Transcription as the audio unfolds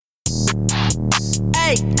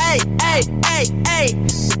Ay, ay, ay, ay, ay.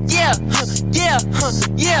 Yeah, yeah,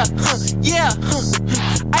 yeah, yeah.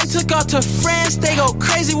 I took off to France, they go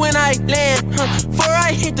crazy when I land. Before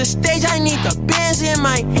I hit the stage, I need the bands in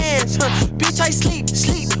my hands. Bitch, I sleep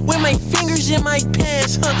with my fingers in my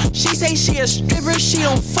pants. She say she a stripper, she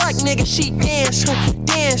don't fuck, nigga, she dance.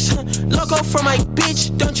 Dance, loco for my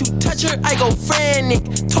bitch, don't you touch her, I go frantic.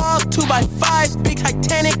 Tall 2x5, big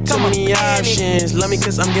Titanic, too many options. Love me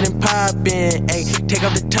cause I'm getting poppin', ayy. Take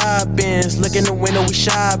off the top ends, look in the window, we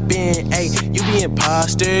shopping, ayy. You be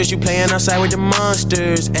imposters, you playin' outside with the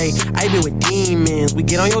monsters, ayy. I be with demons, we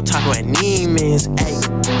get on your taco at Neiman's, ayy.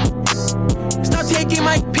 Stop taking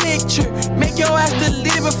my picture, make your ass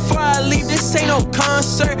delete it before I leave. This ain't no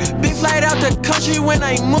concert. Big flight out the country, when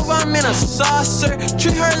I move, I'm in a saucer.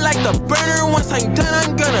 Treat her like the burner, once I'm done,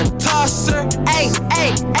 I'm gonna toss her. Ay,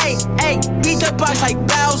 ay, ay, ay, beat the box like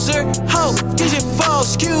Bowser. Ho, use your phone,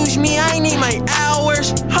 excuse me, I need my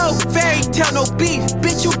hours. Ho, fairy tale, no beef,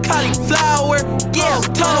 bitch, you cauliflower. Yeah,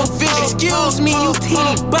 tunnel vision, excuse me, you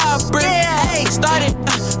teeny bopper. Ay, started,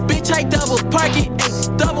 bitch, I double park it. Ay,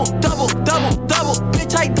 double,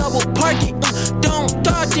 bitch, I double park it. Don't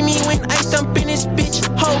talk to me when I stump in this bitch.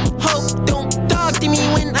 Ho, don't talk to me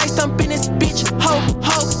when I stump in this bitch. Ho,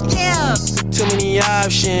 yeah. Too many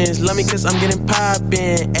options, love me cause I'm getting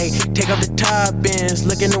poppin', ayy. Take off the top ends,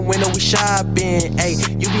 look in the window, we shopping,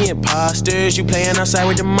 ayy. You be imposters, you playin' outside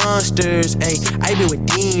with the monsters, ayy. I be with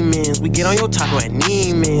demons, we get on your taco at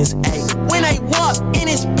Neiman's, ayy. When I walk in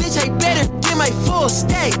this bitch, I better get my full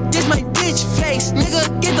stay. This my bitch face,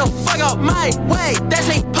 nigga, get the fuck out my way. That's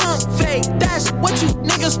a pump fake, that's what you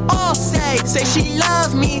niggas all say. Say she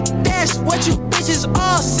love me, that's what you bitches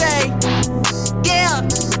all say. Yeah,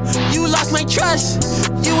 you lost my trust.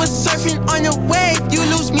 You was surfing on your wave, you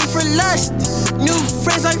lose me for lust. New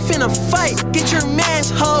friends, I'm finna fight, get your man's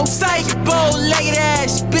hoe. Psych, bow-legged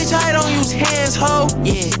ass, bitch, I don't use hands, hoe.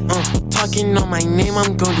 Yeah, talking on my name,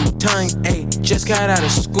 I'm gon' do time, ayy. Just got out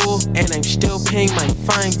of school, and I'm still paying my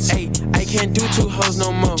fines, ayy. I can't do two hoes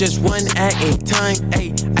no more, just one at a time,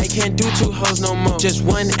 ayy. I can't do two hoes no more, just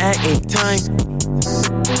one at a time.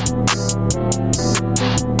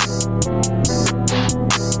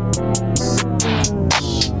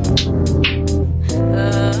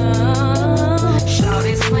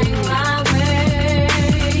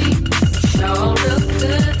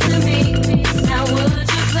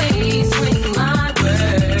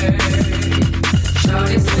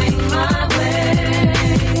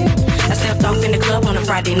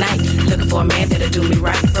 Friday night, looking for a man that'll do me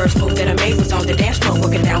right. First move that I made was on the dance floor,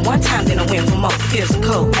 working down one time, then I went for more.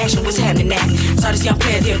 Physical action was happening now. Saw this young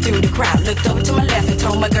player there through the crowd. Looked over to my left and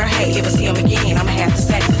told my girl, hey, if I see him again, I'ma have to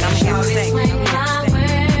say, Swing my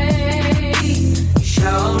way,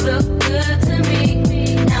 sure look good to me.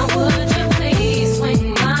 Now would you please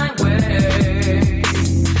swing my way?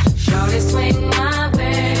 Shorty, swing my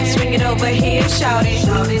way. Swing it over here, shorty.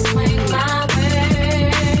 Shorty, swing my way.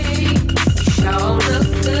 Sure look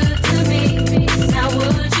good to me. Now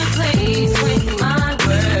would you please swing my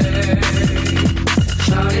way?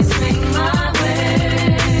 Shorty, swing my way.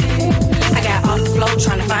 I got off the floor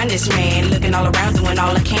trying to find this man, looking all around, doing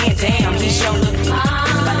all I can. Damn, he sure look good.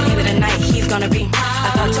 By the end of the night, he's gonna be.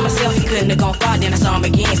 I thought to myself he couldn't have gone far. Then I saw him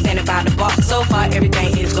again, standing by the bar. So far,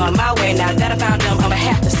 everything is going my way. Now that I found him, I'ma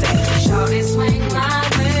have to say, Shorty, swing my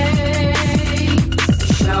way.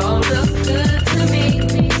 Sure look good to me.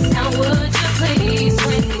 Now would you please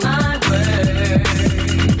swing my way?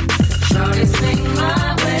 Shorty, swing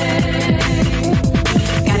my way.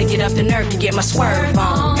 gotta get up the nerve to get my swerve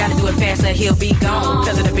on. Gotta do it fast or he'll be gone.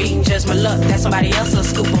 Cause of the beat, just my luck. That somebody else will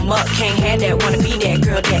scoop him up. Can't have that, wanna be that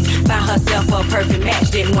girl that found herself a perfect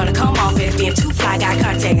match. Didn't wanna come off as being too fly. Got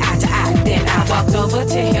contact eye to eye. Then I walked over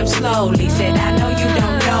to him slowly. Said, I know you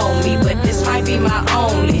don't know me, but this might be my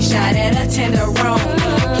only shot at a tenderoni.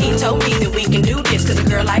 He told me that we can do this, cause a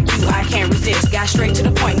girl like you, I can't resist. Got straight to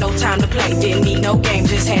the point, no time to play. Didn't need no game,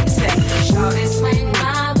 just had to say, shorty, swing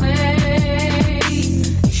my way.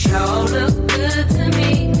 Sure look good to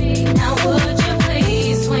me. Now would you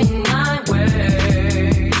please swing my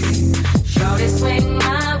way? Shorty, swing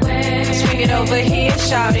my way. swing it over here,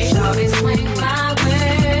 shawty. Shorty, swing my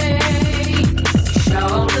way.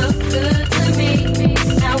 Sure look good to me.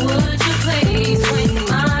 Now would you please swing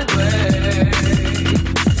my way?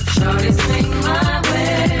 Shorty, swing my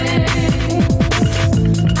way.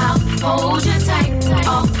 I'll hold you tight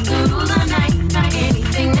all through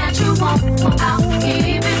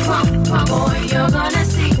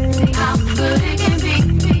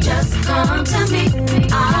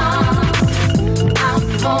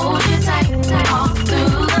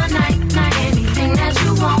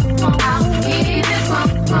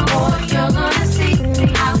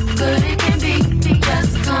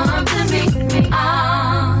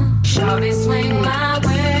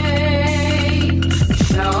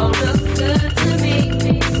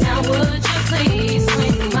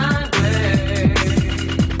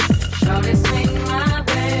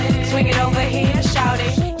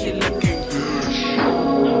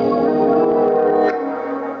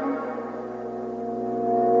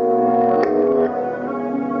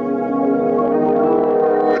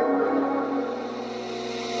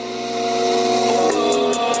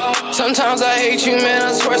Sometimes I hate you, man,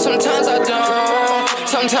 I swear sometimes I don't.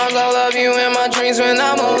 Sometimes I love you in my dreams when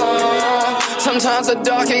I'm alone. Sometimes the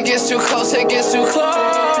dark, it gets too close, it gets too close.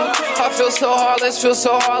 I feel so heartless,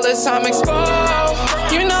 I'm exposed.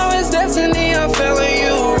 You know it's destiny, I'm feeling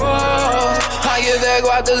you rose. I get that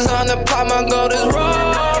guap designer, pop my gold is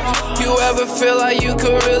rose. You ever feel like you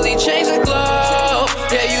could really change the globe?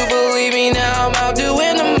 Yeah, you believe me now, I'm out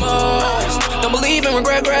doing the most. Don't believe in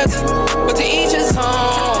regrets, but to each his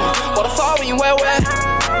own. Waterfall when you wet,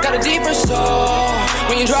 got a deeper soul.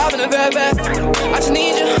 When you're driving the back, I just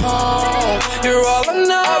need you home. You're all I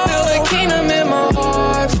know. I built a kingdom in my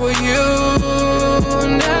heart for you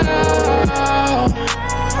now.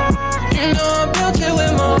 You know I built it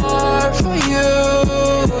with my heart for you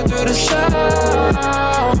through the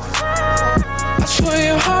south. I swear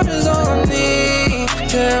your heart is all I need.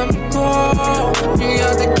 Tell me more. You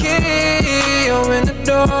got the key, open the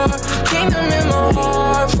door. Kingdom in my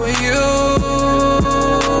heart for you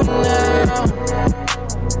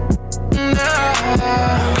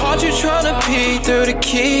now. Caught you tryna peek through the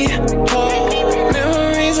keyhole.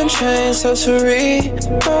 Memories and chains so surreal.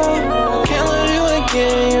 Can't let you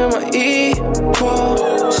again, you're my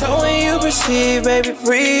equal. So when you perceive, baby,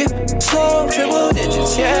 breathe slow. Triple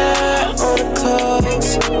digits, yeah, on the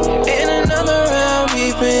clocks. In another round,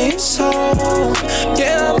 deep in your soul.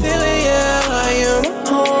 Yeah, I feel it, yeah, like you're my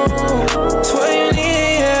home. Swear you need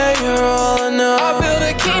it, yeah, you're all I know. I built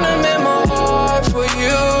a kingdom in my heart for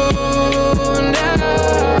you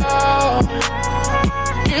now.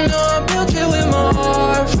 You know I built it with my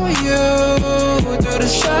heart for you through the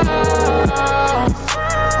south.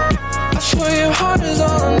 I swear your heart is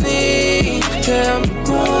all I need. Tell me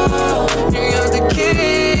more. You got the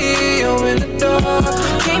key, open the door.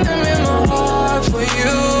 Kingdom in my heart for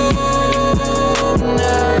you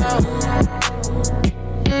now.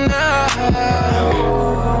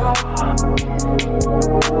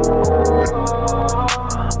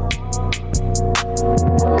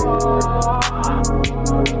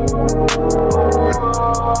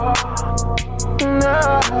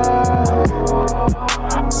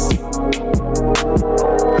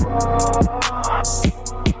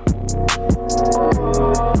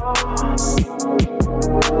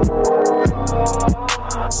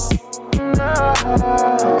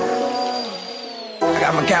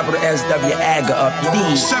 Capital SW Agga up your D.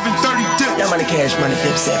 730 dips. That money, cash money,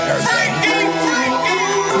 Dipset birthday.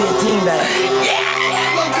 We a team back. Yeah.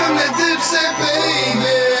 Welcome to Dipset, baby.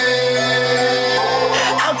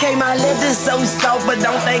 Okay, my lips is so soft, but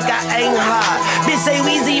don't think I ain't hard. Bitch say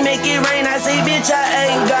Weezy make it rain, I say bitch I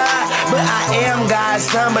ain't God. But I am God's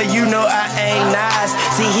son, but you know I ain't nice.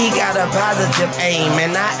 See, he got a positive aim,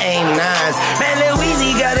 and I ain't nice. Man, Lil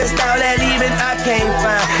Weezy got a style that even I can't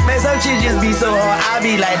find. Man, some shit just be so hard, I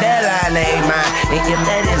be like, that line ain't mine. And if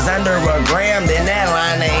that is under a gram, then that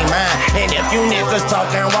line ain't mine. And if you niggas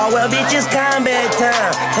talking raw, well, bitch, it's combat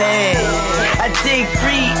time. Hey, I take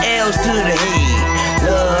 3 L's to the head.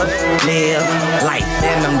 Love, live, life,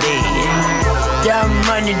 and I'm dead. Your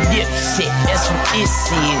money Dipset, that's what this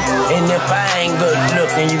is. And if I ain't good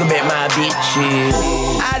looking, you can bet my bitch is.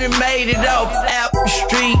 I done made it off Apple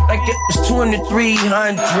Street like it was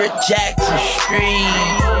 2300 Jackson Street.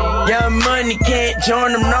 Your money can't join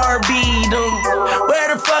them nor beat them. Where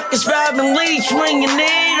the fuck is Robin Leach when you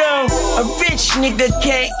need them? A rich nigga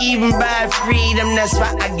can't even buy freedom. That's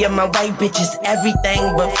why I give my white bitches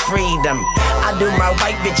everything but freedom. I do my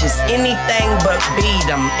white bitches anything but beat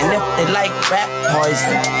them. And if they like rap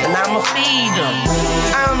poison, then I'ma feed them.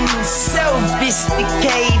 I'm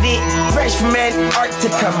sophisticated, fresh from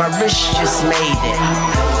Antarctica, my wrist just made it.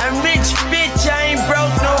 I'm rich, bitch, I ain't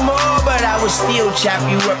broke no more. But I would still chop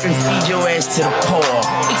you up and feed your ass to the poor.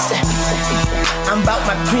 I'm about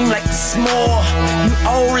my cream like the small. You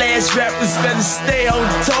old ass rappers better stay on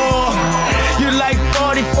tour. You like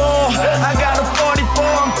 44, I got a 44,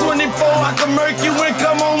 I'm 24. I can murk you and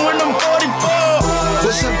come on when I'm 44.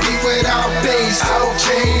 What's a beat without bass? Out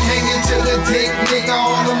chain hanging to the dick, nigga,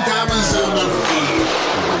 all them diamonds on the feet.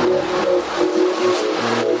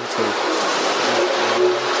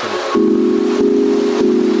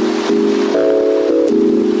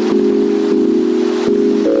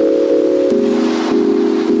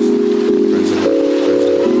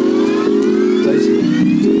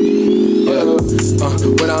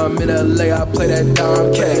 When I'm in LA, I play that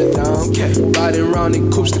Dom Cat. Riding round in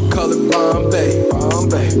coops the color Bombay.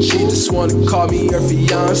 She just wanna call me her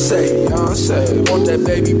fiance. Want that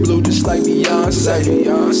baby blue just like Beyonce.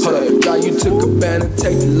 Hold up, now you took a band and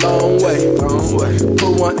take the long way.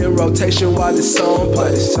 Put one in rotation while the song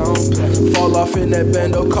plays. Fall off in that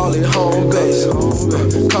bando, call it home base.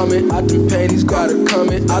 Coming out them panties, gotta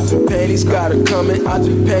coming out them panties, gotta coming out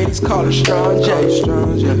them panties, call her Strong J.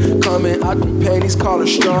 Coming out them panties, call her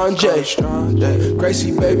Strong J.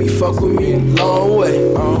 Gracie baby, fuck with me a long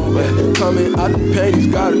way. Coming out them panties,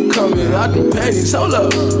 gotta coming out them panties. Hold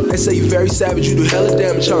up, they say you very savage, you do hella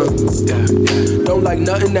damage, huh? Don't like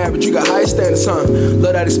nothing average, you got high standards, huh?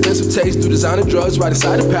 Love that expensive taste, do designer drugs right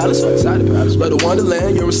inside the palace. Love the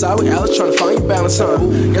Wonderland, you're inside with Alice, trying to find your balance, huh?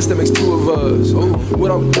 Guess that makes two of us.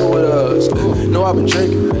 What I'm doing with us? No, I've been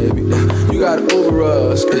drinking, baby. You gotta Uber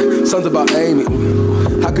us. Something about Amy.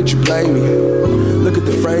 How could you blame me? Look at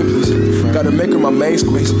the frame, please. Gotta make her my main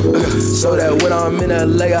squeeze. So that when I'm in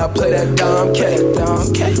LA, I play that Dom K.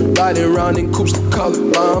 Riding around in coops the color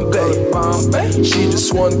Bombay. She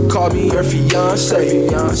just wanna call me her fiance.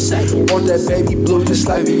 Want that baby blue just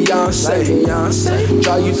like Beyonce.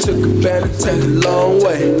 Draw you took a band and take a long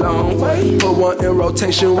way. Put one in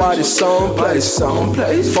rotation while this song plays.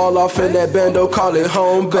 Fall off in that bando, call it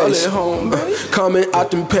home base. Coming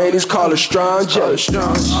out them panties, call her Strong J.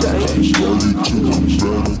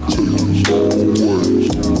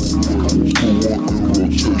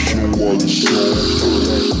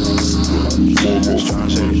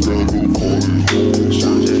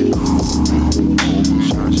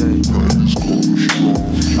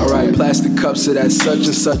 Alright, plastic cups of that such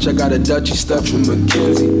and such. I got a Dutchie stuff from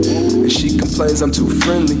McKenzie, and she complains I'm too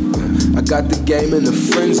friendly. I got the game in a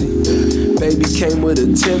frenzy. Baby came with a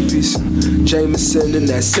 10-piece, Jameson and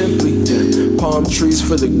that Simply. Palm trees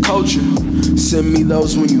for the culture. Send me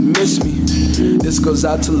those when you miss me. This goes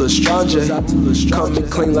out to Lestrange. Coming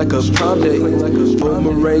clean like a prom day.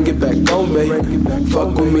 Boomerang, get back on me.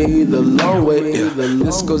 Fuck with me the long way.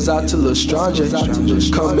 This goes out to Lestrange.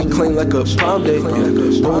 Coming clean like a prom day.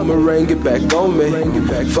 Boomerang, get back on me.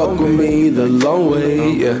 Fuck with me the long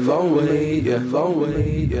way.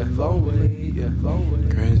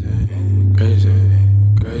 Crazy.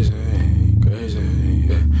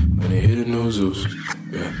 When they hit the news,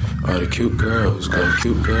 all the cute girls, got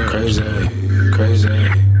cute girls. Crazy. Hit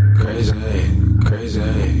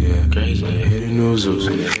the news, all the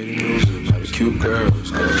cute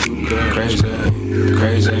girls, got cute girls. Crazy. Hit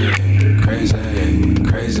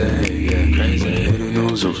the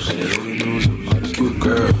news, all the cute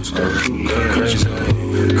girls, got cute girls.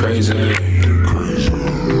 Crazy.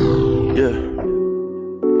 Yeah.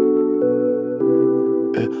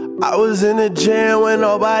 I was in the gym when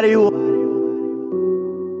nobody was.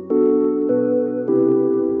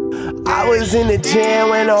 I was in the gym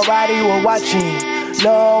when nobody was watching.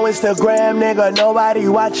 No Instagram, nigga, nobody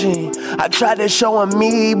watching. I tried to show 'em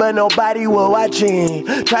me, but nobody was watching.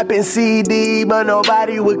 Trapping CD, but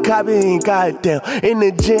nobody was copying. Goddamn, in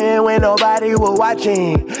the gym when nobody was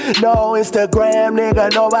watching. No Instagram, nigga,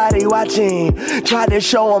 nobody watching. Tried to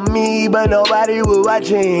show 'em me, but nobody was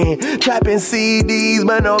watching. Trapping CDs,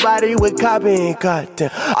 but nobody was copying. Goddamn,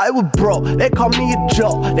 I was broke, they called me a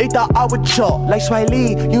joke. They thought I would choke like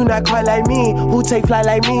Swiley. You not quite like me, who take flight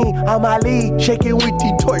like me? I'm Ali, shaking with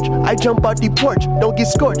T-torch. I jump out the porch, don't get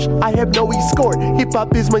scorched. I have no escort,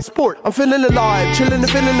 hip-hop is my sport. I'm feeling alive, chilling and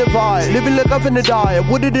feeling the vibe. Living like I'm finna die, I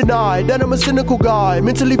wouldn't deny that I'm a cynical guy,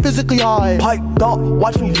 mentally, physically high. Piped up,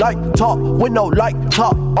 watch me like talk, with no light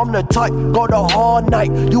top. I'm the type, go the whole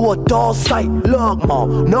night, you a dull sight. Look,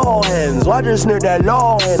 mom, no hands, I just near that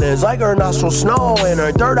low hand. It's like her nostril snow and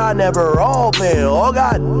her third eye never open. Oh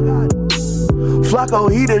God, Flacco,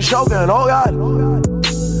 he the Shogun, oh God.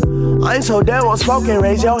 I ain't so damn outspoken,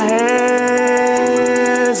 raise your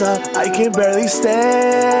hands up. I can barely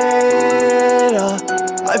stand up.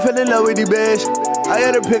 I fell in love with the bitch. I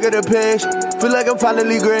had to pick up the pitch. Feel like I'm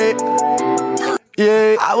finally great.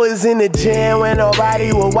 Yeah, I was in the gym when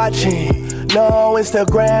nobody was watching. No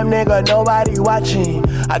Instagram, nigga, nobody watching.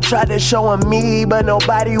 I tried to show 'em me, but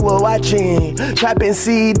nobody was watching. Trapping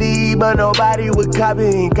CD, but nobody was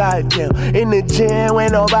copying. Goddamn, in the gym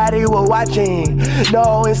when nobody was watching.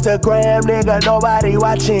 No Instagram, nigga, nobody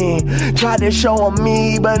watching. Tried to show 'em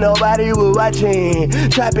me, but nobody was watching.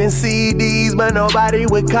 Trapping CDs, but nobody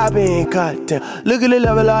was copying. Goddamn, look at the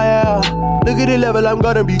level I am. Look at the level I'm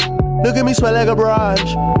gonna be. Look at me smell like a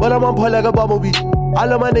barrage, but I'm on point like a bumblebee. All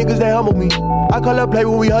of my niggas, they humble me. I call up play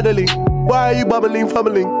when we huddling. Why are you bubbling,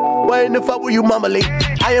 fumbling? Why in the fuck were you mumbling?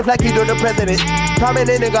 I am flaky to the president.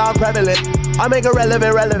 Prominent nigga, I'm prevalent. I make it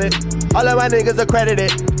relevant. All of my niggas accredited.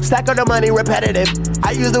 Stack of the money repetitive.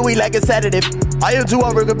 I use the weed like a sedative. I am too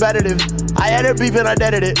over competitive. I had a beef and I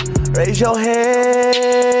deaded it. Raise your hands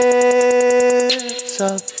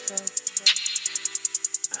up.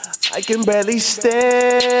 I can barely stand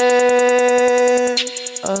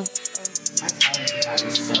up.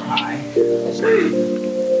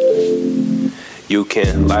 You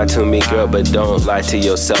can lie to me, girl, but don't lie to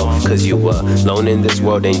yourself. Cause you alone in this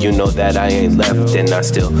world and you know that I ain't left. And I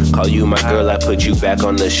still call you my girl, I put you back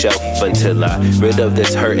on the shelf. Until I rid of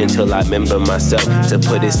this hurt, until I remember myself. To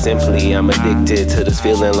put it simply, I'm addicted to this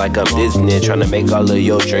feeling like I'm Disney. Trying to make all of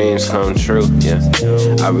your dreams come true, yeah.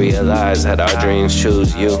 I realize that our dreams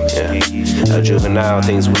choose you, yeah. A juvenile,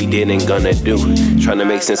 things we didn't gonna do. Trying to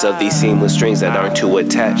make sense of these seamless strings that aren't too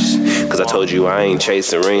attached. Cause I told you I ain't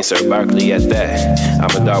chasing rings, Sir Barkley at that. I'm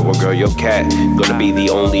a dog, well girl, your cat gonna be the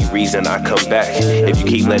only reason I come back. If you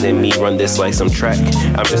keep letting me run this like some track,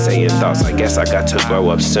 I'm just saying thoughts, I guess I got to grow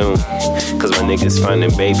up soon. Cause my niggas finding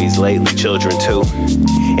babies lately, children too.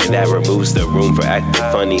 And that removes the room for acting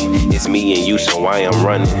funny. It's me and you, so why I'm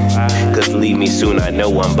running? Cause leave me soon, I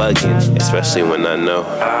know I'm bugging. Especially when I know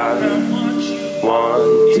I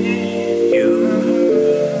want you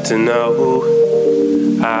to know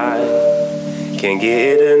I can't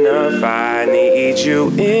get enough, I need you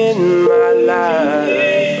in my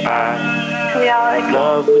life. I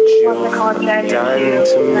love what you've done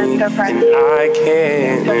to me, and I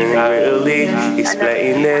can't really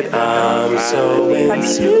explain it. I'm so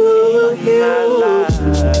into you. I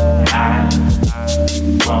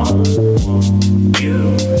want you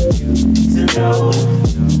to know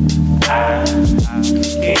I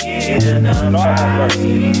can't get enough, I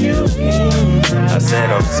need you. I said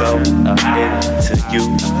I'm so into you.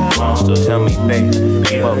 So tell me, babe,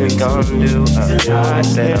 what we gon' do? I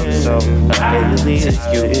said I'm so into you.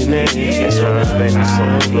 That's what I'm baby, so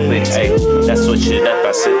quick. Hey, that's what shit up.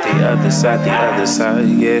 I said the other side,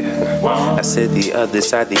 yeah. I said the other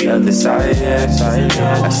side, yeah. I said the other side,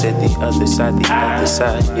 yeah. I said the other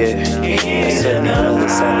side, yeah. I said the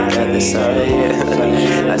other side,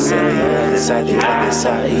 yeah. I said the other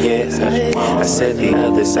side, yeah. I said the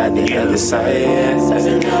other side, yeah.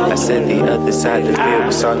 I said the other side of fear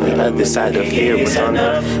was on the other side of fear was on the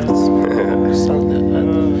other side.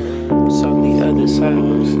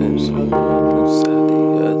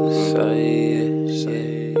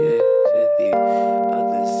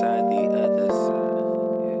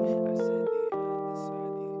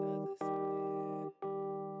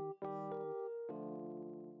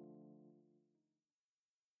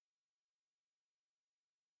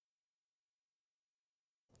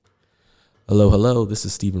 Hello, this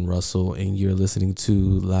is Stephen Russell, and you're listening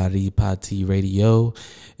to Lari Pati Radio,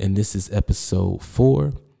 and this is episode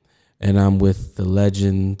 4, and I'm with the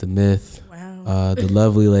legend, the myth, the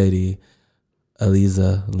lovely lady,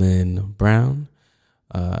 Eliza Lynn Brown.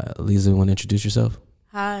 Eliza, you want to introduce yourself?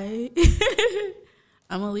 Hi,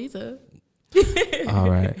 I'm Eliza. All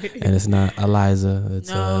right, and it's not Eliza, it's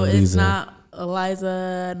Eliza. It's not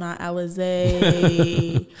Eliza, not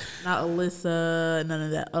Alize, not Alyssa, none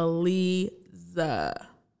of that. Eliza.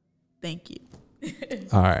 Thank you.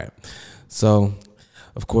 All right. So,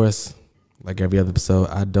 of course, like every other episode,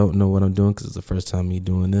 I don't know what I'm doing because it's the first time me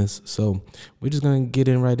doing this. So, we're just going to get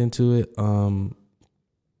in right into it.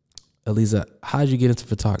 Eliza, how did you get into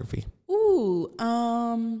photography?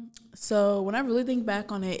 So when I really think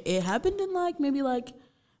back on it, it happened in maybe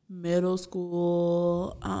middle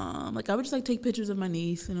school. I would just take pictures of my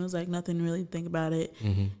niece, and it was nothing really to think about it.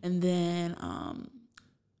 Mm-hmm. And then I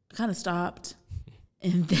kind of stopped,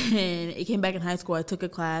 and then it came back in high school. I took a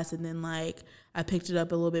class, and then I picked it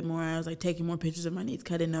up a little bit more. I was taking more pictures of my niece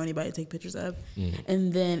because I didn't know anybody to take pictures of. Mm-hmm.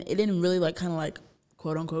 And then it didn't really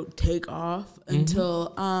quote unquote take off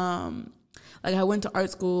until I went to art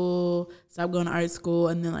school, stopped going to art school,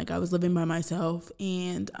 and then I was living by myself,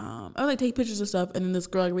 and I would take pictures of stuff, and then this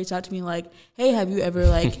girl reached out to me hey, have you ever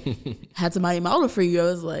had somebody model for you? I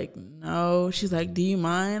was no. She's do you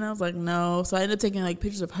mind? I was no. So I ended up taking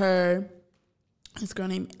pictures of her, this girl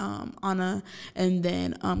named Anna, and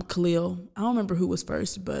then Khalil. I don't remember who was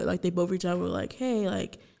first, but they both reached out and were hey,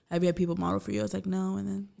 have you had people model for you? I was no, and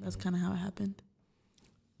then that's kind of how it happened.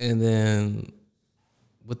 And then,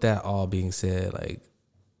 with that all being said,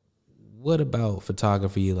 what about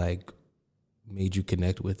photography made you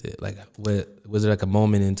connect with it? What was there a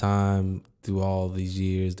moment in time through all these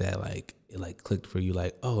years that it clicked for you?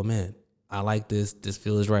 Oh man, I like this. This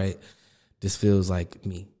feels right. This feels like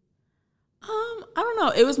me. I don't know.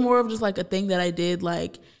 It was more of just a thing that I did.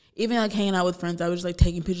 even like hanging out with friends, I was just like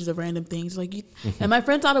taking pictures of random things. Like, and my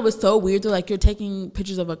friend thought it was so weird. They're like, you're taking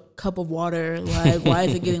pictures of a cup of water. Like, why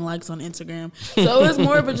is it getting likes on Instagram? So it was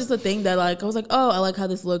more of just a thing that like I was like, oh, I like how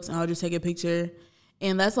this looks, and I'll just take a picture.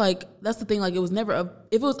 And that's the thing. Like, it was never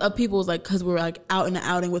if it was up people, it was like because we're like out in an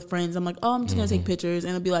outing with friends. I'm like, oh, I'm just gonna take pictures, and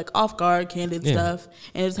it'll be like off guard, candid stuff,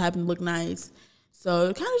 and it just happened to look nice. So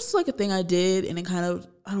it kind of just like a thing I did, and it kind of,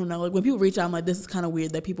 I don't know, like when people reach out, I'm like, this is kind of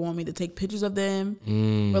weird that people want me to take pictures of them.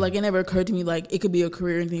 Or like it never occurred to me like it could be a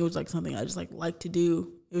career and thing. It was like something I just like to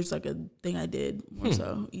do. It was like a thing I did more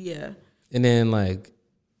so. Yeah. And then like,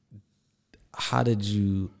 how did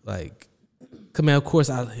you like, cause man, of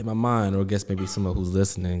course I in my mind, or I guess maybe someone who's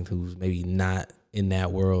listening, who's maybe not in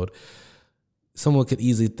that world, someone could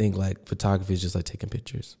easily think like photography is just like taking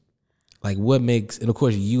pictures. Like what makes, and of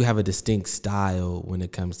course you have a distinct style when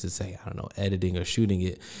it comes to say, I don't know, editing or shooting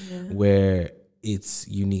it, where it's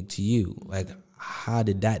unique to you. Like how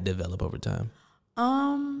did that develop over time?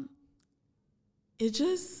 It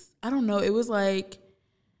just, I don't know. It was like,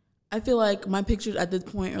 I feel like my pictures at this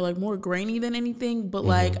point are like more grainy than anything, but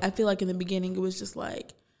like I feel like in the beginning it was just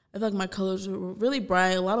like, I feel like my colors were really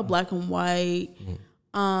bright, a lot of black and white.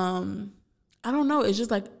 I don't know. It's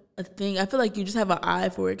just like a thing. I feel like you just have an eye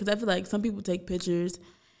for it, because I feel like some people take pictures.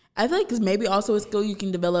 I feel like it's maybe also a skill you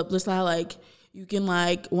can develop, just how like you can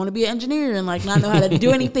like want to be an engineer and like not know how to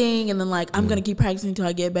do anything, and then like I'm gonna keep practicing until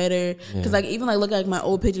I get better. Because like even like look at like my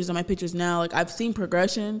old pictures and my pictures now, like I've seen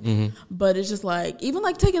progression, but it's just like even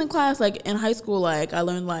like taking a class like in high school, like I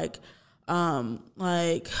learned like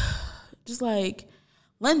just like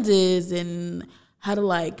lenses and how to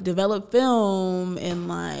like develop film and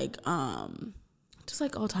like just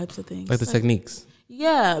like all types of things. Like the techniques.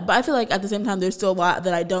 Yeah, but I feel like at the same time there's still a lot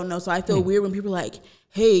that I don't know. So I feel weird when people are like,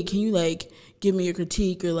 hey, can you like give me your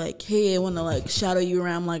critique, or like, hey, I want to like shadow you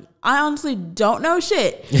around. I'm like, I honestly don't know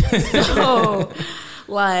shit. So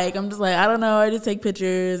like I'm just like, I don't know. I just take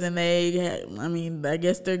pictures and I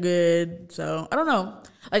guess they're good. So I don't know.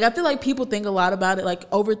 Like I feel like people think a lot about it, like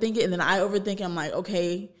overthink it, and then I overthink it. I'm like,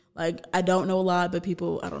 okay, like I don't know a lot, but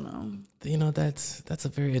people, I don't know. You know, that's a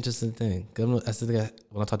very interesting thing. That's the thing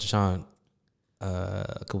when I talked to Sean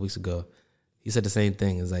a couple weeks ago, he said the same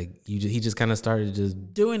thing. It's like he just kind of started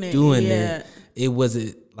just doing it. It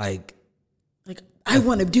wasn't like I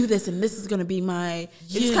want to do this and this is gonna be my. It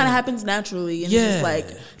just kind of happens naturally, and it's just like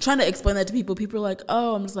trying to explain that to people. People are like,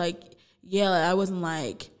 oh, I'm just like, like, I wasn't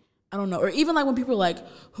like, I don't know. Or even like when people are like,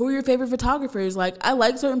 who are your favorite photographers? Like I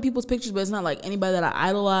like certain people's pictures, but it's not like anybody that I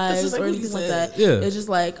idolize or anything like that. Yeah. It's just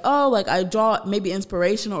like, oh, like I draw maybe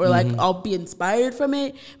inspirational, or like I'll be inspired from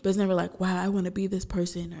it, but it's never like, wow, I want to be this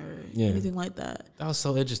person or anything like that. That was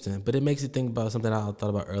so interesting. But it makes you think about something I thought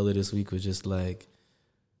about earlier this week, was just like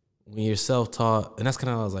when you're self-taught, and that's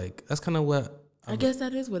kind of what I guess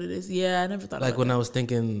that is what it is. Yeah, I never thought like about when that. I was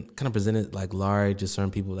thinking, kind of presented like Larry to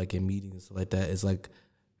certain people like in meetings and stuff like that. It's like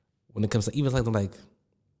when it comes to even like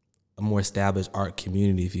a more established art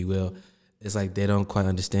community, if you will, it's like they don't quite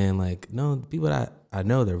understand. Like, no, the people that I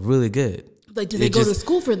know, they're really good. Like, do they go to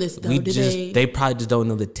school for this though? They probably just don't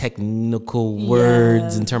know the technical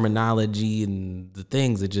words and terminology and the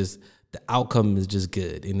things. It just, the outcome is just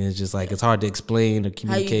good, and it's just like it's hard to explain or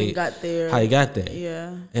communicate how you got there.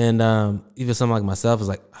 Yeah. And even someone like myself is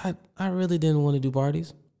like, I really didn't want to do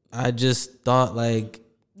parties. I just thought like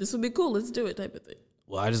this would be cool. Let's do it, type of thing.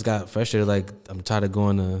 Well, I just got frustrated. Like I'm tired of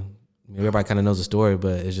going to. Everybody kind of knows the story,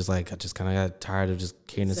 but it's just like I just kind of got tired of just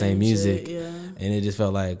hearing the same music, and it just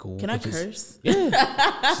felt like. Can I curse? Yeah.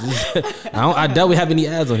 I doubt we have any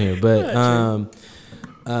ads on here, but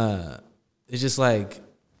it's just like.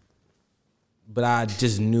 But I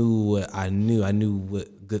just knew what I knew. I knew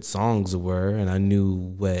what good songs were, and I knew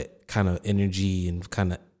what kind of energy and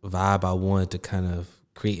kind of vibe I wanted to kind of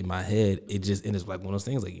create in my head. And it's like one of those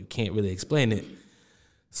things like you can't really explain it.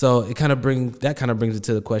 So it kind of brings it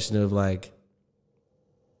to the question of like,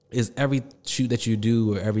 is every shoot that you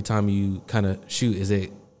do or every time you kind of shoot, is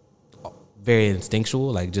it very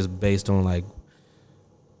instinctual, like just based on like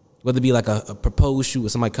whether it be like a proposed shoot where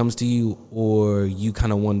somebody comes to you or you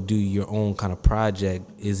kind of want to do your own kind of project?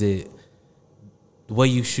 Is it the way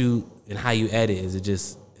you shoot and how you edit? Is it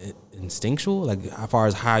just instinctual, like as far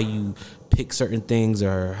as how you pick certain things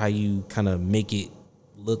or how you kind of make it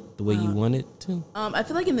look the way you want it to? I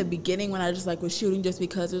feel like in the beginning when I just like was shooting, just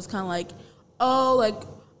because it was kind of like, oh, like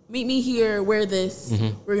meet me here, wear this,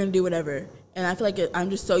 we're gonna do whatever. And I feel like I'm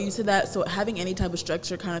just so used to that. So having any type of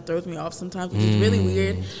structure kind of throws me off sometimes, which is really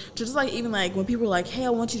weird. Just like even like when people are like, hey, I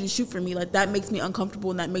want you to shoot for me. Like that makes me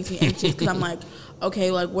uncomfortable and that makes me anxious because I'm like,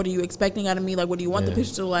 okay, like what are you expecting out of me? Like what do you want the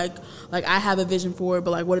picture to like I have a vision for it,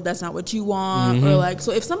 but like what if that's not what you want? Or like,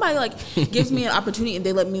 so if somebody like gives me an opportunity and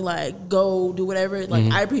they let me like go do whatever,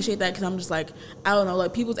 like I appreciate that because I'm just like, I don't know,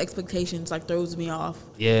 like people's expectations like throws me off.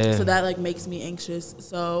 Yeah. So that like makes me anxious.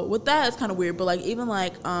 So with that, it's kind of weird. But like even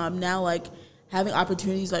like now like having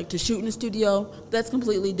opportunities like to shoot in the studio, that's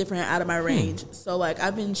completely different out of my range. So like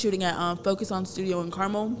I've been shooting at Focus On Studio in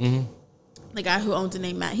Carmel. The guy who owns the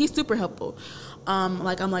name Matt, he's super helpful.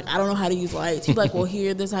 Like I'm like, I don't know how to use lights. He's like, well,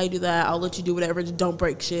 here, this is how you do that. I'll let you do whatever. Just don't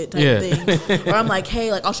break shit type of thing. Or I'm like,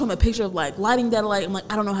 hey, like I'll show him a picture of like lighting that light. I'm like,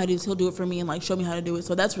 I don't know how to do this. He'll do it for me and like show me how to do it.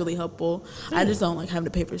 So that's really helpful. I just don't like having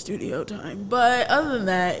to pay for studio time. But other than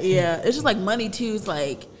that, yeah, it's just like money too. It's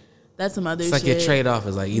like that's some other shit. It's like your trade-off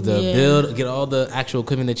is like either build, get all the actual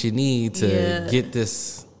equipment that you need to get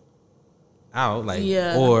this out, like,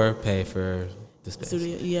 or pay for the space.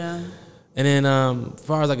 Studio, And then, as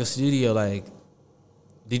far as like a studio, like,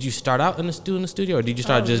 did you start out in the studio, or did you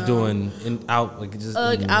start doing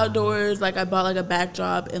outdoors? Like I bought like a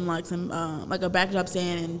backdrop and like some like a backdrop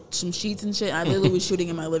stand and some sheets and shit. I literally was shooting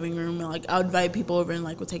in my living room, and like I would invite people over and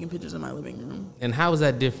like was taking pictures in my living room. And how is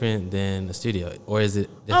that different than a studio, or is it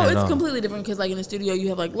different? It's completely different because like in a studio you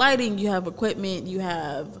have like lighting, you have equipment, you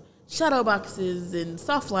have shadow boxes and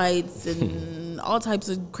soft lights and all types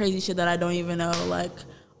of crazy shit that I don't even know, like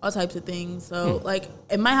all types of things. So like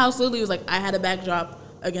in my house, literally it was like I had a backdrop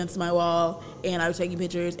against my wall and I was taking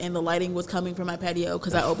pictures and the lighting was coming from my patio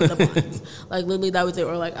because I opened the blinds. Like literally that was it.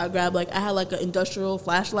 Or like I grabbed like I had like an industrial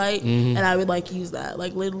flashlight and I would like use that.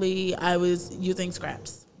 Like literally I was using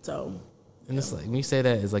scraps. So and it's like when you say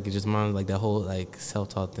that, it's like it just reminds like that whole like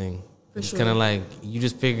self-taught thing. It's kind of like you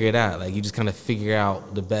just figure it out. Like you just kind of figure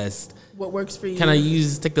out the best, what works for you. Kind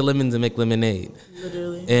of take the lemons and make lemonade.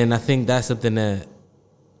 Literally. And I think that's something that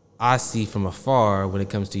I see from afar when it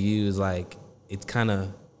comes to you is like it's kind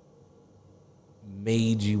of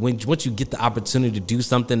made you once you get the opportunity to do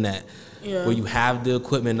something that where you have the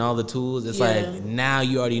equipment and all the tools, it's like now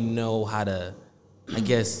you already know how to, I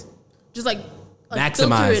guess, just like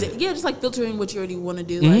maximize it. Yeah, just like filtering what you already want to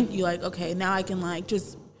do. Like you like, okay, now I can like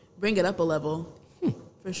just bring it up a level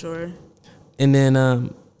for sure. And then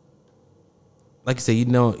like you said, you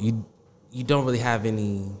don't really have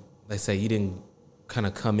any, let's say you didn't kind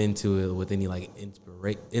of come into it with any like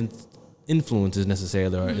influences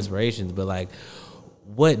necessarily or inspirations, but like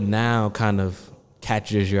what now kind of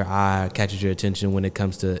catches your eye, catches your attention when it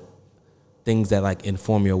comes to things that like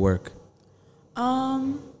inform your work?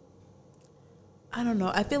 I don't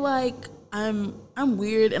know. I feel like I'm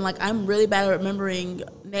weird and like I'm really bad at remembering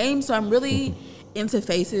names, so I'm really into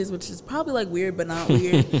faces, which is probably like weird but not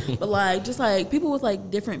weird. But like just like people with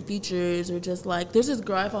like different features, or just like there's this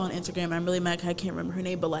girl I follow on Instagram, I'm really mad I can't remember her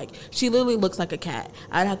name, but like she literally looks like a cat.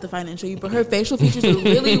 I'd have to find it and show you, but her facial features are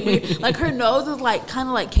really weird. Like her nose is like kind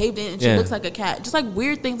of like caved in and she looks like a cat. Just like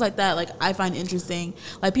weird things like that, like I find interesting.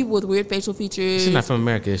 Like people with weird facial features. She's not from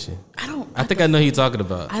America, is she? I think I know who you're talking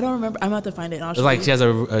about. I don't remember. I'm about to find it and I'll show it's like you. She has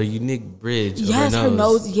a unique bridge. Yes, her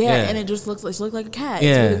nose, and it just looks like she looks like a cat.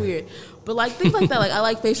 It's really weird. But like things like that, like I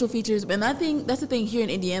like facial features, and I think that's the thing here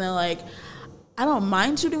in Indiana. Like I don't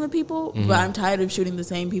mind shooting with people, but I'm tired of shooting the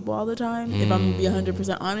same people all the time. If I'm gonna be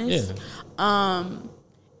 100% honest. And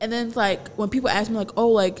then it's like when people ask me like, oh,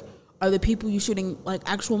 like are the people you shooting like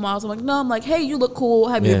actual models? I'm like, no. I'm like, hey, you look cool.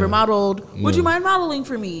 Have you ever modeled? Would you mind modeling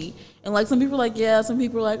for me? And like some people are like, yeah. Some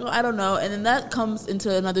people are like, oh, I don't know. And then that comes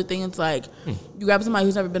into another thing. It's like you grab somebody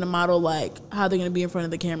who's never been a model, like how they're gonna be in front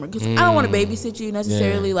of the camera. Because I don't want to babysit you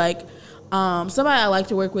necessarily. Like somebody I like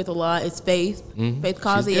to work with a lot is Faith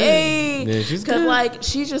Causey. Because like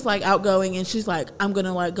she's just like outgoing and she's like, I'm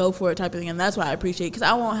gonna like go for it type of thing. And that's why I appreciate it,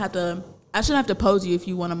 because I shouldn't have to pose you if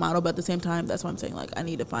you want to model, but at the same time, that's why I'm saying like I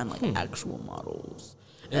need to find like actual models.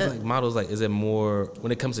 It's like models, like, is it more,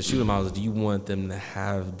 when it comes to shooting models, do you want them to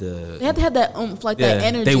have they have to have that oomph, like that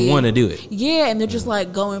energy. They want to do it. Yeah, and they're just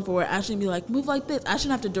like going for it. I shouldn't be like, move like this. I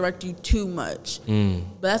shouldn't have to direct you too much.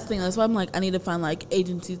 But that's the thing. That's why I'm like, I need to find like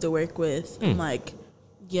agencies to work with. I'm like,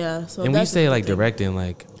 yeah. So and when you say like directing,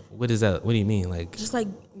 like, what is that? What do you mean? Like, just like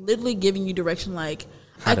literally giving you direction, like,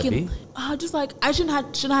 how to be? Just like I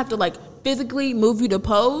shouldn't have to like physically move you to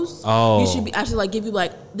pose. Oh, you should be actually like give you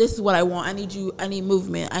like, this is what I want. I need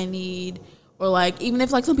movement. Or like even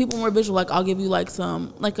if like some people are more visual, like I'll give you like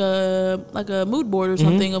some like a mood board or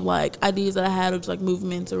something of like ideas that I had, or just like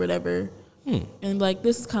movements or whatever. And like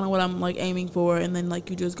this is kind of what I'm like aiming for, and then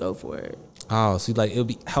like you just go for it. Oh, so like it would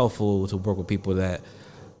be helpful to work with people that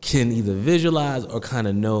can either visualize or kind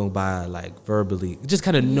of know by like verbally, just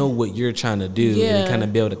kind of know what you're trying to do and kind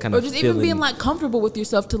of be able to kind of, or just even being like comfortable with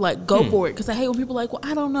yourself to like go for it. Because I hate when people are like, well,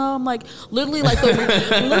 I don't know. I'm like, literally, like,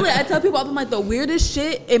 literally, I tell people I'm like the weirdest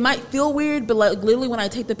shit. It might feel weird, but like literally, when I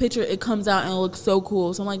take the picture, it comes out and it looks so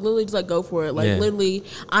cool. So I'm like, literally, just like go for it. Like literally,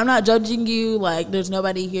 I'm not judging you. Like, there's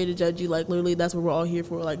nobody here to judge you. Like, literally, that's what we're all here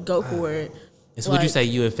for. Like, go for it. And so, would you say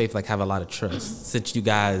you and Faith like have a lot of trust since you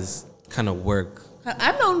guys kind of work?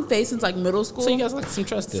 I've known Faith since like middle school. So you guys like some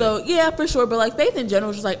trust there. So yeah, for sure. But like Faith in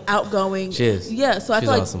general is just like outgoing. She is. Yeah. So I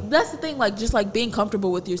feel like awesome. that's the thing, like just like being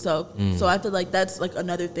comfortable with yourself. So I feel like that's like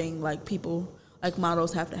another thing like people like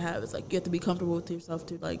models have to have. It's like you have to be comfortable with yourself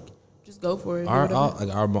to like just go for it. Are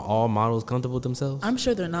all models comfortable with themselves? I'm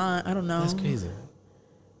sure they're not. I don't know. That's crazy.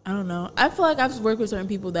 I don't know. I feel like I've worked with certain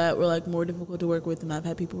people that were like more difficult to work with, and I've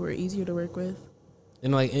had people who are easier to work with.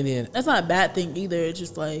 And like Indian, that's not a bad thing either. It's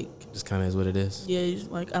just like just kind of is what it is. Yeah, just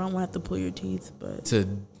like I don't want to have to pull your teeth, but to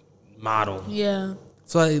model. Yeah.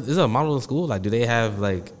 So like, is there a model in school? Like, do they have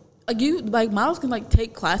like you like models can like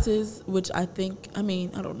take classes, which I think I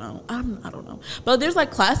don't know. I don't know. But there's like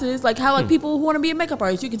classes like how like people who want to be a makeup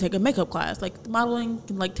artist, you can take a makeup class. Like modeling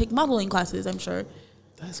can like take modeling classes. I'm sure.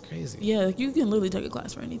 That's crazy. Yeah, like you can literally take a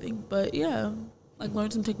class for anything. But yeah, like learn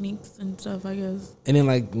some techniques and stuff, I guess. And then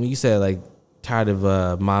like when you said like tired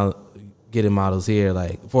of getting models here,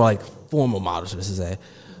 like for like formal models, just to say,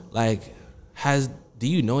 like do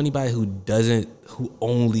you know anybody who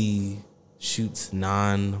only shoots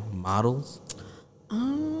non-models?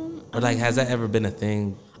 Or like has that ever been a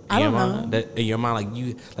thing? I don't know. That in your mind, like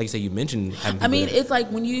you say, you mentioned having. I mean, it's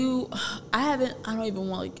like when I don't even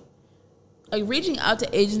want like reaching out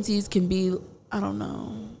to agencies can be. I don't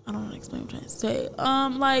know how to explain what I'm trying to say.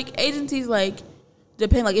 Like agencies like.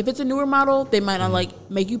 Depend, like if it's a newer model, they might not like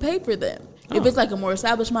make you pay for them. If it's like a more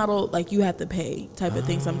established model, like you have to pay type of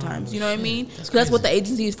thing sometimes. You know what I mean? That's what the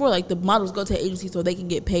agency is for. Like the models go to the agency so they can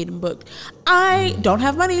get paid and booked. I don't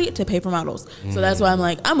have money to pay for models, so that's why I'm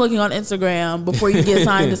like I'm looking on Instagram before you get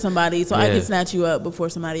signed to somebody, so I can snatch you up before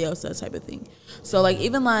somebody else does type of thing. So like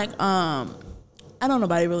even like I don't know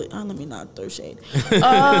nobody really. Let me not throw shade.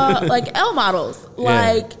 Like L models,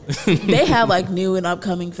 like they have like new and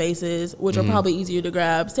upcoming faces, which are probably easier to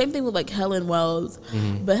grab. Same thing with like Helen Wells,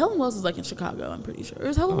 but Helen Wells is like in Chicago. I'm pretty sure.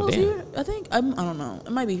 Is Helen Wells here? I think I don't know.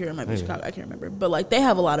 It might be here. It might be Chicago. I can't remember. But like they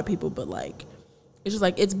have a lot of people. But like it's just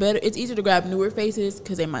like it's better. It's easier to grab newer faces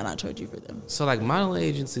because they might not charge you for them. So like modeling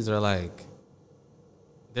agencies are like,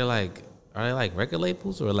 are they like record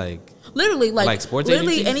labels or like literally like sports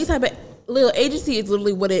literally agencies? any type of little agency is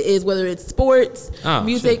literally what it is, whether it's sports,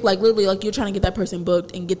 music, shit. Like literally like you're trying to get that person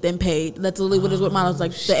booked and get them paid. That's literally what is what models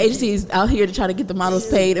like. The agency is out here to try to get the models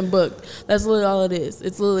paid and booked. That's literally all it is.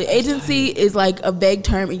 It's literally agency is like a vague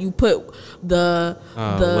term and you put the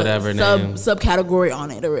whatever subcategory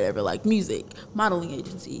on it or whatever, like music, modeling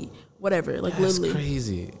agency, whatever. Like that's literally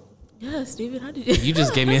crazy. Yeah, Steven, how did you? You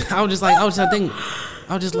just gave me. I was wondering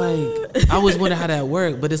how that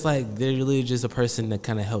worked, but it's like they're really just a person that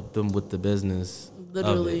kind of helped them with the business.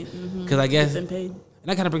 Literally, because I guess, and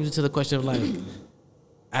that kind of brings you to the question of like,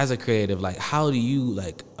 as a creative, like how do you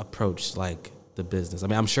like approach like the business? I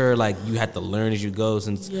mean, I'm sure like you had to learn as you go.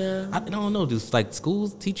 Since I don't know, do like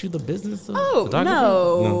schools teach you the business of photography?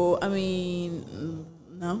 No, I mean.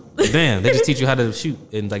 No. Damn, they just teach you how to shoot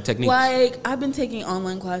and like techniques. Like I've been taking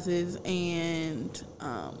online classes and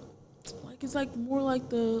like it's like more like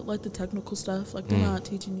the technical stuff. Like they're not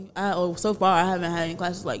teaching you. So far I haven't had any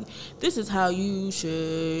classes like this is how you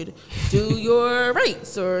should do your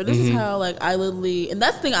rates or this is how like I literally, and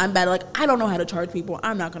that's the thing I'm bad at. Like I don't know how to charge people.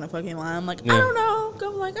 I'm not gonna fucking lie. I'm like I don't know.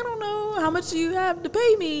 I'm like I don't know how much you have to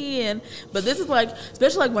pay me, but this is like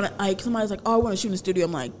especially like when like somebody's like I want to shoot in the studio.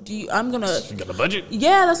 I'm like you got a budget?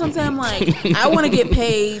 Yeah, that's what I'm saying. I'm like I want to get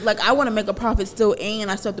paid. Like I want to make a profit still, and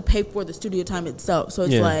I still have to pay for the studio time itself. So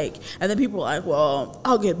it's like, and then people are like, well,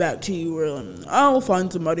 I'll get back to you, or I'll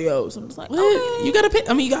find somebody else. I'm just like, okay. You gotta pay.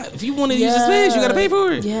 I mean, if you want to use the space, you gotta pay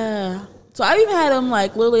for it. Yeah. So I even had them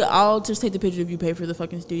like literally, I'll just take the picture if you pay for the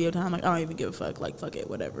fucking studio time. Like I don't even give a fuck. Like fuck it,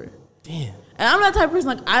 whatever. Damn. And I'm that type of person.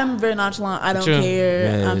 Like I'm very nonchalant. I don't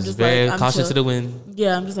care. Yeah, I'm just very like I'm cautious chill. to the wind.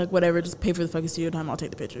 Yeah, I'm just like whatever. Just pay for the fucking studio time. I'll take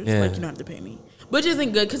the pictures. Yeah. Like you don't have to pay me, which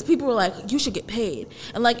isn't good because people were like, you should get paid.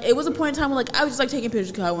 And like it was a point in time where like I was just like taking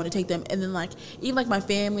pictures because I want to take them. And then like even like my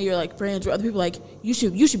family or like friends or other people like you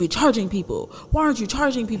should be charging people. Why aren't you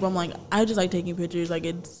charging people? I'm like I just like taking pictures. Like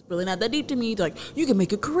it's really not that deep to me. Like you can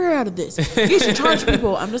make a career out of this. You should charge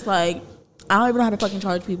people. I'm just like I don't even know how to fucking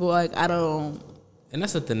charge people. Like I don't. And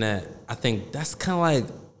that's something that I think that's kind of like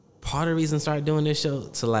part of the reason I started doing this show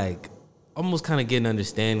to like almost kind of get an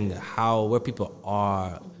understanding of where people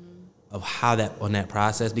are of how that on that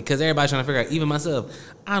process, because everybody's trying to figure out, even myself,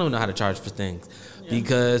 I don't know how to charge for things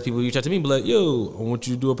because people reach out to me and be like, yo, I want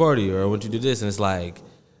you to do a party or I want you to do this. And it's like,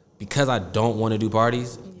 because I don't want to do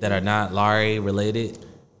parties that are not Larry related,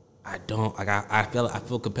 I don't, like, I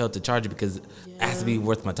feel compelled to charge it because it has to be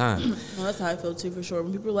worth my time. No, that's how I feel too, for sure.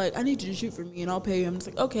 When people are like, I need you to shoot for me and I'll pay you, I'm just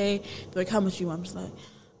like, okay. They're like, how much you want? I'm just like,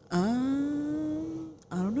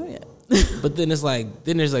 I don't know yet. But then it's like,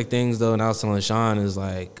 there's like things though, and I was telling Sean, is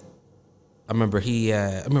like, I remember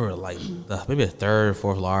like maybe the third or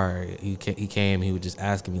fourth Larry, he came, he was just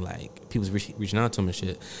asking me, like, people was reaching out to him and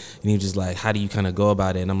shit, and he was just like, how do you kind of go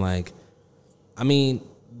about it? And I'm like, I mean,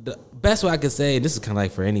 the best way I could say, and this is kind of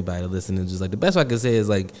like for anybody listening, just like the best way I could say is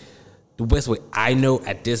like, the best way I know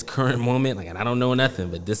at this current moment, like, and I don't know nothing,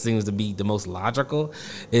 but this seems to be the most logical,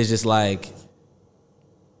 is just like,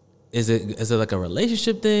 is it like a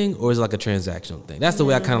relationship thing or is it like a transactional thing? That's the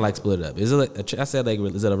way I kind of like split it up. Is it like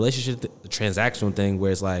is it a relationship, a transactional thing where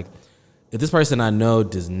it's like, if this person I know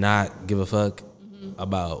does not give a fuck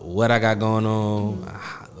about what I got going on,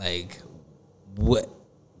 like what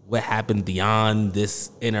happened beyond this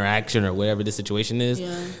interaction or whatever this situation is,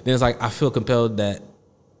 then it's like I feel compelled that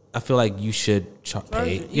I feel like you should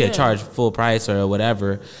charge full price or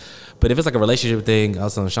whatever. But if it's like a relationship thing, I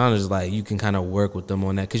was telling Sean, is like you can kind of work with them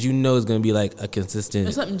on that because you know it's gonna be like a consistent.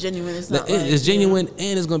 It's something genuine. It's not. It's genuine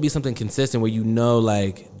and it's gonna be something consistent where you know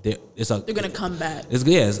like they're gonna come back. It's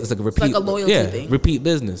like a repeat. It's like a loyalty thing. Repeat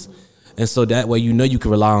business. And so that way you know you can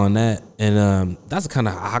rely on that. And that's kind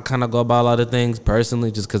of how I kind of go about a lot of things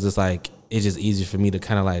personally, just because it's like it's just easier for me to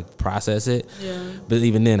kind of like process it. Yeah. But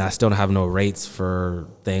even then, I still don't have no rates for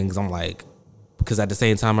things. I'm like, because at the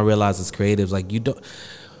same time I realize as creatives, like you don't.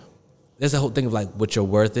 There's a whole thing of like what your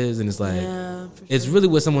worth is, and it's like it's really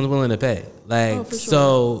what someone's willing to pay. Like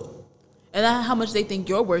so, and how much they think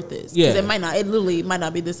your worth is. Because it literally might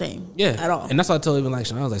not be the same. At all. And that's why I told even like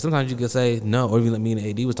Sean, I was like, sometimes you could say no, or even like me and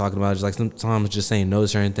AD was talking about, just like sometimes just saying no to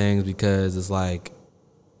certain things because it's like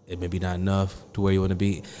it may be not enough to where you want to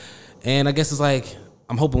be. And I guess it's like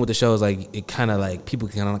I'm hoping with the show is like it kind of like people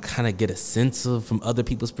can kind of get a sense of from other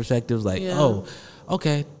people's perspectives, like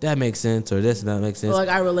okay, that makes sense, or this and that makes sense. Or like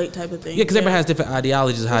I relate type of thing. Yeah, because everybody has different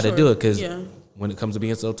ideologies of how to do it. Because when it comes to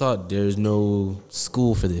being self-taught, there's no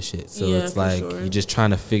school for this shit. So it's like you're just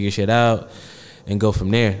trying to figure shit out and go from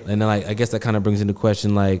there. And then like I guess that kind of brings into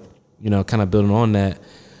question, like, you know, kind of building on that,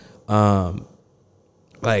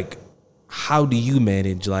 like how do you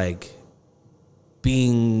manage like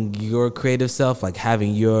being your creative self, like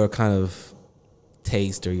having your kind of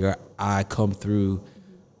taste or your eye come through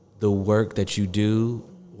the work that you do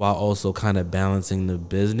while also kind of balancing the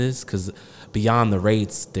business? Because beyond the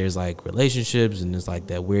rates, there's like relationships and there's like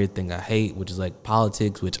that weird thing I hate, which is like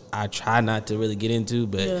politics, which I try not to really get into,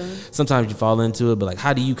 but sometimes you fall into it. But like,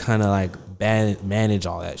 how do you kind of like manage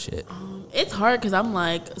all that shit? It's hard because I'm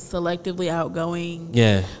like selectively outgoing.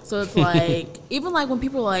 Yeah. So it's like, even like when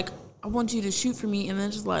people are like, I want you to shoot for me, and then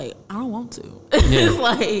just like, I don't want to.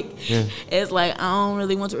 It's like I don't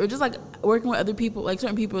really want to. Or just like working with other people, like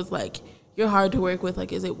certain people, it's like you're hard to work with.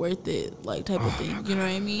 Like, is it worth it? Like type of thing. You know what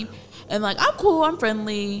I mean? And like I'm cool, I'm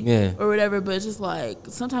friendly, or whatever. But it's just like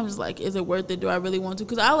sometimes it's like, is it worth it? Do I really want to?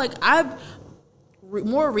 Because I've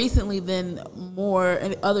more recently than more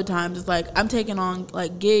and other times, it's like I'm taking on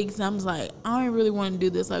like gigs and I'm just like, I don't really want to do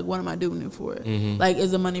this. Like, what am I doing it for? Like, is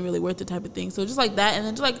the money really worth the type of thing? So just like that, and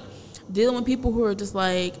then just like dealing with people who are just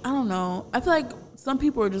like, I don't know. I feel like some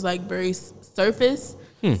people are just like very surface.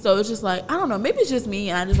 So it's just like, I don't know. Maybe it's just me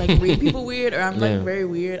and I just like read people weird, or I'm like very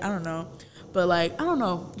weird. I don't know. But like, I don't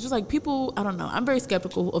know. Just like people, I don't know. I'm very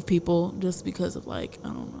skeptical of people just because of like, I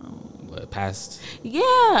don't know. Past? Yeah,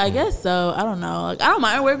 I guess so. I don't know. Like, I don't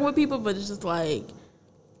mind working with people, but it's just like,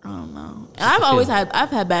 I don't know. And I've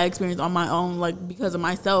had bad experience on my own, like because of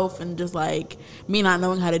myself and just like me not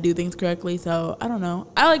knowing how to do things correctly. So I don't know.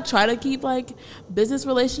 I like try to keep like business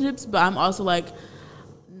relationships, but I'm also like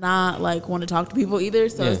not like want to talk to people either.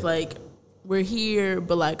 So it's like we're here,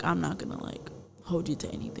 but like I'm not gonna like hold you to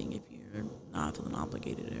anything if you're not feeling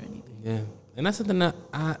obligated or anything. Yeah, and that's something that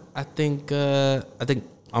I think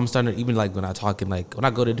I'm starting to, even like when I talk and like when I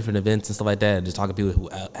go to different events and stuff like that and just talking to people who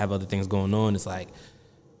have other things going on, it's like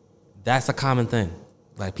that's a common thing.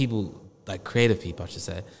 Like people, like creative people, I should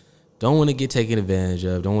say, don't want to get taken advantage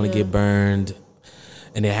of, don't want to get burned,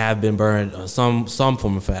 and they have been burned on some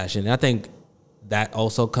form of fashion. And I think that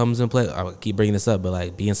also comes in play. I keep bringing this up, but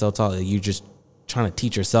like being self-taught, you're just trying to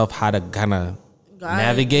teach yourself how to kind of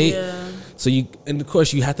navigate. So and of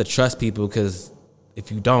course you have to trust people, because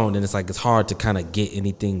if you don't, then it's like it's hard to kind of get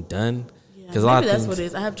anything done. Because a lot Maybe of that's things, what it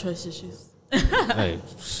is. I have trust issues. hey,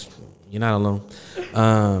 you're not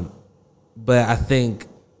alone. But I think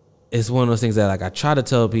it's one of those things that like I try to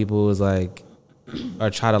tell people is like, or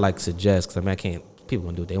try to like suggest, because I mean I can't. People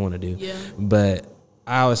gonna do what they want to do. Yeah. But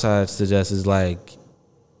I always try to suggest is like,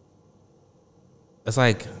 it's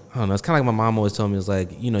like I don't know. It's kind of like my mom always told me. It's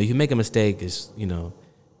like, you know, if you make a mistake, it's, you know,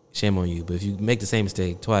 shame on you. But if you make the same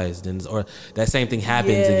mistake twice, then or that same thing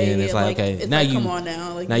happens again, it's like okay, it's now like, you come on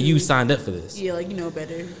now, like now you signed up for this. Yeah, like you know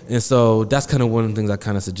better. And so that's kind of one of the things I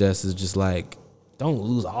kind of suggest is just like, don't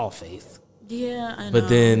lose all faith. Yeah, I know. But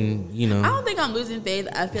then, you know, I don't think I'm losing faith.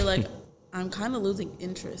 I feel like I'm kind of losing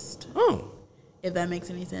interest. Oh, if that makes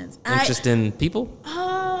any sense. Interest in people?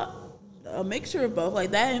 A mixture of both,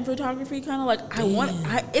 like that and photography. Kind of like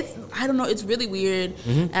I don't know. It's really weird.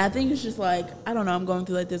 And I think it's just like I don't know. I'm going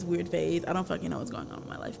through like this weird phase. I don't fucking know what's going on in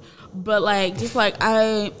my life, but like just like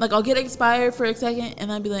I'll get inspired for a second and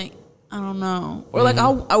I'll be like I don't know, or like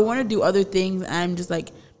I want to do other things. And I'm just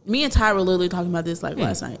like me and Ty were literally talking about this like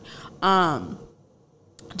last night.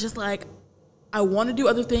 Just like I want to do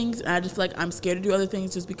other things, and I just feel like I'm scared to do other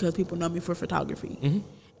things just because people know me for photography, and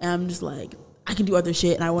I'm just like. I can do other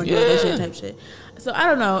shit and I want to do other shit type shit. So I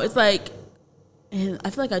don't know. It's like, and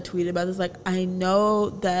I feel like I tweeted about this. Like I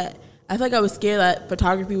know that I feel like I was scared that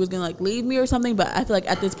photography was gonna like leave me or something. But I feel like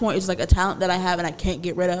at this point it's just like a talent that I have and I can't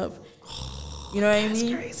get rid of. You know what I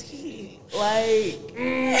mean? That's crazy. Like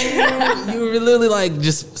you were literally like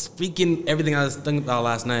just speaking everything I was thinking about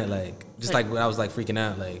last night. Like just like when I was like freaking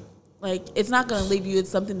out. Like it's not gonna leave you. It's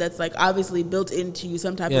something that's like obviously built into you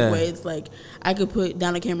some type of way. It's like I could put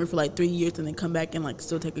down a camera for like 3 years and then come back and like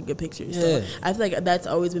still take a good picture. So I feel like that's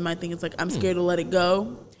always been my thing. It's like I'm scared to let it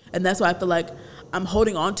go, and that's why I feel like I'm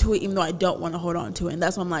holding on to it even though I don't want to hold on to it. And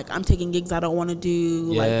that's why I'm like I'm taking gigs I don't want to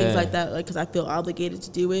do, like things like that, like because I feel obligated to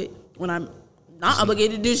do it when I'm not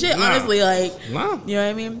obligated to do shit. Honestly, like you know what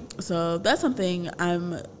I mean. So that's something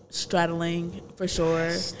I'm straddling for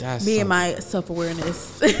sure. And my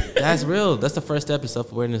self-awareness. That's real. That's the first step in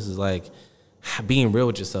self-awareness is like being real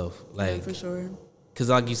with yourself. Like for sure. Because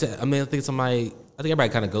like you said, I mean, I think everybody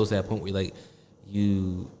kind of goes to that point where like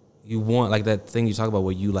you want like that thing you talk about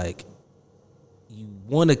where you like you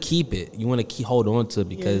want to keep it. You want to hold on to it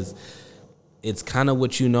because it's kind of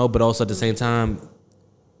what you know, but also at the same time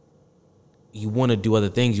you want to do other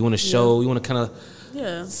things. You want to show. You want to kind of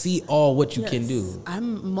see all what you can do.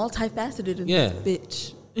 I'm multifaceted in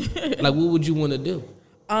this bitch. Like, what would you want to do?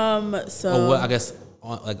 So or what, I guess,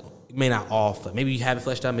 like, may not all, maybe you have it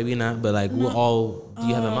fleshed out, maybe not, but like, what all do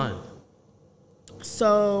you have in mind?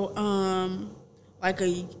 So,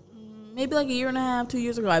 maybe like a year and a half, 2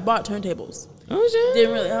 years ago, I bought turntables. Oh shit!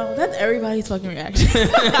 Didn't really. That's everybody's fucking reaction.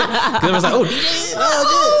 It was like,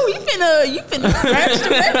 you finna scratch the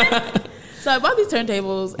record. So I bought these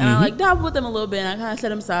turntables and I like dabbled with them a little bit and I kind of set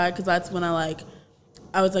them aside because that's when I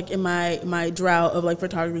was like in my drought of like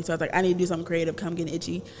photography. So I was like, I need to do something creative because I'm getting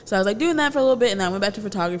itchy. So I was like doing that for a little bit and then I went back to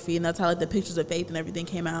photography and that's how like the pictures of faith and everything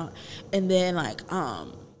came out. And then like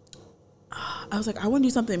I was like, I want to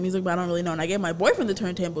do something in music, but I don't really know. And I gave my boyfriend the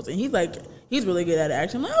turntables, and he's really good at it.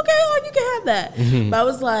 Actually, I'm like, okay, like you can have that. But I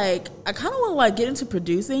was like, I kind of want to like get into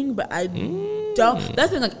producing, but I don't.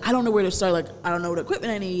 That's been like, I don't know where to start. Like, I don't know what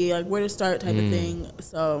equipment I need, like where to start, type of thing.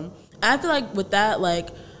 So I feel like with that, like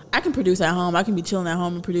I can produce at home. I can be chilling at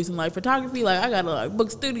home and producing like photography. Like I gotta like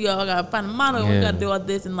book studio. I gotta find a model. I gotta do all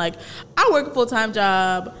this, and like I work a full-time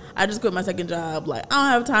job. I just quit my second job. Like I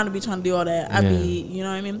don't have time to be trying to do all that. I be, you know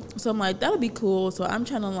what I mean? So I'm like, that'll be cool. So I'm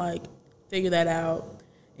trying to like figure that out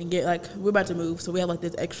and get like, we're about to move. So we have like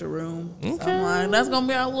this extra room. Okay. So I'm like, that's gonna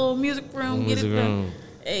be our little music room. Get it room.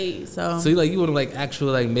 Hey, so you like, you want to like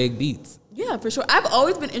actually like make beats? Yeah, for sure. I've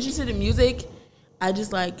always been interested in music. I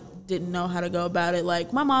just like didn't know how to go about it.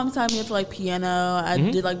 Like my mom taught me up for like piano. I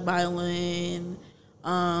did like violin,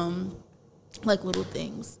 like little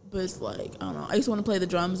things. But it's like, I don't know. I used to want to play the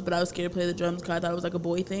drums, but I was scared to play the drums because I thought it was like a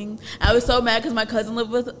boy thing. I was so mad because my cousin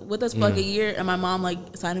lived with us for like a year, and my mom like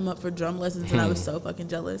signed him up for drum lessons, and I was so fucking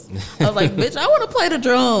jealous. I was like, bitch, I want to play the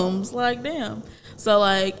drums. Like, damn. So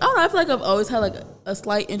like, I don't know. I feel like I've always had like a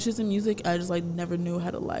slight interest in music. I just like never knew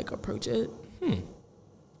how to like approach it.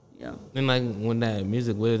 Yeah. And like where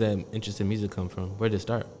did that interest in music come from? Where did it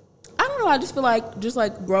start? I don't know. I just feel like just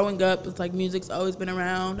like growing up, it's like music's always been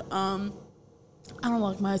around. I don't know,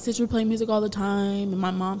 like my sister played music all the time and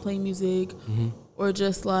my mom played music, or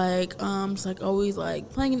just like always like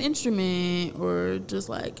playing an instrument, or just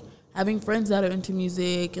like having friends that are into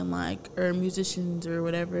music and like or musicians or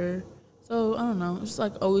whatever. So I don't know. It's just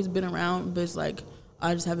like always been around, but it's like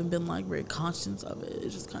I just haven't been like very conscious of it.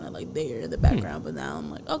 It's just kind of like there in the background. But now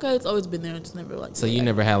I'm like, okay, it's always been there. I just never like. So you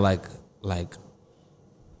never had like like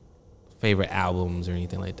favorite albums or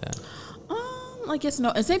anything like that? I guess no.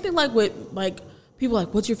 And same thing like with like people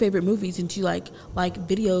like, what's your favorite movies? And you like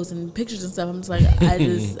videos and pictures and stuff. I'm just like,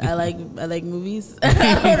 I like movies.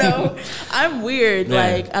 I don't know. I'm weird. Yeah.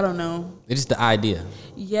 Like, I don't know. It's just the idea.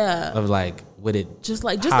 Yeah. Of like what it just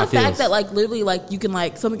the fact that like literally like you can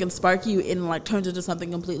like something can spark you and like turns into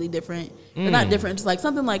something completely different. But not different, just like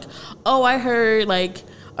something like, oh, I heard like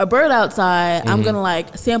a bird outside, I'm gonna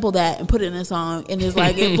like sample that and put it in a song, and it's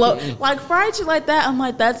like it blow like fried shit like that. I'm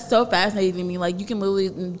like, that's so fascinating to me. Like you can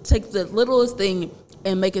literally take the littlest thing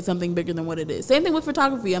and make it something bigger than what it is. Same thing with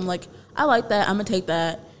photography. I'm like, I like that. I'm gonna take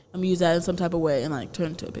that. I'm gonna use that in some type of way and like turn it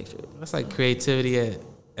into a picture. That's like creativity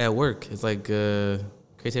at work. It's like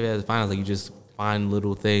creativity as finance. Like you just find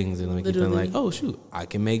little things and make you think like, oh shoot, I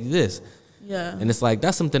can make this. Yeah. And it's like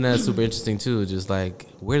that's something that's super interesting too. Just like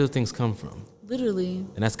where do things come from? Literally.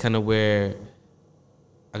 And that's kind of where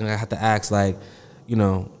I'm gonna have to ask, like, you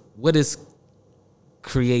know, what is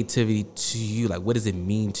creativity to you? Like, what does it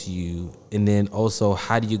mean to you? And then also,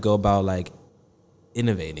 how do you go about like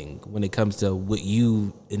innovating when it comes to what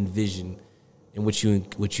you envision and what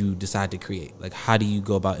you decide to create? Like, how do you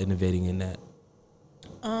go about innovating in that?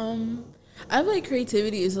 I feel like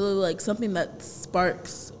creativity is a little like something that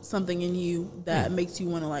sparks something in you that makes you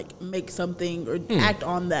want to like make something or act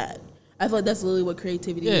on that. I feel like that's literally what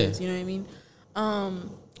creativity is. You know what I mean?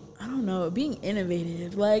 I don't know. Being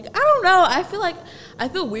innovative. Like, I don't know. I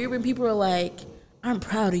feel weird when people are like, I'm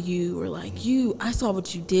proud of you, or like, I saw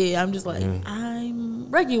what you did. I'm just like,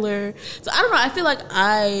 I'm regular. So I don't know. I feel like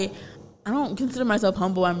I don't consider myself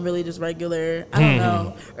humble. I'm really just regular. I don't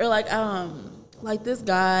know. Or like this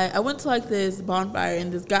guy, I went to like this bonfire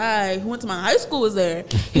and this guy who went to my high school was there.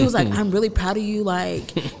 He was like, I'm really proud of you.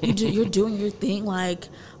 Like, you're doing your thing. Like,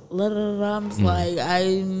 la la la. I'm just like,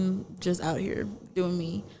 I'm just out here doing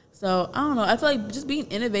me. So I don't know. I feel like just being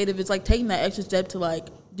innovative is like taking that extra step to like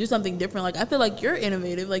do something different. Like I feel like you're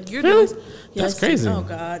innovative. Like you're really? doing. That's crazy. Oh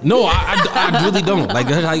God. No, I really don't. Like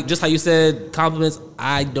just how you said compliments.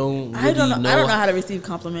 I don't know. I don't know how to receive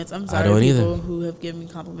compliments. I'm sorry, people who have given me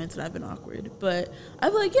compliments and I've been awkward. But I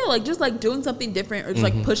feel like like just like doing something different or just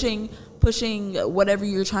like pushing whatever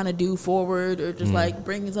you're trying to do forward or just like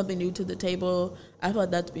bringing something new to the table. I feel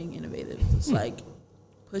like that's being innovative. It's like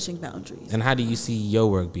pushing boundaries. And how do you see your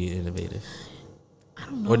work being innovative? I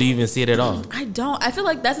don't know. Or do you even see it at all? I don't. I feel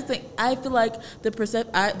like that's the thing. I feel like the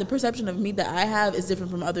perception of me that I have is different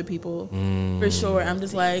from other people. For sure. I'm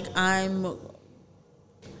just like, I'm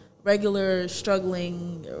regular,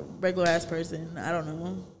 struggling, regular ass person. I don't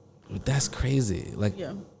know. That's crazy. Like,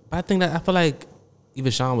 but I think that I feel like even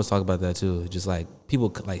Sean was talking about that too. Just like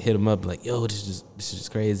people like hit him up like, yo, this is just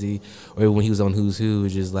crazy. Or when he was on Who's Who,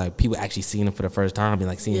 just like people actually seeing him for the first time and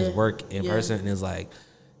like seeing his work in person, and it's like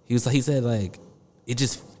he said like it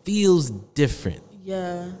just feels different.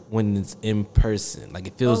 Yeah. When it's in person, like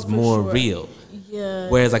it feels more real. Yeah.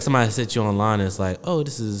 Whereas like somebody sits you online, and it's like, oh,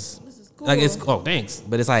 this is cool. Like it's thanks,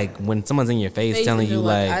 but it's like when someone's in your face telling you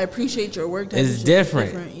like, I appreciate your work. It's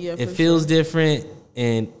different. Yeah, it feels different,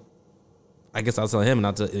 and I guess I'll tell him, and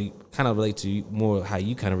I'll kind of relate to you more how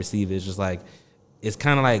you kind of receive it. It's just like, it's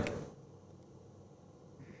kind of like,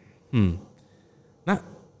 not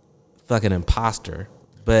fucking imposter,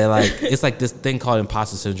 but like, it's like this thing called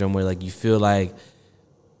imposter syndrome where like you feel like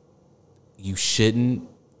you shouldn't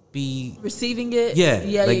be receiving it.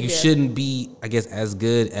 Yeah. Like you shouldn't be, I guess, as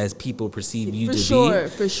good as people perceive you to be.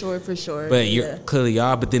 For sure. But you're clearly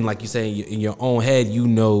are. But then like you say, in your own head,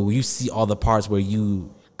 you see all the parts where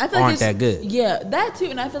you aren't that good. Yeah, that too.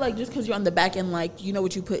 And I feel like just because you're on the back end, like, you know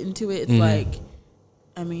what you put into it, it's like,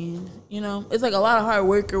 I mean, you know, it's like a lot of hard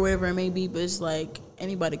work or whatever it may be, but it's like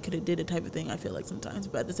anybody could have did it type of thing, I feel like sometimes.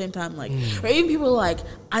 But at the same time, like, or even people are like,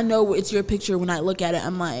 I know it's your picture when I look at it,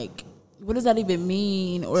 I'm like, what does that even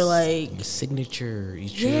mean? Or like your signature.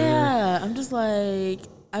 I'm just like,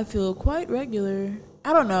 I feel quite regular.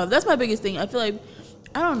 I don't know. That's my biggest thing. I feel like,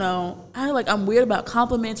 I don't know. I'm weird about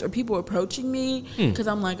compliments or people approaching me because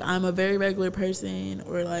I'm like, I'm a very regular person,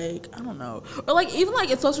 or like, I don't know. Or like, even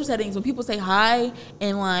like in social settings when people say hi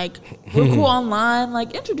and like, we're cool online,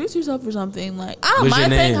 like introduce yourself or something. Like, I don't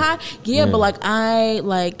mind saying hi. Yeah, but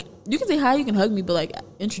like, you can say hi, you can hug me, but like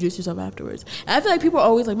introduce yourself afterwards. And I feel like people are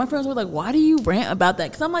always like, my friends were like, why do you rant about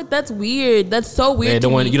that? Because I'm like, that's weird. That's so weird. I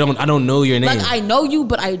don't know your name. Like, I know you,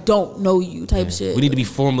 but I don't know you type shit. We need to be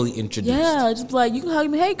formally introduced. Yeah, just like, you can hug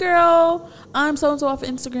me, hey girl, I'm so and so off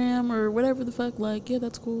Instagram or whatever the fuck. Like, yeah,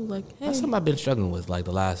 that's cool. Like, hey. That's something I've been struggling with like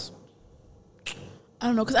the last I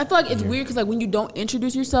don't know, because I feel like it's weird because like when you don't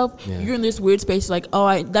introduce yourself, you're in this weird space like,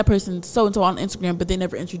 oh, that person's so and so on Instagram, but they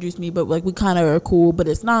never introduced me, but like we kind of are cool, but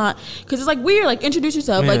it's not, because it's like weird. Like introduce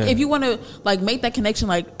yourself. Like if you want to like make that connection,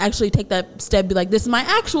 like actually take that step, be like, this is my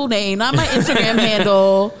actual name, not my Instagram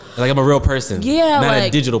handle. Like I'm a real person. Yeah, not like, a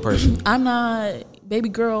digital person. I'm not baby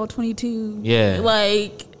girl 22. Yeah,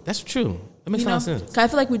 like that's true. That makes a lot of sense. I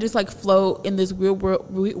feel like we just like float in this weird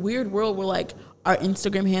world where like our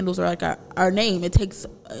Instagram handles are like our name. It takes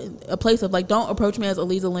a place of like, don't approach me as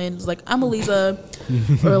Aliza Lynn. It's like, I'm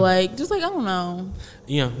Aliza. Or like, just like, I don't know.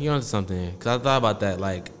 You know, you're onto something. Because I thought about that.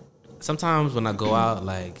 Like, sometimes when I go out,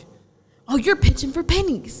 like... Oh, you're pitching for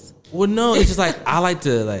pennies. Well, no, it's just like, I like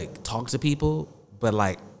to like talk to people. But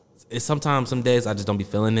like, it's sometimes, some days I just don't be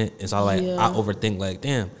feeling it. And so I overthink like,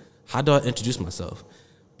 damn, how do I introduce myself?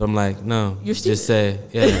 But I'm like, no, you're just say,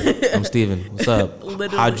 I'm Steven. What's up?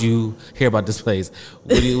 Literally. How'd you hear about this place?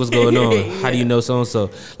 What's going on? How do you know so-and-so?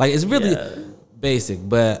 Like, it's really basic,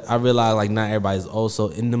 but I realize, like, not everybody's also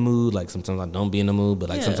in the mood. Like, sometimes I don't be in the mood, but,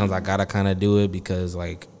 like, sometimes I gotta kind of do it because,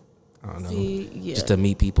 like, I don't know, just to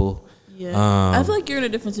meet people. Yeah. I feel like you're in a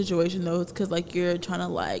different situation, though. It's because, like, you're trying to,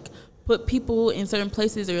 like, put people in certain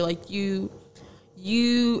places or, like, you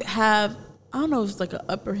have... I don't know if it's like an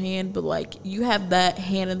upper hand, but like you have that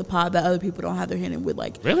hand in the pot that other people don't have their hand in with,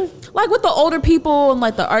 like like with the older people and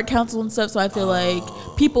like the art council and stuff. So I feel like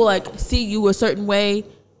people like see you a certain way,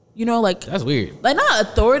 you know, like that's weird. Like not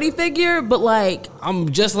authority figure, but like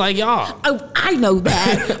I'm just like y'all. I know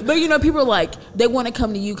that, but you know, people are like they want to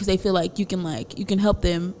come to you because they feel like you can help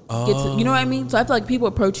them get to, you know what I mean. So I feel like people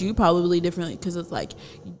approach you probably differently because it's like,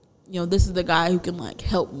 you know, this is the guy who can like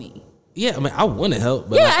help me. Yeah, I mean, I want to help,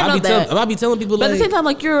 but like, I be telling people, but like, at the same time,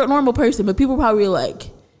 like you're a normal person, but people probably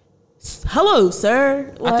like, "Hello,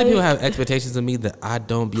 sir." Like, I think people have expectations of me that I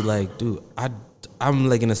don't be like, dude. I'm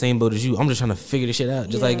like in the same boat as you. I'm just trying to figure this shit out,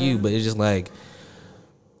 just like you. But it's just like,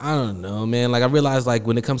 I don't know, man. Like I realized, like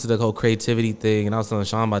when it comes to the whole creativity thing, and I was telling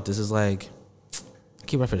Sean about this, is like, I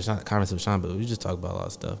keep referencing the conference with Sean, but we just talk about a lot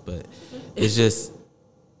of stuff. But it's just,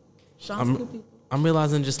 I'm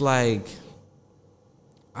realizing just like.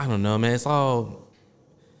 I don't know, man. It's all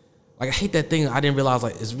like I hate that thing. I didn't realize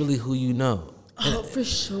like it's really who you know. Oh, for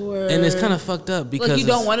sure. And it's kind of fucked up because like you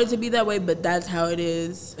don't want it to be that way, but that's how it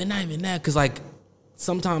is. And not even that, because like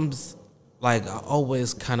sometimes like I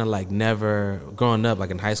always kind of like never growing up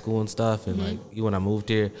like in high school and stuff, and like even when I moved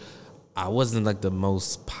here, I wasn't like the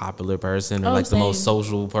most popular person or like the most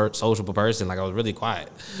sociable person. Like I was really quiet.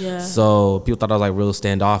 Yeah. So people thought I was like real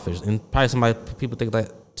standoffish, and probably people think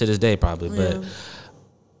that to this day probably, but.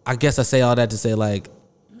 I guess I say all that to say, like,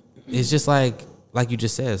 it's just like you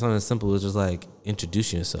just said, something simple. It's just like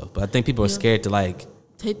introducing yourself. But I think people are scared to like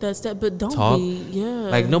take that step, but don't talk. be. Yeah,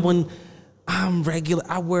 like no one. I'm regular.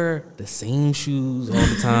 I wear the same shoes all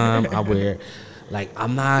the time. I wear. Like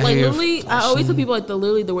I'm not like here. Literally, I always tell people like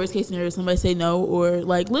the worst case scenario is somebody say no or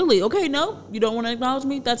like literally okay no you don't want to acknowledge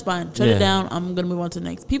me, that's fine, shut it down, I'm gonna move on to the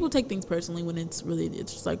next. People take things personally when it's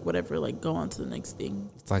just like whatever, like go on to the next thing.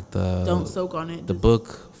 It's like don't soak on it. The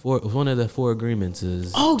book one of the 4 agreements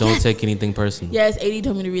is don't take anything personal. Yes, AD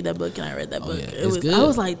told me to read that book and I read that book. Yeah, it was good. I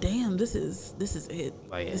was like damn, this is it.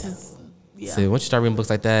 Like, this is So once you start reading books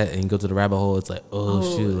like that and you go to the rabbit hole, it's like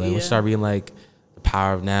shoot, like once you start reading like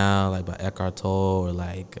Power of Now, like by Eckhart Tolle, or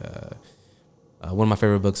like one of my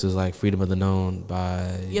favorite books is like Freedom of the Known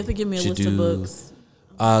by you have to give me a list of books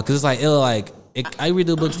because it's like I read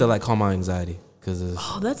the books that like calm my anxiety because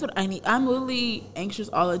that's what I need. I'm literally anxious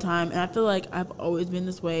all the time and I feel like I've always been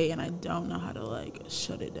this way and I don't know how to like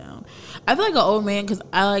shut it down. I feel like an old man because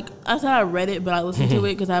I said I read it but I listened to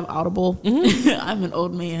it because I have Audible. I'm an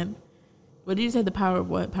old man. What did you say? The Power of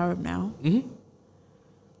what? Power of Now?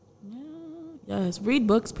 Yes, read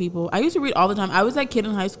books, people. I used to read all the time. I was that kid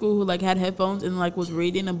in high school who like had headphones and like was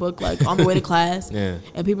reading a book like on the way to class. Yeah.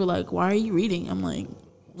 And people were like, "Why are you reading?" I'm like,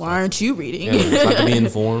 "Why aren't you reading?" Yeah, it's like to be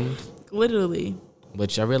informed. Literally.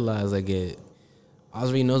 But I realized I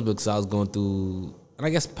was reading those books. I was going through, and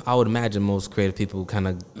I guess I would imagine most creative people kind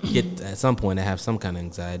of get at some point to have some kind of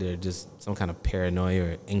anxiety or just some kind of paranoia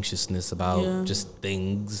or anxiousness about just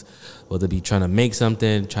things, whether it be trying to make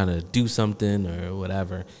something, trying to do something, or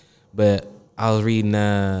whatever. But I was reading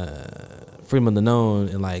Freedom of the Known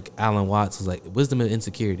and like Alan Watts was like Wisdom and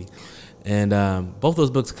Insecurity, and both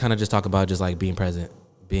those books kind of just talk about just like being present,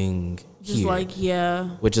 being just here, like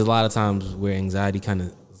which is a lot of times where anxiety kind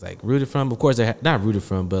of is like rooted from. Of course, they're not rooted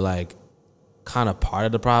from, but like kind of part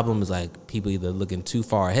of the problem is like people either looking too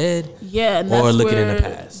far ahead, and or looking in the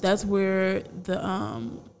past. That's where the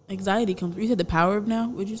anxiety comes. You said the power of now.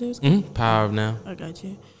 Would you say it was called? Power of now. I got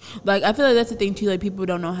you. Like, I feel like that's the thing too. Like, people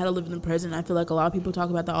don't know how to live in the present. I feel like a lot of people talk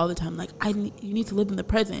about that all the time. Like, you need to live in the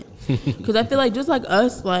present, because I feel like just like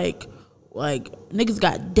us, like niggas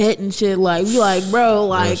got debt and shit. Like, we like, bro,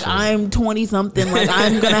 like I'm 20 something. Like,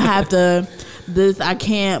 I'm gonna have to I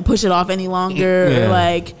can't push it off any longer. Yeah. Or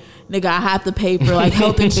like, nigga, I have to pay for like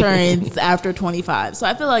health insurance after 25. So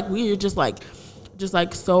I feel like we're just like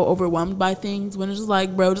so overwhelmed by things, when it's just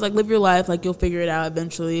like, bro, just like live your life. Like, you'll figure it out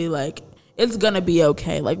eventually. Like, it's gonna be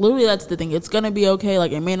okay. Like, literally, that's the thing. It's gonna be okay.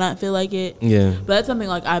 Like, it may not feel like it. Yeah. But that's something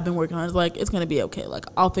like I've been working on. It's like, it's gonna be okay. Like,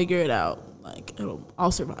 I'll figure it out. Like,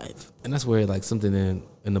 I'll survive. And that's where like something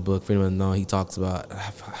in the book, for anyone to know, he talks about.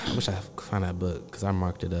 I wish I could find that book because I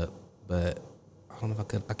marked it up, but I don't know if I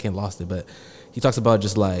could. I can't lost it. But he talks about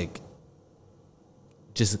just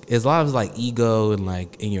as long as like ego and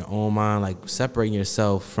like in your own mind, like separating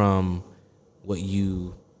yourself from what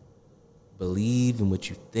you believe and what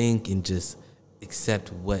you think, and just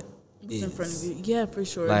accept what is in front of you. Yeah, for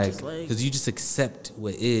sure. Like, because you just accept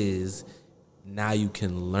what is. Now you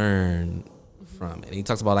can learn from it. And he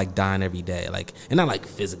talks about like dying every day, like, and not like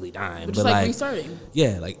physically dying, but just like restarting.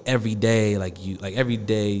 Yeah, like every day, like every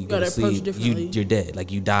day you go to sleep, you're dead.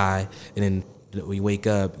 Like, you die, and then when you wake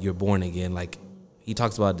up, you're born again. Like, he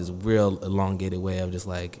talks about this real elongated way of just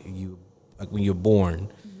like when you're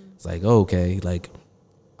born, it's like, oh, okay, like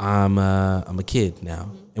I'm a kid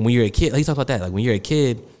now, and when you're a kid, he talks about that. Like, when you're a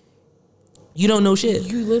kid, you don't know shit.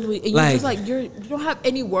 You literally, and you're just like, you don't have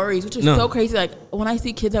any worries, which is so crazy. Like, when I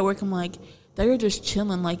see kids at work, I'm like, they're just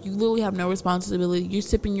chilling. Like, you literally have no responsibility. You're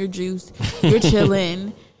sipping your juice. You're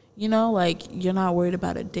chilling. You know, like, you're not worried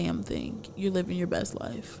about a damn thing. You're living your best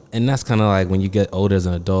life. And that's kind of like when you get older as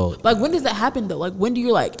an adult. Like, when does that happen though? Like, when do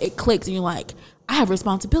you like, it clicks and you're like, I have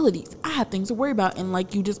responsibilities. I have things to worry about. And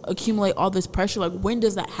like, you just accumulate all this pressure. Like, when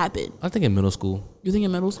does that happen? I think in middle school. You think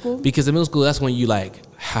in middle school? Because in middle school, that's when you like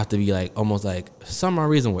have to be like almost like some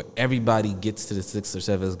reason where everybody gets to the 6th or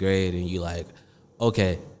 7th grade and you like,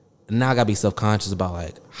 okay, now I gotta be self-conscious about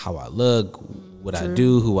like how I look, what I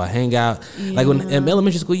do, who I hang out. Yeah. Like, when in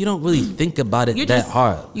elementary school, you don't really think about it that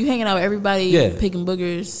hard. You hanging out with everybody, picking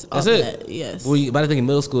boogers. That's it. That. Yes. But I think in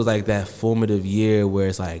middle school is like that formative year where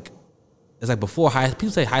it's like before people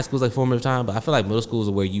say high school is like formative time, but I feel like middle school is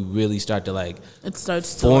where you really start to like it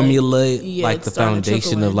starts formulate to like the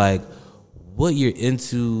foundation of like what you're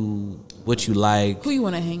into, what you like, who you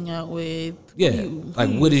want to hang out with. Yeah,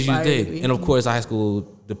 what is you think? And of course, high school,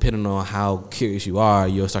 depending on how curious you are,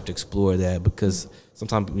 you'll start to explore that, because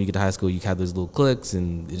sometimes when you get to high school, you have those little cliques,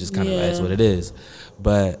 and it just kind of is what it is.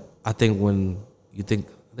 But I think when you think,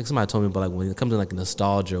 I think somebody told me about like when it comes to like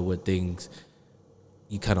nostalgia, what things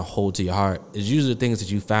you kind of hold to your heart is usually the things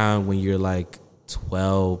that you found when you're like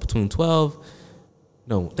 12,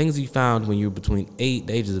 things you found when you're between the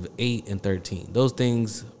ages of 8 and 13. Those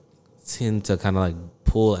things tend to kind of like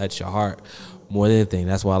pull at your heart more than anything.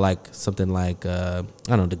 That's why I like something like I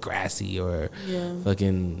don't know, Degrassi or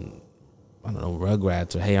fucking, I don't know,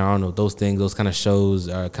 Rugrats or Hey Arnold. Those things, those kind of shows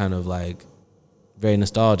are kind of like very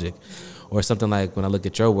nostalgic. Or something like when I look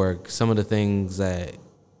at your work, some of the things that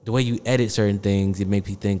the way you edit certain things, it makes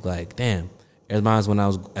me think like, damn. It reminds when I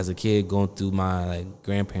was as a kid going through my like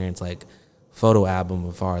grandparents' like photo album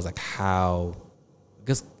as far as like how, I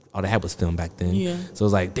guess all they had was film back then. Yeah. So it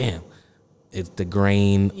was like, damn, it's the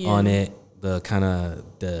grain on it, the kind of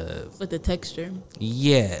like the texture.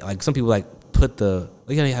 Yeah, like some people like put you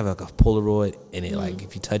have like a Polaroid and it like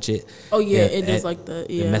if you touch it, it does like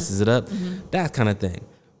it messes it up, that kind of thing.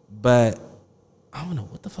 But I don't know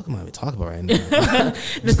what the fuck am I even talking about right now.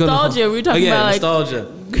 Nostalgia. We're talking about like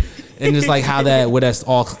nostalgia, and just like how that what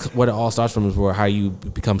it all starts from is where how you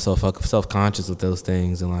become self-conscious with those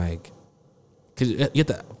things, and like because you have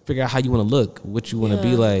to figure out how you want to look, what you want to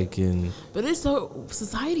be like, and but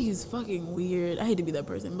society is fucking weird. I hate to be that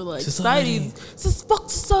person, but like society, fuck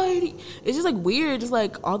society. It's just like weird, just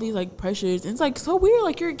like all these like pressures, and it's like so weird.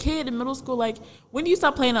 Like you're a kid in middle school, like when do you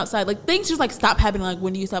stop playing outside? Like things just like stop happening. Like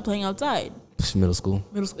when do you stop playing outside? Middle school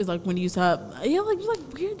is like when you stop. Yeah, like just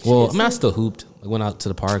like weird. Well, shit. I mean, I still hooped. I went out to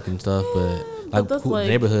the park and stuff, but like hooped in the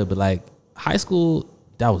neighborhood. But like high school,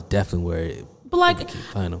 that was definitely where it. But like,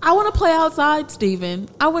 I want to play outside, Steven.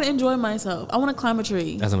 I want to enjoy myself. I want to climb a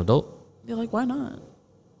tree. As an adult? You're like, why not?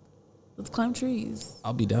 Let's climb trees.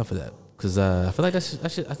 I'll be down for that. Because I feel like I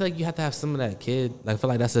feel like you have to have some of that kid. Like, I feel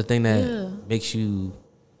like that's the thing that makes you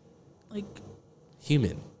like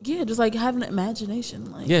human. Yeah, just like have an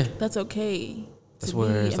imagination. Like, that's okay. That's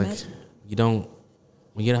where it's like you don't,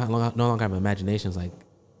 when you no longer have imagination, it's like,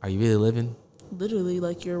 are you really living? Literally,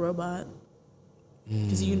 like you're a robot.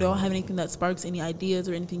 because you don't have anything that sparks any ideas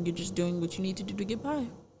or anything. You're just doing what you need to do to get by.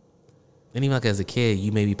 And even like as a kid,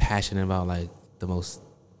 you may be passionate about like the most,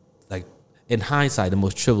 like in hindsight, the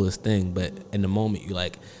most trivialist thing, but in the moment you're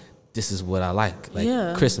like, this is what I like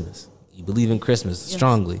Christmas. You believe in Christmas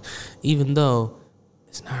strongly, even though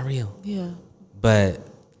it's not real. Yeah. But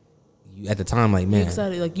you at the time, like, man, you're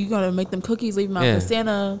excited. Like, you gotta make them cookies, leave them out for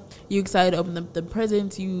Santa. You excited to open the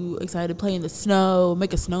presents. You excited to play in the snow,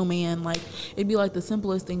 make a snowman. Like, it'd be like the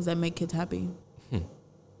simplest things that make kids happy.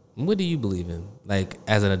 What do you believe in, like,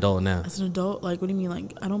 as an adult now? As an adult, like, what do you mean?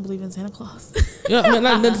 Like, I don't believe in Santa Claus. Yeah, I mean,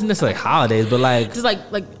 not necessarily holidays, but like, just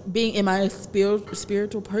like being, am I a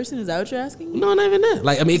spiritual person? Is that what you're asking? No, not even that.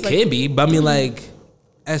 Like, I mean, it can be, but I mean, like,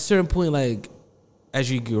 at a certain point, like, as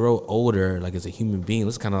you grow older, like as a human being,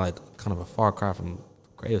 it's kind of a far cry from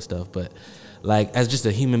creative stuff, but like as just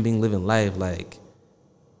a human being living life, like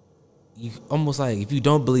you almost like if you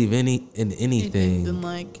don't believe in anything, then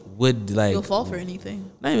like you'll fall for anything.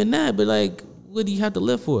 Not even that, but like what do you have to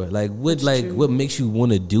live for? Like what makes you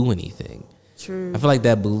want to do anything? True. I feel like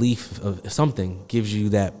that belief of something gives you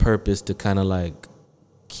that purpose to kind of like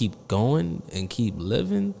keep going and keep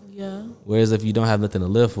living. Yeah. Whereas if you don't have nothing to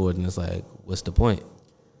live for, then it's like, what's the point?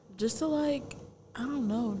 Just to like, I don't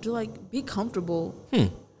know, to like be comfortable.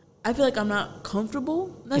 I feel like I'm not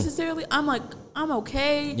comfortable necessarily. I'm like, I'm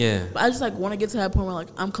okay. Yeah. But I just like want to get to that point where like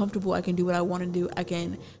I'm comfortable. I can do what I want to do. I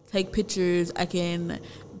can take pictures. I can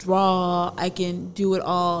draw. I can do it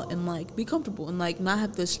all and like be comfortable and like not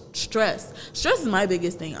have to stress. Stress is my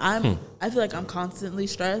biggest thing. I feel like I'm constantly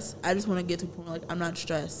stressed. I just want to get to a point where like I'm not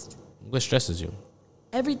stressed. What stresses you?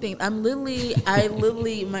 Everything. I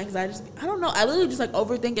literally, my anxiety, I don't know. I literally just like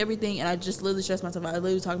overthink everything and I just literally stress myself out. I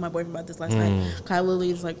literally was talking to my boyfriend about this last night. I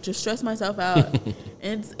literally just stress myself out.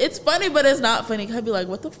 And it's funny, but it's not funny. I'd be like,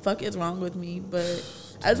 what the fuck is wrong with me? But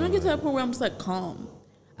I just want to get to that point where I'm just like calm.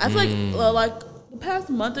 I feel like the past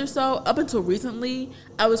month or so, up until recently,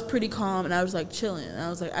 I was pretty calm and I was like chilling. And I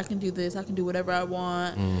was like, I can do this. I can do whatever I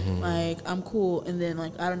want. Like, I'm cool. And then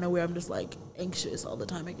like, I don't know where I'm just like anxious all the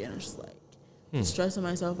time again. It's just like, stressing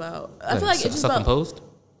myself out. I feel like it's just self-imposed.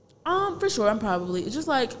 For sure, I'm probably. It's just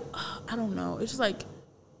like I don't know. It's just like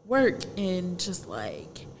work and just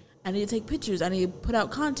like I need to take pictures. I need to put out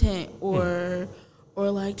content or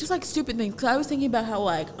like just like stupid things. Cause I was thinking about how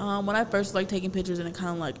like when I first like taking pictures and it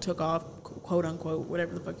kind of like took off, quote unquote,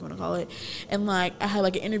 whatever the fuck you want to call it, and like I had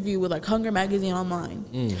like an interview with like Hunger Magazine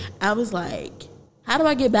online. I was like, how do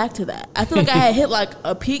I get back to that? I feel like I had hit like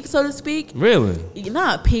a peak, so to speak. Really?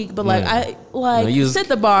 Not a peak, but like I like set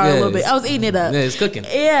the bar a little bit. I was eating it up. Yeah, it's cooking.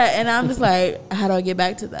 Yeah, and I'm just like, how do I get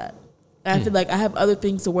back to that? And I feel like I have other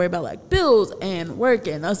things to worry about, like bills and work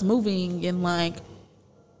and us moving and like,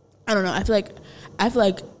 I don't know. I feel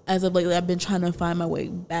like as of lately, I've been trying to find my way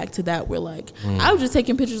back to that where like I was just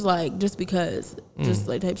taking pictures like just because, just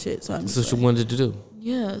like type shit. So I'm just what you wanted to do.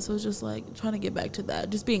 Yeah, so it's just like trying to get back to that,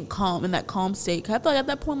 just being calm in that calm state. Cause I feel like at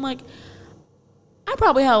that point, like I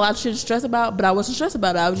probably had a lot of shit to stress about, but I wasn't stressed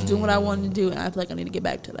about it. I was just doing what I wanted to do, and I feel like I need to get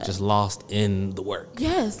back to that. Just lost in the work.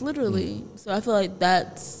 Yes, literally. So I feel like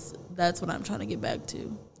that's what I'm trying to get back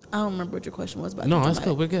to. I don't remember what your question was about. No, that's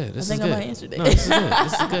good. We're good. I think I might answer that. No, this is good.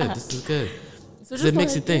 This is good. This is good. So it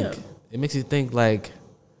makes you think. Yeah. It makes you think like.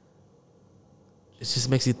 It just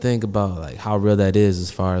makes you think about like how real that is as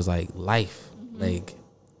far as like life, like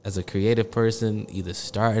as a creative person, either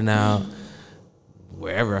starting out,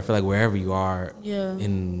 wherever. I feel like wherever you are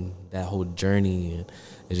in that whole journey, and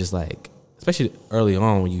it's just like, especially early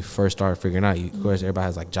on when you first start figuring out. Of course, everybody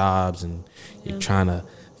has like jobs, and you're trying to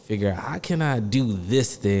figure out how can I do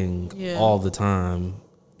this thing all the time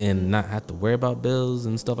and not have to worry about bills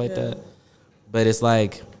and stuff like that. But it's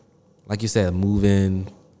like you said,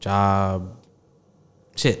 moving, job,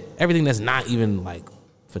 shit, everything that's not even like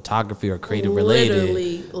photography or creative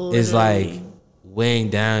related is like weighing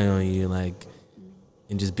down on you, like,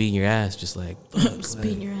 and just beating your ass, just like just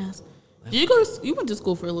beating your ass. Did you went to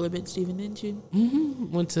school for a little bit, Steven, didn't you?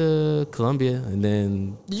 Went to Columbia, and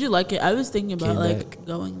then did you like it? I was thinking about like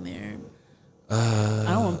going there. I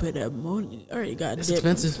don't want to pay that money. I already got it's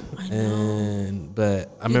expensive. I know,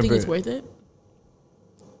 but I remember. You think it's worth it?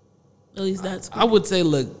 At least that's cool. I would say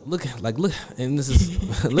look, and this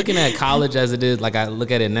is looking at college as it is, like I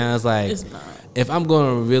look at it now, it's like if I'm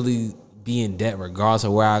going to really be in debt regardless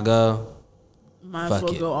of where I go, might as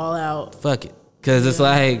well go all out. Fuck it. Because it's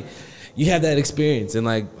like you have that experience, and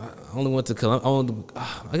like I only went to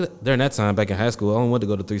Columbia. During that time back in high school, I only wanted to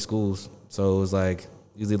go to 3 schools. So it was like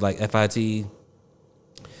usually like FIT,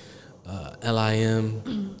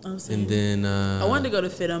 LIM, and then I wanted to go to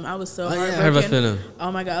FITM. I was so heartbroken. Yeah, I heard about FITM.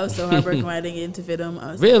 Oh my god, I was so heartbroken when I didn't get into FITM.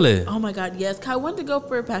 I was Really? Like, oh my god, yes. I wanted to go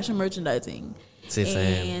for fashion merchandising.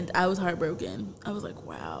 And I was heartbroken. I was like,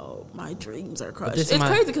 wow, my dreams are crushed. It's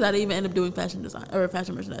crazy because I didn't even end up doing fashion design or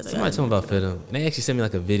fashion merchandising. Somebody told me about FITM, and they actually sent me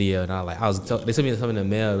like a video, and they sent me something in the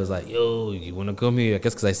mail. It was like, yo, you want to come here? I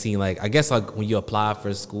guess because I seen like when you apply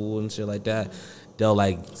for school and shit like that, they'll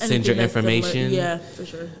like send your information. Yeah, for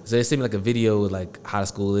sure. So they sent me like a video with like how the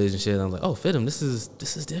school is and shit. And I'm like, oh, FITM, this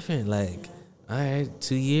is different. Like, all right,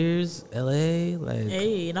 2 years, LA, like,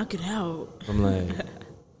 hey, knock it out. I'm like.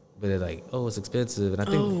 But they're like, oh, it's expensive, and I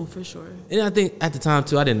think, for sure. And I think at the time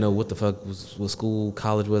too, I didn't know what the fuck what school,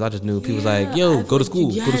 college was. I just knew people was like, yo, go to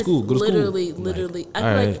school, go to school, go to school. Literally. I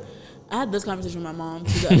feel like I had this conversation with my mom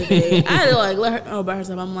too the other day. I had to like let her know about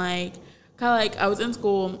herself. I'm like, kind of like I was in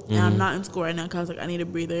school and I'm not in school right now because I was like I need a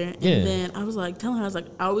breather. And then I was like telling her, I was like,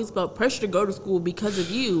 I always felt pressure to go to school because of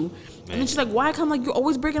you. And then she's like, why? Come like you're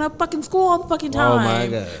always breaking up fucking school all the fucking time. Oh my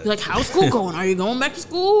god. You're like, how's school going? Are you going back to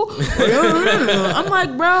school? I'm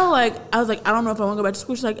like, bro, like I was like, I don't know if I want to go back to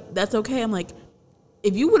school. She's like, that's okay. I'm like,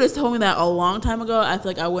 if you would have told me that a long time ago, I feel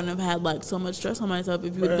like I wouldn't have had like so much stress on myself.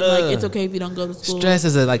 If you would have been like, it's okay if you don't go to school. Stress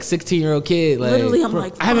as a like 16-year-old kid. Like, literally, I'm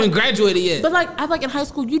like, I haven't graduated yet. But like, I feel like in high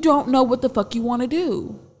school, you don't know what the fuck you want to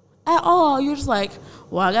do at all. You're just like,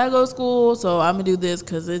 well, I gotta go to school, so I'm gonna do this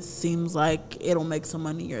because it seems like it'll make some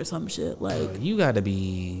money or some shit. Like, you gotta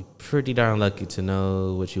be pretty darn lucky to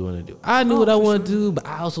know what you want to do. I knew what I want to do, but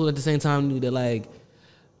I also at the same time knew that like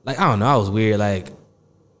I don't know, I was weird. Like,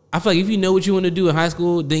 I feel like if you know what you want to do in high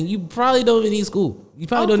school, then you probably don't even need school. You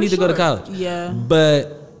probably don't need to go to college. Yeah.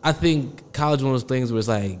 But I think college is one of those things where it's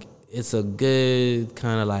like, it's a good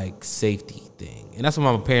kind of like safety thing. And that's what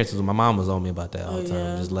my parents was. My mom was on me about that all the time.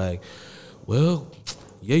 Yeah. Just like, well,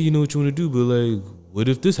 yeah, you know what you want to do, but like, what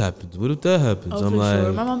if this happens? What if that happens? I'm like,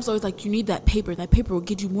 sure. My mom's always like, you need that paper. That paper will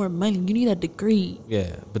get you more money. You need that degree.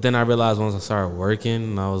 Yeah. But then I realized once I started working,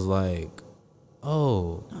 and I was like,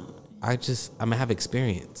 oh. I'm gonna have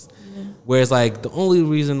experience. Yeah. Whereas like the only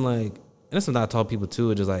reason like, and that's something I taught people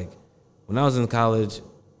too, just like when I was in college, it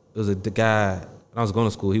was the guy, when I was going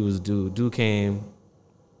to school, he was a dude came,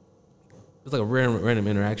 it was like a random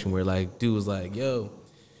interaction where like dude was like, yo,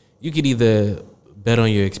 you could either bet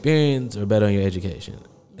on your experience or bet on your education.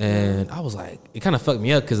 And I was like, it kind of fucked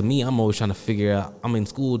me up because I'm always trying to figure out, I'm in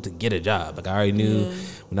school to get a job. Like I already knew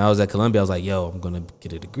when I was at Columbia, I was like, yo, I'm going to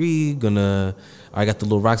get a degree, I got the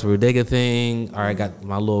little Roxbury Bodega thing. I got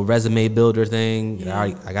my little resume builder thing. Yeah.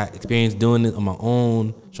 I got experience doing it on my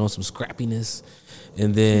own, showing some scrappiness.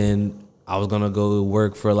 And then I was going to go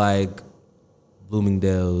work for like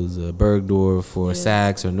Bloomingdale's, Bergdorf, or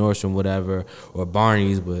Saks, or Nordstrom, whatever, or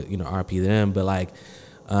Barney's, but RP to them. But like,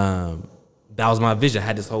 that was my vision. I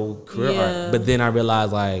had this whole career arc. But then I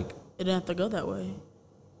realized like it didn't have to go that way.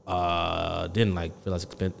 Didn't like realize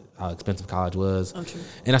how expensive college was. Oh, true.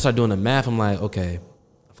 And I started doing the math. I'm like, okay,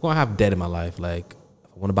 if I'm gonna have debt in my life, like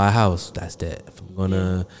if I want to buy a house, that's debt. If I'm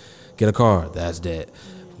gonna get a car, that's debt.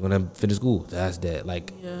 If I'm gonna finish school, that's debt.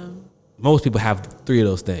 Like most people have 3 of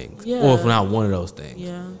those things, or if not one of those things.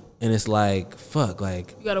 Yeah. And it's like, fuck,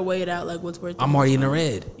 like you gotta weigh it out, like what's worth it. I'm already in the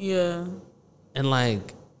red. Yeah. And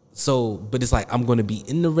like, so, but it's like I'm gonna be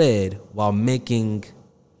in the red while making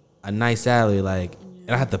a nice salary, like,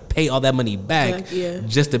 and I have to pay all that money back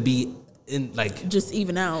just to be in, like, just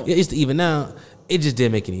even out. Yeah, just to even out. It just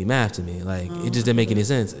didn't make any math to me. Like, it just didn't make any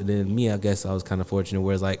sense. And then me, I guess I was kind of fortunate,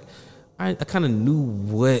 where it's like I kind of knew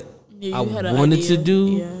what I wanted to do.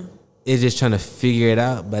 Yeah. It's just trying to figure it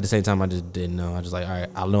out, but at the same time, I just didn't know. I just like, all right,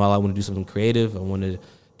 I know I want to do something creative. I want to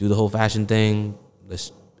do the whole fashion thing.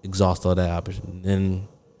 Let's exhaust all that option. And then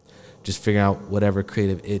just figuring out whatever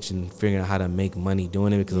creative itch and figuring out how to make money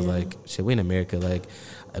doing it, because it's like, shit, we in America. Like,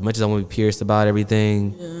 as much as I want to be pierced about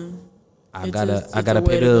everything, I gotta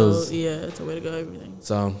pay bills. Yeah, it's a way to go. Everything.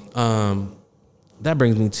 So, that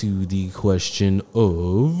brings me to the question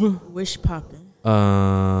of wish popping.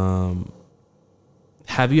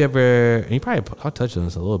 Have you ever? And you probably I'll touch on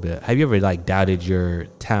this a little bit. Have you ever like doubted your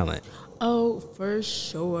talent? Oh, for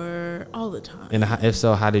sure, all the time. And if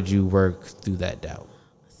so, how did you work through that doubt?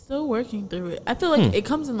 Still working through it. I feel like it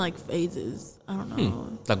comes in like phases. I don't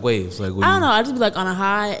know. Like waves. Like I don't know. I just be like on a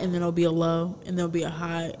high, and then it'll be a low, and then it'll be a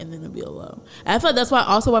high, and then it'll be a low. And I feel like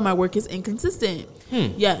that's why my work is inconsistent.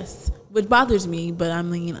 Yes, which bothers me. But I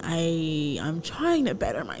mean, I'm trying to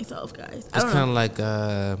better myself, guys. It's kind of like,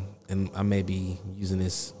 and I may be using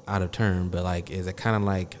this out of turn, but like, is it kind of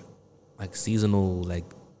like seasonal, like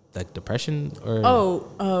depression, or?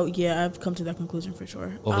 Oh yeah, I've come to that conclusion for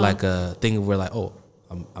sure. Or like a thing where like, oh,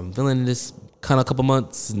 I'm feeling this kind of a couple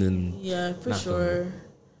months and then Yeah, for not feeling sure.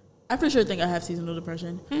 I for sure think I have seasonal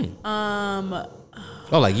depression.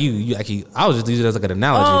 Oh, like you actually, I was just using it as like an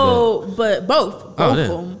analogy. But both Oh, of yeah.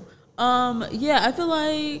 them. Yeah, I feel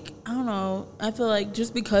like I don't know. I feel like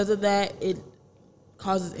just because of that, it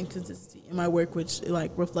causes inconsistency in my work, which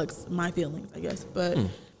like reflects my feelings, I guess. But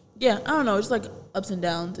yeah, I don't know. It's like ups and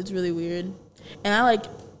downs. It's really weird, and I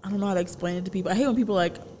don't know how to explain it to people. I hate when people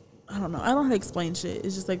like, I don't know. I don't know how to explain shit.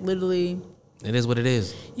 It's just like literally. It is what it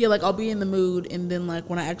is. Yeah, like I'll be in the mood, and then like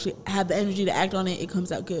when I actually have the energy to act on it, it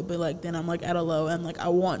comes out good. But like then I'm like at a low, and like I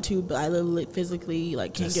want to, but I literally physically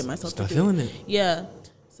like can't get myself to Stop do feeling it. Yeah,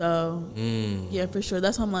 so yeah, for sure.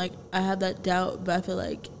 That's why I'm like I have that doubt, but I feel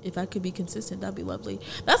like if I could be consistent, that'd be lovely.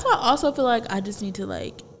 That's why I also feel like I just need to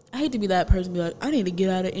like. I hate to be that person, be like I need to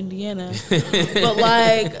get out of Indiana, but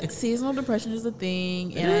like seasonal depression is a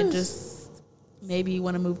thing, and I just. Maybe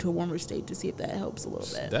want to move to a warmer state to see if that helps a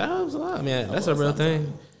little bit. That helps a lot. I mean, that's a real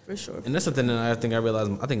thing. For sure. And that's something that I think I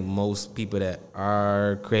realized. I think most people that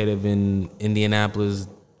are creative in Indianapolis,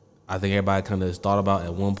 I think everybody kind of thought about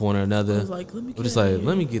at one point or another. I was like, let me get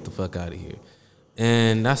let me get the fuck out of here.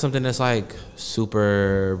 And that's something that's like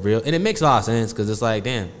super real. And it makes a lot of sense because it's like,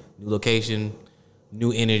 damn, new location,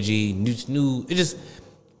 new energy, new. It just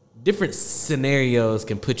different scenarios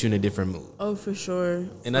can put you in a different mood. Oh, for sure.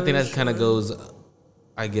 And I think that kind of goes,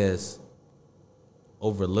 I guess,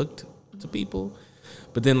 overlooked to people.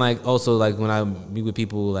 But then, like, also, like, when I meet with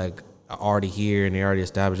people, like, are already here and they already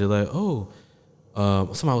established, they're like,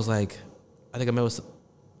 somebody was like, I think I met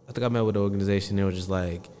with the organization. They were just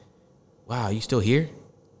like, wow, you still here?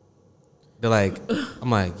 They're like,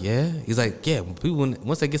 I'm like, yeah. He's like, yeah, people,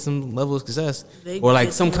 once they get some level of success, or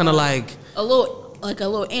like some kind of like. A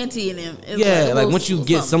little anti in him. It's yeah, like a once you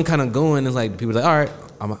get some kind of going, it's like people are like, all right,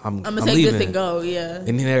 I'm gonna take leaving. this and go, yeah. And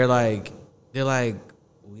then they're like,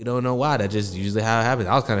 we don't know why. That just usually how it happens.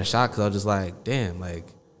 I was kind of shocked because I was just like, damn, like,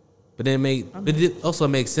 but it also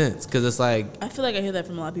makes sense because it's like I feel like I hear that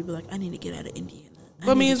from a lot of people. Like, I need to get out of Indiana.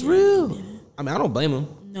 I mean, it's real. I mean, I don't blame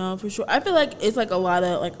them. No, for sure. I feel like it's like a lot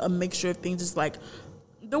of like a mixture of things. Just like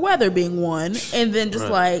the weather being one, and then just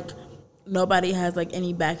like. Nobody has like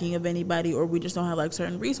any backing of anybody, or we just don't have like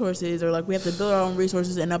certain resources, or like we have to build our own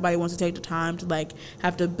resources, and nobody wants to take the time to like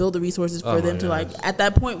have to build the resources for them to like at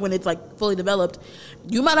that point when it's like fully developed,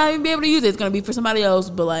 you might not even be able to use it. It's gonna be for somebody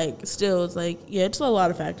else, but like still, it's like yeah, it's a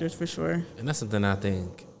lot of factors for sure. And that's something I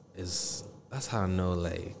think that's how I know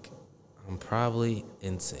like I'm probably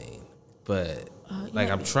insane, but like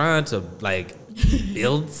I'm trying to like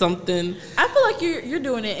build something. I feel like you're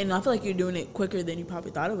doing it, and I feel like you're doing it quicker than you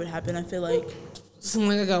probably thought it would happen. I feel like seems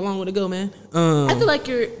like I got a long way to go, man. I feel like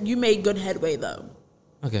you made good headway though.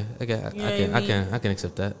 Okay, I can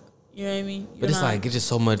accept that. You know what I mean? But it's like it's just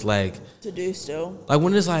so much like to do still. Like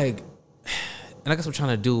when it's like. And I guess I'm trying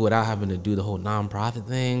to do without having to do the whole nonprofit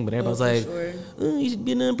thing, but everybody's like, you should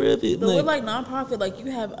be a nonprofit. But with like nonprofit, like you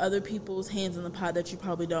have other people's hands in the pot that you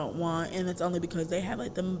probably don't want, and it's only because they have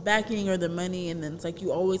like the backing or the money, and then it's like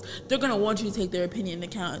they're gonna want you to take their opinion into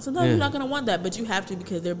account. Sometimes you're not gonna want that, but you have to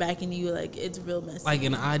because they're backing you. Like it's real messy. Like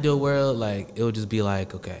in an ideal world, like it would just be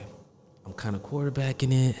like, okay, I'm kind of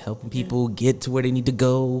quarterbacking it, helping people get to where they need to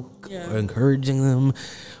go, or encouraging them.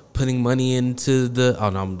 Putting money into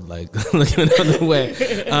I'm like looking another way.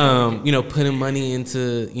 Putting money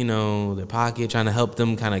into, their pocket, trying to help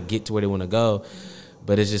them kind of get to where they want to go.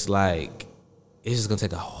 But it's just like, it's just going to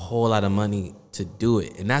take a whole lot of money to do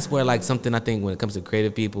it. And that's where like something I think when it comes to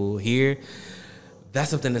creative people here, that's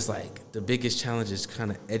something that's like the biggest challenge is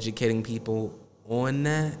kind of educating people on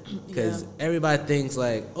that. Because everybody thinks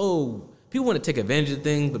like, oh, people want to take advantage of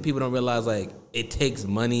things, but people don't realize like it takes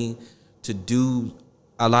money to do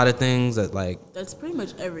a lot of things that like that's pretty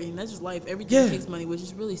much everything. That's just life. Everything takes money, which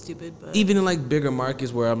is really stupid. But even in like bigger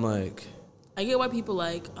markets where I'm like, I get why people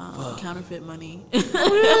like counterfeit money.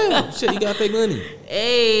 Oh yeah, shit, you got fake money.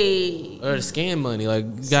 Hey, or scam money. Like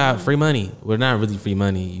you got free money. Well, not really free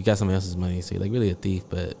money. You got somebody else's money, so you're like really a thief.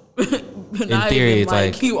 But in theory, it's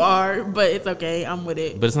like you are. But it's okay. I'm with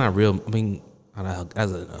it. But it's not real. I mean,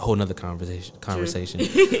 that's a whole nother conversation.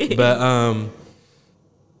 But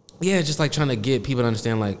yeah, just like trying to get people to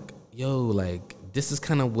understand, like, yo, like, this is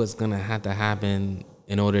kind of what's gonna have to happen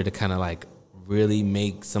in order to kind of like really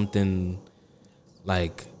make something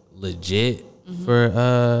like legit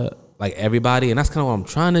for like everybody, and that's kind of what I'm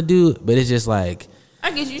trying to do. But it's just like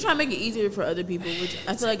I guess you're trying to make it easier for other people, which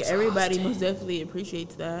I feel like everybody most definitely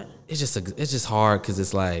appreciates that. It's just hard because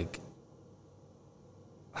it's like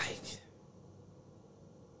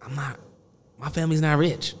my family's not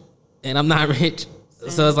rich, and I'm not rich.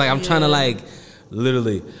 So it's like I'm trying to like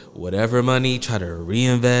literally whatever money try to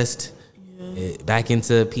reinvest back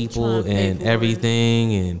into people and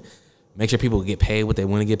everything, and make sure people get paid what they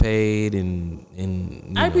want to get paid,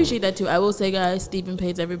 and I appreciate that too. I will say, guys, Stephen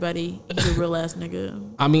pays everybody. He's a real ass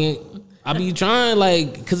nigga. I mean, I be trying,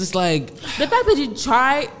 like, because it's like the fact that you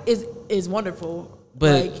try is wonderful.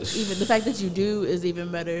 But like, even the fact that you do is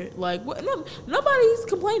even better. Like, what, no, nobody's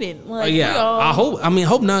complaining. Like, I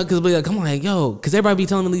hope not, because like, I'm like, yo, because everybody be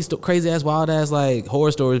telling me these crazy ass, wild ass, like, horror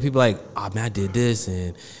stories. People like, oh man, I did this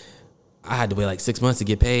and I had to wait like 6 months to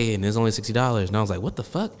get paid, and it's only $60. And I was like, what the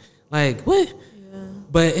fuck? Like, what? Yeah.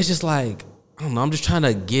 But it's just like, I don't know. I'm just trying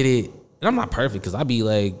to get it, and I'm not perfect, because I be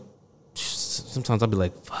like, sometimes I'll be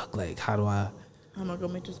like, fuck, like, how am I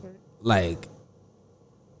gonna make this work? Like,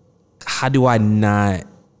 how do I not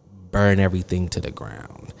burn everything to the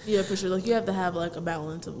ground? Yeah, for sure. Like, you have to have like a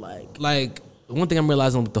balance of like one thing I'm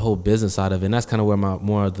realizing with the whole business side of it, and that's kind of where my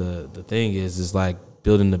more of the thing is like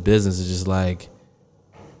building the business is just like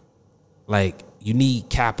you need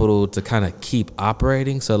capital to kind of keep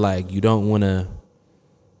operating. So like you don't want to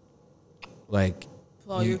like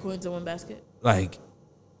put all your coins in one basket. Like,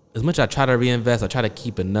 as much as I try to reinvest, I try to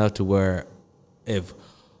keep enough to where if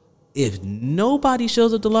nobody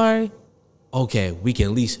shows up to Larry, okay, we can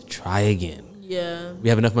at least try again. Yeah. We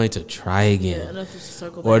have enough money to try again. Yeah, enough to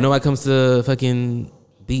circle back. Or nobody comes to fucking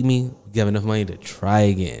beat me, we have enough money to try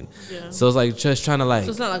again. Yeah. So it's like just trying to like.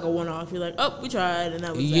 So it's not like a one-off. You're like, oh, we tried, and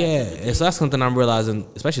that was yeah. And so that's something I'm realizing,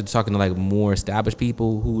 especially talking to like more established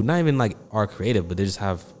people who not even like are creative, but they just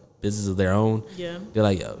have business of their own. Yeah. They're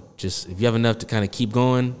like, yo, just if you have enough to kind of keep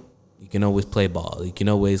going, you can always play ball. You can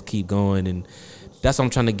always keep going, and that's what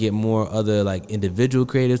I'm trying to get more other like individual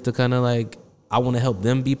creatives to kind of like, I want to help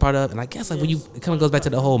them be part of. And I guess like when you, it kind of goes back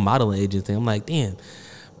to the whole modeling agent thing. I'm like, damn.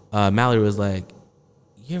 Mallory was like,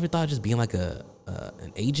 you ever thought of just being like an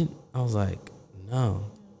agent? I was like,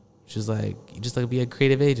 no. She's like, you just like be a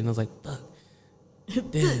creative agent. I was like, fuck.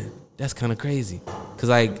 Damn, that's kind of crazy. Cause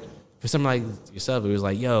like for something like yourself, it was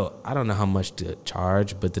like, yo, I don't know how much to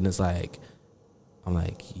charge, but then it's like, I'm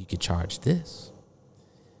like, you could charge this.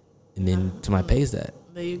 And then somebody pays that.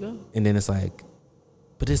 There you go. And then it's like,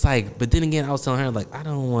 but then again, I was telling her, like, I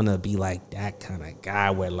don't want to be like that kind of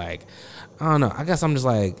guy where, like, I don't know. I guess I'm just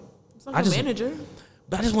like, it's like a manager.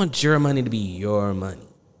 But I just want your money to be your money.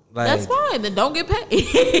 Like, that's fine. Then don't get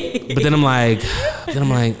paid. But then I'm like,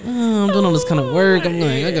 I'm doing all this kind of work. I'm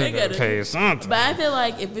like, I gotta pay something. But I feel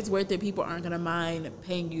like if it's worth it, people aren't gonna mind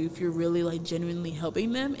paying you if you're really like genuinely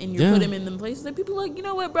helping them and you put them in them places that people are like, you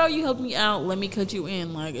know what, bro, you helped me out. Let me cut you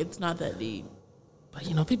in. Like, it's not that deep. But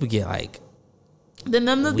you know, people get like. Then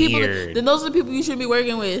those are the people you should be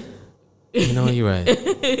working with. You know, you're right.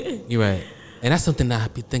 You're right. And that's something that I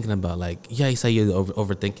be thinking about. Like, yeah, you say you're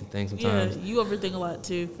overthinking things sometimes. Yeah, you overthink a lot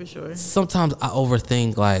too, for sure. Sometimes I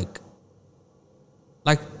overthink, like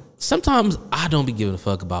sometimes I don't be giving a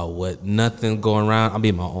fuck about what nothing going around. I'll be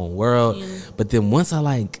in my own world. Yeah. But then once I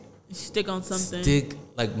like stick on something, stick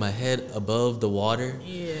like my head above the water.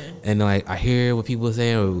 Yeah. And like I hear what people are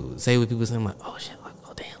saying or say what people are saying, I'm like, oh shit, like,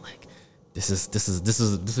 oh damn, like this is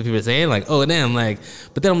what people are saying, like, oh damn, like,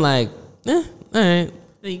 but then I'm like, all right.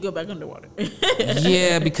 Then you go back underwater.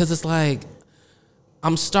 Yeah, because it's like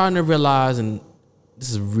I'm starting to realize, and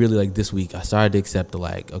this is really like this week, I started to accept the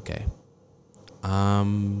like, okay,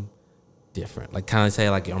 I'm different. Like kind of say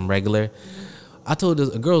like I'm regular. Mm-hmm. I told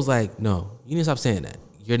a girl's like, no, you need to stop saying that.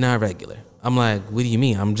 You're not regular. I'm like, what do you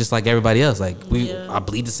mean? I'm just like everybody else. Like I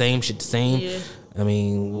bleed the same, shit the same. Yeah. I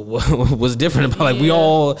mean, what's different about like we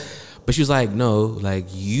all? But she was like, no, like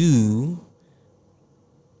you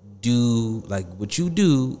do like what you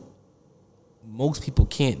do most people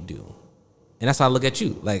can't do. And that's how I look at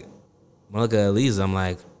you. Like when I look at Eliza, I'm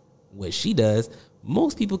like, what she does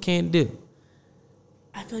most people can't do.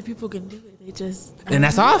 I feel like people can do it, they just and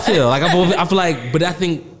that's how I feel. Like I feel like, but I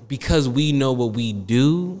think because we know what we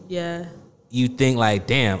do, yeah, you think like,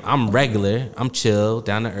 damn, I'm regular, I'm chill,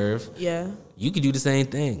 down to earth. Yeah, you could do the same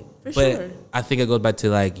thing. For but sure. I think it goes back to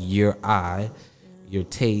like your eye, your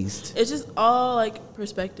taste. It's just all like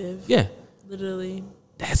perspective. Yeah. Literally.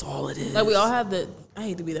 That's all it is. Like we all have I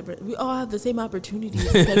hate to be that person. We all have the same opportunities.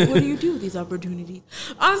 It's like, what do you do with these opportunities?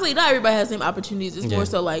 Honestly, not everybody has the same opportunities. It's more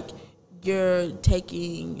so like you're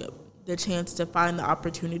taking the chance to find the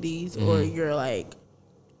opportunities or you're like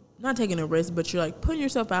not taking a risk, but you're like putting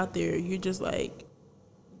yourself out there. You're just like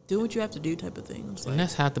doing what you have to do type of thing. And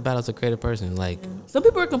that's half the battle as a creative person. Like some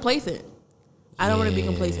people are complacent. I don't want to be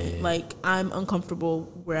complacent. Like, I'm uncomfortable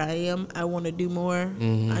where I am. I want to do more.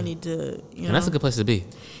 Mm-hmm. I need to, you know. And that's a good place to be.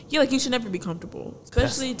 Yeah, like, you should never be comfortable.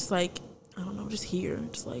 Especially just, like, I don't know, just here.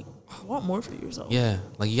 Just, like, want more for yourself. Yeah.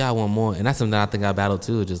 Like, you gotta want more. And that's something that I think I battled,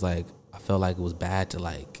 too. Just, like, I felt like it was bad to,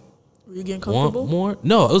 like, Were you getting comfortable? Want more?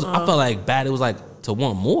 No, it was. I felt like bad. It was like to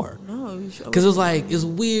want more. No, you should. Because it was like, it's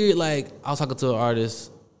weird. Like, I was talking to an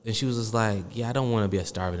artist, and she was just like, yeah, I don't want to be a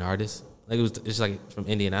starving artist. Like, it's like from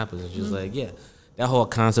Indianapolis. And she was like, yeah, that whole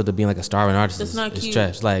concept of being like a starving artist is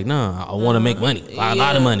trash. Like, no, I want to make money. A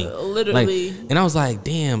lot of money. Literally. Like, and I was like,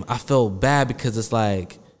 damn, I felt bad because it's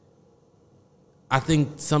like, I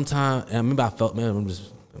think sometimes, and maybe I felt, maybe I'm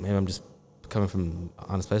just coming from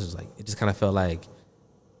honest places. Like, it just kind of felt like,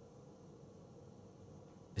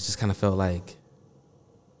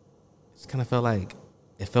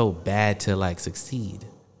 it felt bad to like succeed,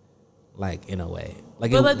 like in a way.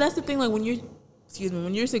 Like, but that's the thing. Like when you're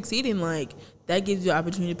succeeding, like that gives you the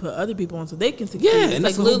opportunity to put other people on so they can succeed. Yeah, it's and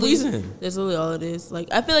like that's the whole reason. That's literally all it is. Like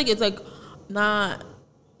I feel like it's like not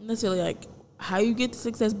necessarily like how you get to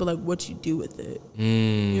success, but like what you do with it.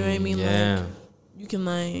 You know what I mean? Yeah. Like you can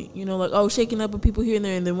like, you know, like, oh, shaking up with people here and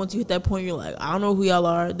there, and then once you hit that point, you're like, I don't know who y'all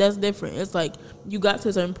are. That's different. It's like you got to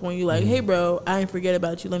a certain point, you're like, hey, bro, I ain't forget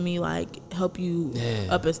about you. Let me like help you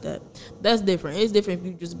up a step. That's different. It's different if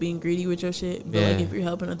you're just being greedy with your shit, but like if you're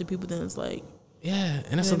helping other people, then it's like. Yeah,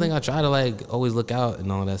 and that's something I try to like always look out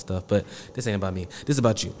and all that stuff. But this ain't about me. This is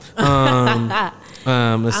about you.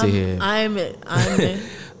 Let's see here. I'm it.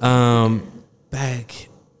 Back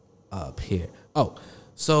up here. Oh,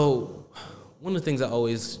 so one of the things I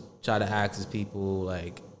always try to ask is people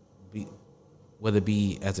like, whether it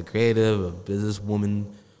be as a creative, a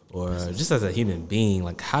businesswoman, or just as a human being,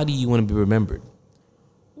 like how do you want to be remembered?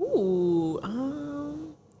 Ooh,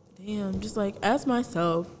 damn, just like as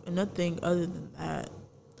myself and nothing other than that.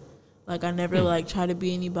 Like I never like try to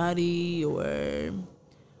be anybody or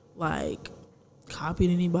like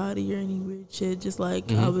copied anybody or any weird shit. Just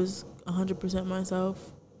like I was 100% myself.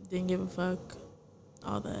 Didn't give a fuck.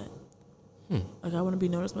 All that. Like I want to be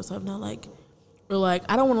noticed myself, not like, or like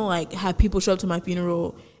I don't want to like have people show up to my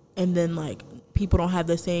funeral and then like people don't have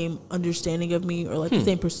the same understanding of me or like the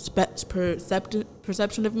same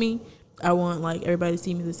perception of me. I want like everybody to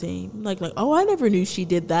see me the same. Like oh, I never knew she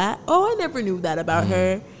did that. Oh, I never knew that about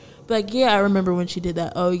her. But like yeah, I remember when she did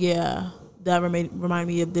that. Oh yeah, that remind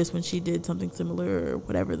me of this when she did something similar or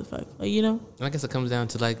whatever the fuck. Like you know. And I guess it comes down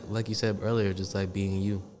to like you said earlier, just like being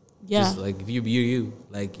you. Yeah. Just like if you're you,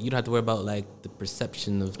 like you don't have to worry about like the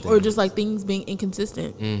perception of things. Or just like things being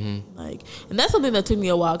inconsistent. Like, and that's something that took me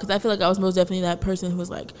a while because I feel like I was most definitely that person who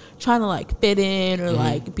was like trying to like fit in or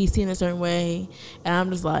like be seen a certain way. And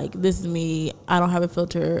I'm just like, this is me. I don't have a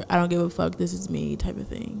filter. I don't give a fuck. This is me type of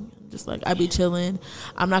thing. Just like I be chilling.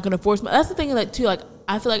 I'm not gonna force that's the thing like too, like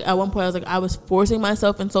I feel like at one point I was forcing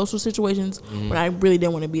myself in social situations when I really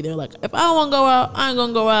didn't want to be there. Like if I don't want to go out, I ain't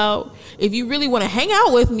gonna go out. If you really want to hang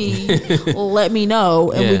out with me, let me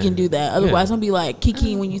know and we can do that. Otherwise don't be like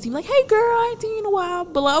kikiing when you see me like, hey girl, I ain't seen you in a while.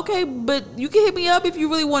 But like okay, but you can hit me up if you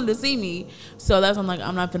really wanted to see me. So that's I'm like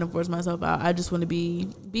I'm not gonna force myself out. I just want to be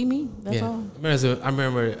me. That's all. I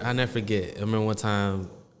remember I never forget. I remember one time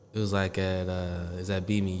it was like at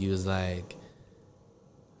Be Me. You was like,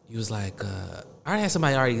 I already had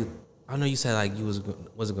somebody already. I know you said like you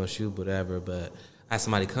wasn't gonna shoot, whatever, but I had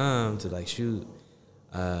somebody come to like shoot.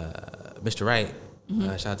 Mr. Wright,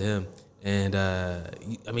 shout out to him. And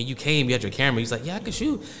you came, you had your camera. He's like, yeah, I can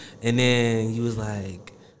shoot. And then he was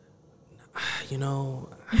like, I'm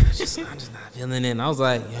just not feeling it. And I was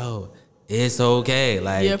like, yo. It's okay,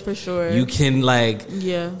 like yeah, for sure. You can like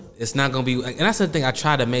it's not gonna be. And that's the thing. I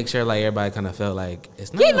try to make sure like everybody kind of felt like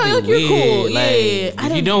it's not gonna be weird. You're cool. Like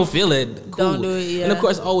if you don't feel it, cool. Don't do it. Yeah. And of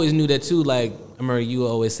course, I always knew that too. Like I remember you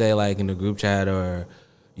always say like in the group chat or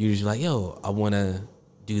you usually like, yo, I want to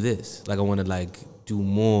do this. Like I want to like do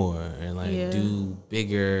more and like do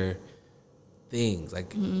bigger things.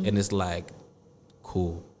 Like and it's like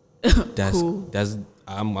cool. That's cool.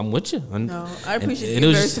 I'm with you. No, I appreciate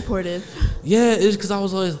you. Very supportive. Yeah, it's because I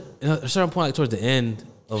was always at a certain point, like towards the end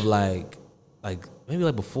of like maybe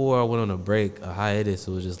like before I went on a hiatus.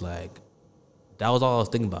 It was just like that was all I was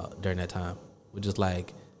thinking about during that time. Was just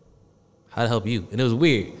like how to help you, and it was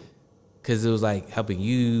weird because it was like helping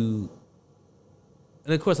you,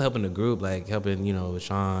 and of course helping the group, like helping with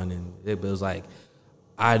Sean, and it was like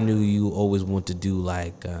I knew you always want to do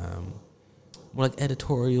like. More like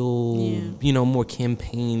editorial, more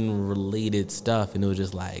campaign related stuff. And it was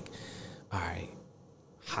just like, all right,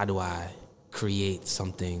 how do I create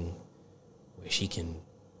something where she can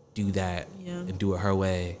do that and do it her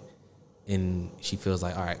way? And she feels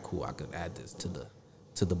like, all right, cool, I could add this to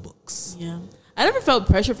the books. Yeah. I never felt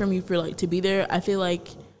pressure from you for like to be there. I feel like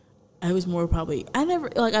I was more probably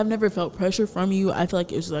I've never felt pressure from you. I feel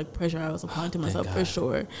like it was like pressure I was applying to myself for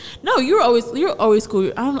sure. No, you're always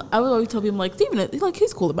cool. I would always tell people like Steven, like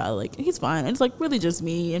he's cool about it, like he's fine. And it's like really just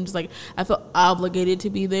me, and just like I felt obligated to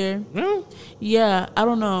be there. Yeah, I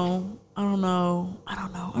don't know.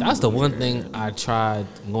 That's the one thing I tried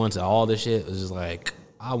going to all this shit. It was just like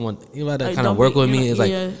I want anybody that kind of don't work be- with me. you're It's not-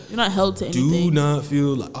 like yeah, you're not held to anything. do not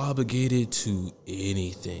feel obligated to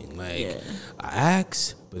anything. Like I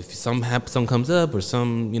ask, but if something comes up or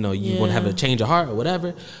some you want to have a change of heart or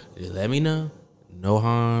whatever, just let me know. No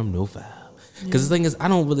harm, no foul. Because the thing is, I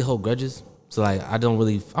don't really hold grudges. So like I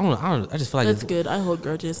just feel like That's good. I hold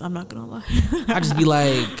grudges. I'm not gonna lie. I just be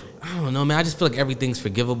like, I don't know, man. I just feel like everything's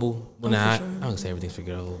forgivable. Well, for I sure. don't say everything's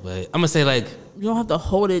forgivable, but I'm gonna say like You don't have to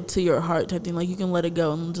hold it to your heart type thing. Like you can let it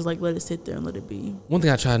go and just like let it sit there and let it be. one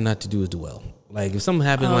thing I try not to do is dwell. Like if something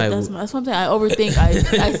happened, That's one thing I overthink.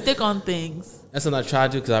 I stick on things. that's something I try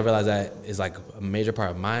to do because I realize that is like a major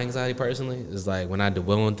part of my anxiety personally. It's like when I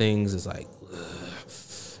dwell on things, it's like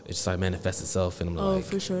it just like manifests itself, and I'm like,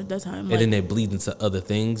 For sure. That's how I'm and like, then it bleeds into other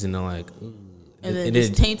things, and I'm like, and then it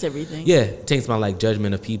just taints everything. Yeah, it taints my like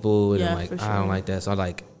judgment of people, and Yeah, I'm like, for I don't sure. like that. So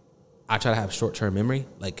I try to have short term memory,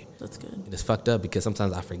 like. That's good. And it's fucked up because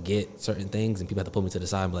sometimes I forget certain things and people have to pull me to the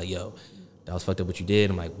side and be like, yo, that was fucked up what you did.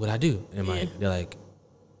 I'm like, what'd I do? And they're like,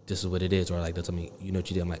 this is what it is. Or like, they'll tell me, you know what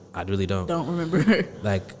you did? I'm like, I really don't. Don't remember.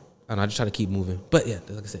 Like, I don't know, I just try to keep moving. But yeah,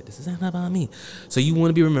 like I said, this is not about me. So you want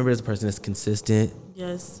to be remembered as a person that's consistent.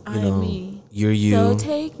 Yes, You I know, am me. You're you. So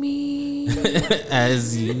take me.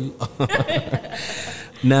 As you are.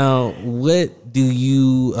 Now, what do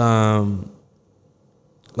you,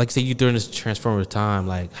 like say you during this transformative time,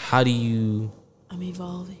 like how do you... I'm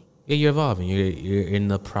evolving. Yeah, you're evolving. You're in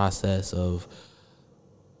the process of...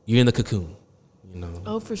 You're in the cocoon, you know?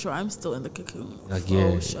 Oh, for sure. I'm still in the cocoon. Like, for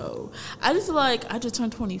yeah. sure. I just feel like I just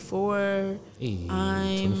turned 24. Hey,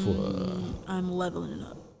 I'm 24. I'm leveling it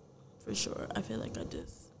up. For sure. I feel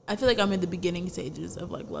like I'm in the beginning stages of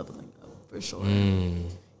like leveling up. For sure.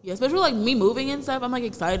 Yeah, especially like me moving and stuff. I'm like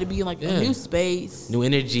excited to be in like a new space. New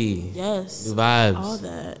energy. Yes. New vibes. All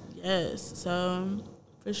that. Yes. So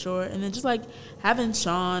for sure. And then just like having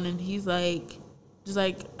Sean, and he's like just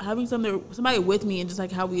like having somebody with me, and just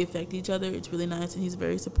like how we affect each other. It's really nice, and he's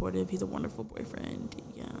very supportive. He's a wonderful boyfriend.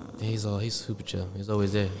 Yeah. He's super chill. He's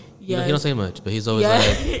always there. Yes. He don't say much, but he's always Yeah.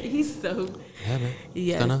 like, He's so. yeah, man.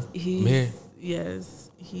 Yes. I'm here. Yes.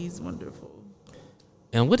 He's wonderful.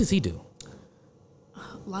 And what does he do?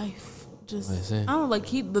 Life. Just Like I said. I don't know, like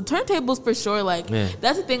the turntables for sure. Like Yeah.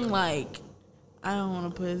 that's the thing. Like I don't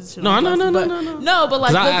want to put his shit No, on no, blast, no, but, no, no. No, but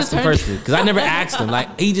like Because I with asked the him personally. Because I never asked him.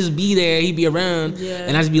 Like, he just be there. He be around. Yeah.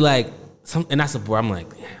 And I just be like, and that's where I'm like,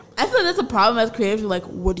 damn. I feel like that's a problem as creators. Like,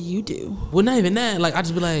 what do you do? Well, not even that. Like, I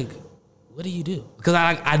just be like, what do you do? Because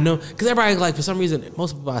I know, because everybody, like, for some reason,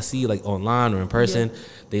 most people I see, like, online or in person,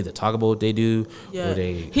 they either talk about what they do or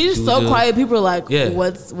they He's just do so do. quiet. People are like, Yeah.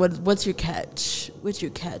 what's your catch? What's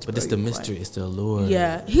your catch? But bro? it's the You're mystery. quiet. It's the allure.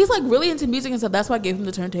 Yeah, he's like really into music and stuff. That's why I gave him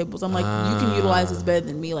the turntables. I'm like, you can utilize this better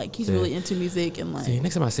than me. Like, he's See. really into music and like. See,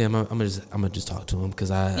 next time I see him, I'm gonna just talk to him because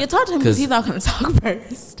Talk to him because he's not gonna talk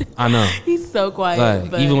first. I know. He's so quiet.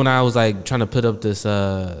 Like, but even when I was like trying to put up this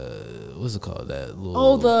what's it called, that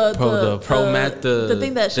little the pro mat, the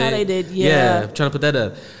thing that Sade did, yeah. trying to put that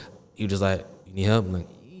up. You just like, you need help? I'm like,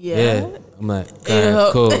 Yeah. I'm like, Yeah.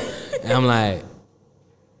 okay, cool. And I'm like,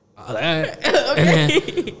 all right.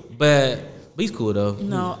 Okay. but he's cool though.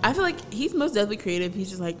 No, I feel like he's most definitely creative. He's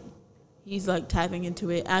just like, he's like tapping into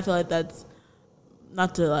it. I feel like that's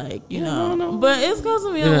not to like, you know, no. but it's going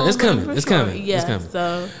to be a Yeah, little it's bit coming. for It's sure. coming. Yeah. It's coming.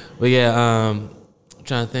 So But yeah, I'm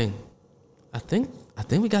trying to think. I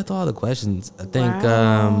think we got through all the questions. I think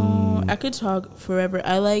wow. I could talk forever.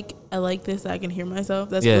 I like this. I can hear myself.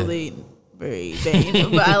 That's Yeah. really very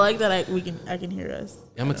vain, but I like that I can hear us.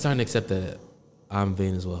 I'm starting to accept that I'm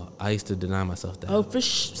vain as well. I used to deny myself that. Oh,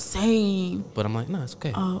 same. But I'm like, no, it's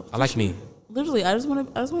okay. Oh, I like me. Literally, I just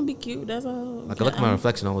want to be cute. That's all. Like I look at my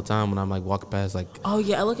reflection all the time when I'm like walking past. Like, Oh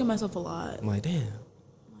yeah, I look at myself a lot. I'm like, damn.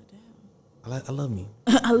 I love me.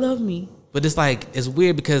 I love me. But it's like it's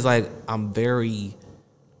weird because like I'm very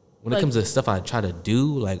when it Like- comes to stuff I try to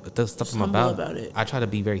do, like the stuff I'm Humble about, about it. I try to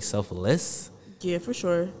be very selfless. Yeah, for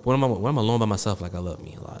sure. When I'm alone by myself, like I love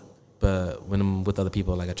me a lot. But when I'm with other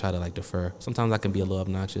people, like I try to like defer. Sometimes I can be a little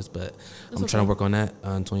obnoxious, but I'm trying to work on that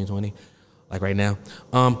in 2020. Like right now.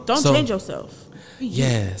 Don't change yourself.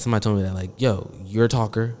 Yeah, somebody told me that like, yo, you're a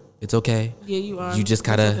talker. It's okay. Yeah, you are. You just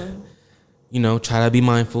That's gotta, okay. you know, try to be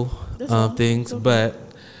mindful That's all. of things. It's okay. But,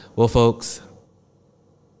 well, folks,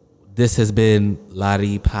 this has been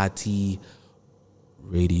Lari Pati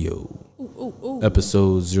Radio.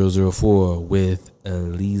 Episode 004 with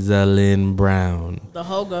Eliza Lynn Brown. The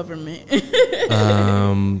whole government.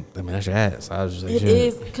 I mean, that's your ass. I was just like, It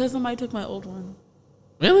is because somebody took my old one.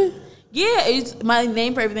 Really? Yeah, it's my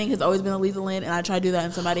name for everything has always been Eliza Lynn, and I tried to do that,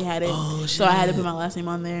 and somebody had it, so I had to put my last name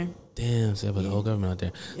on there. Damn, so I put the whole government out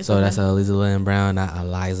there. It's So okay. that's Eliza Lynn Brown, not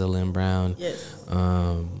Eliza Lynn Brown. Yes.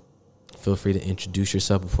 Feel free to introduce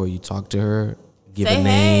yourself before you talk to her. Give Say a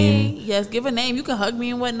name. hey. Yes, give a name. You can hug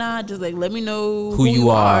me and whatnot. Just like let me know Who you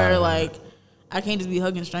are. Like I can't just be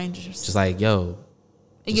hugging strangers. Just like, yo,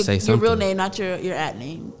 And just say your something. real name, not your at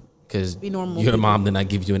name. Because Be normal your people. mom did not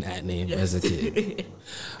give you an at name Yes. as a kid.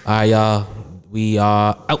 All right, y'all. We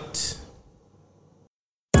are out.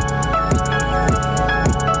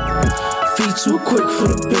 Feet too quick for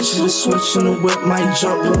the bitch, the switch on the whip might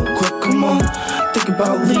jump real quick, come on. Think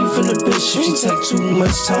about leaving the bitch if she take too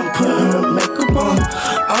much time putting her makeup on.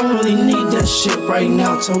 I don't really need that shit right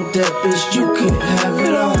now, told that bitch you could have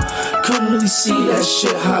it all. Couldn't really see that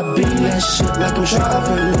shit, hot beating that shit like I'm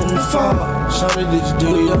driving in the fall. Shawty, did you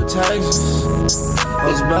do your taxes? I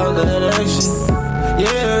was about that action.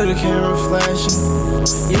 Yeah, the camera flashing.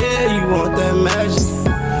 Yeah, you want that magic.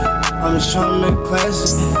 I'm just trying to make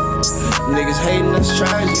classic. Niggas hating, that's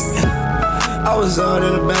tragic. I was out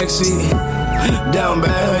in the backseat. Down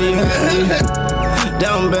bad, how you had me.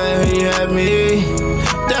 Down bad, how you had me.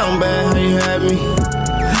 Down bad, how you had me.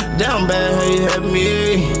 Down bad, how you had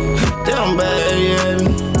me. Down bad, how you had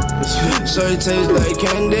me. So it tastes like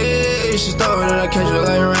candy. She started and I catch her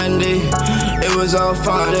like Randy. It was all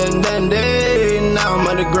fine and dandy. Now I'm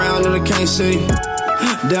on the ground and I can't see.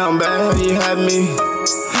 Down bad, how you had me.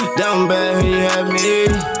 Down bad, how you had me.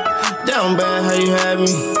 Down bad, how you had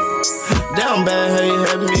me. Down bad, how you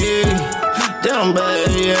had me. Down bad,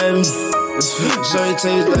 how you had me. So it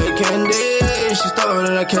tastes like candy. She started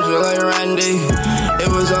and I catch her like Randy. It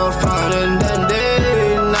was all fine and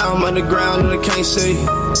dandy. Now I'm on the ground and I can't see.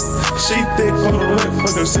 She thick on the left,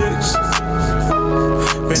 fuck her six.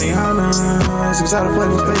 Benihana, exotic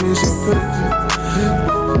flavors, baby, she'll put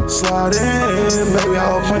it. Slide in, baby,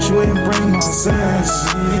 I'll punch you in, bring my sense.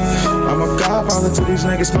 I'm a godfather to these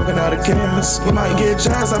niggas smoking out of cans. You might get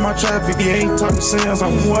jazz out my traffic, you ain't talking sense. I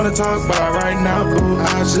wanna talk about right now, boo,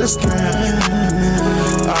 I just can't.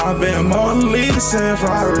 I've been Mona Lisa and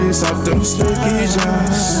Ferraris off them sticky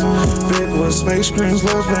jams. Big with space creams,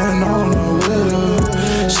 loving on the widow.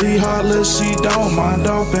 She heartless, she don't mind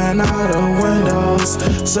open out the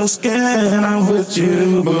windows. So scared I'm with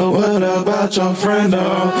you, but what about your friend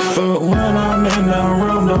though? But when I'm in the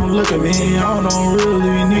room, don't look at me. I don't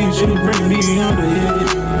really need you, bring me under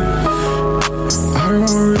here. I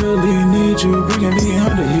don't really need you, bringing me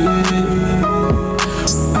under here.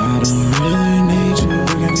 I don't really need you,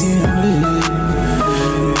 bringing me under here.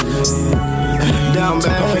 Down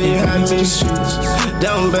bad, how you had me.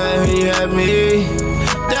 Down bad, how you had me.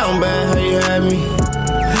 Down bad, how you had me.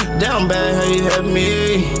 Down bad, how you had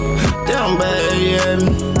me. Down bad, how you had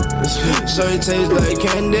me. So it tastes like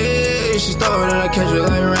candy. She started and I catch her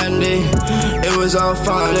like Randy. It was all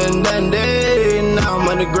fine and dandy. Now I'm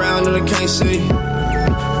on the ground and I can't see.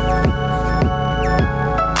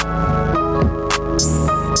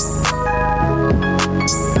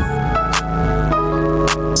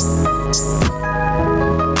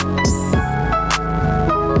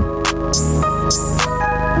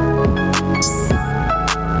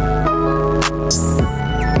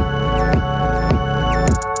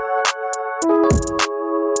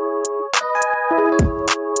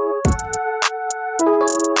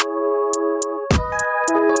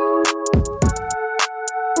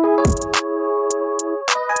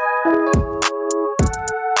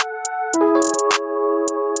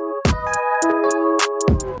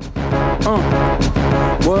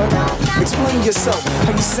 Explain yourself,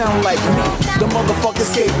 how you sound like me, the motherfucking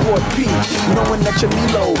skateboard P. Knowing that you're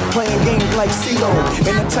Milo, playing games like CeeLo,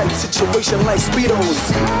 in a tight situation like Speedos.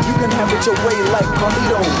 You can have it your way like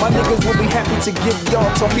Carlito. My niggas will be happy to give y'all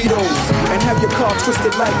torpedoes and have your car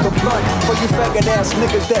twisted like a blunt. For you faggot ass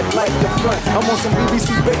niggas that like the front. I'm on some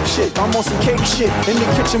BBC babe shit, I'm on some cake shit. In the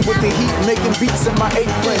kitchen with the heat, making beats in my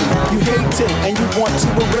apron. You hate it and you want to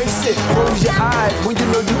erase it. Close your eyes when you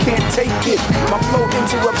know you can't take it. My flow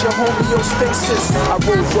interrupts your homeostasis. I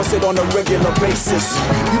roll rusted on a regular basis.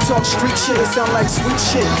 You talk street shit, it sound like sweet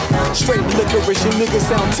shit. Straight licorice, you niggas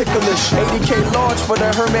sound ticklish. 80K large for the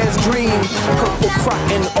Hermes Dream. Purple crop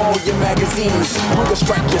in all your magazines. Hunger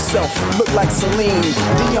strike yourself, look like Celine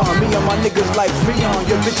Dion. Me and my niggas like Freon.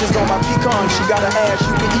 Your bitches on my pecan, she got an ass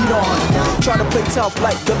you can eat on. Try to play tough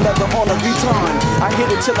like the leather on a Vuitton. I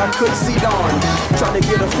hit it till I could see dawn. Try to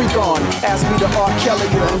get a freak on. Ask me to R. Kelly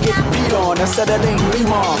and get beat on. I said that ain't me,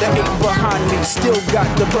 mom. That ain't behind me. Still got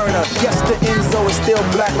the burner. Yes, the Enzo is still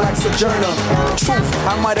black like Sojourner. Truth,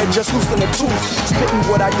 I might have just loosened a tooth. Spitting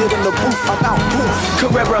what I did in the booth. I'm out proof.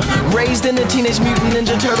 Carrera, raised in the Teenage Mutant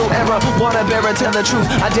Ninja Turtle era. Water bearer, tell the truth.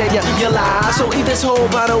 I dare ya, you lie. So eat this whole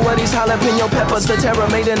bottle of these jalapeno peppers. The terror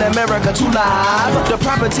made in America too live. The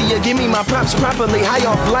property, you give me my props properly. High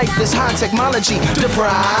off life, this high technology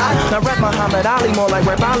deprived. I rap Muhammad Ali more like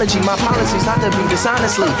rapology. My policy's not to be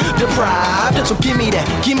dishonestly deprived. So give me that,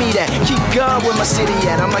 give me that. Keep God where my city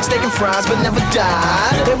at. I'm like steak and fries, but never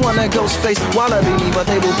die. They wanna ghost face, wallaby me, but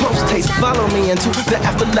they will post taste. Follow me into the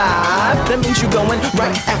afterlife. That means you going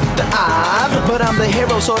right after I've. But I'm the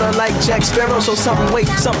hero, sorta like Jack Sparrow. So some way,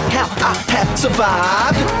 somehow I have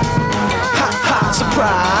survived. Ha ha,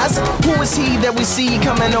 surprise. Who is he that we see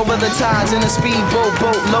coming over the tides in a speedboat,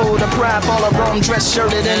 boatload of pride? Fall of Rome, dress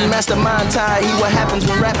shirted and mastermind tie. He what happens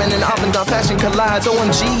when rapping and avant-garde fashion collides.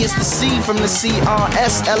 OMG, it's the C from the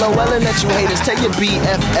CRS. LOL and let you haters take your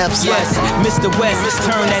BFFs. Yes, Mr. West, let's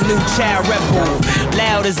turn that new child rebel.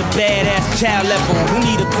 Loud as a badass child level. Who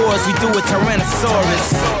need a chorus? We do a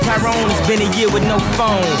Tyrannosaurus. Tyrone has been a year with no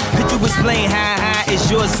phone. Could you explain how high is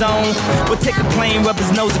your zone? We'll take a plane, rub his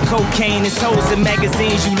nose of cocaine. It's hoes in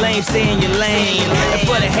magazines, you lame, saying you're lame. And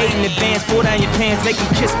for the hate in advance, pull down your pants, make him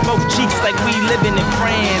kiss both cheeks like we living in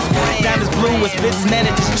France. Diamonds blue, as business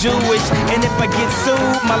managers Jewish. And if I get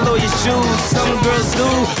sued, my lawyer's shoes. Some girls do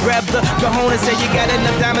grab the cojones, say you got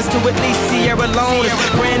enough diamonds to at least Sierra Leone.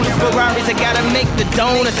 Brand new Ferraris, I gotta make the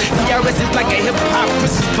donuts. CRS is like a hip hop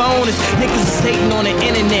Christmas bonus. Niggas is hating on the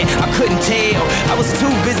internet, I couldn't tell. I was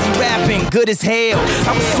too busy rapping, good as hell.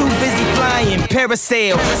 I was too busy flying,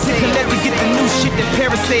 parasail. Let me get the new shit that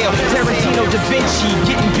parasail. Tarantino, Da Vinci,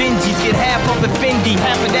 getting Benjis. Get half of the Fendi,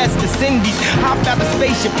 half of that's the Cindy's. Hop out the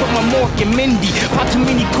spaceship, put my Mork in Mindy. Pop too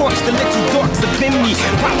many corks to let you dorks offend me.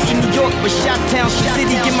 Pops in New York, but Shot-Town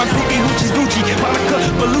City. Get my groupie hoochies Gucci, Monica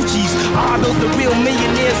Bellucci's. All those the real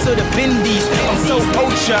millionaires of the Bendies. I'm so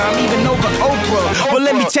ultra, I'm even over Oprah. Well,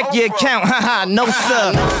 let me check your account, haha, no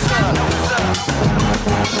sir.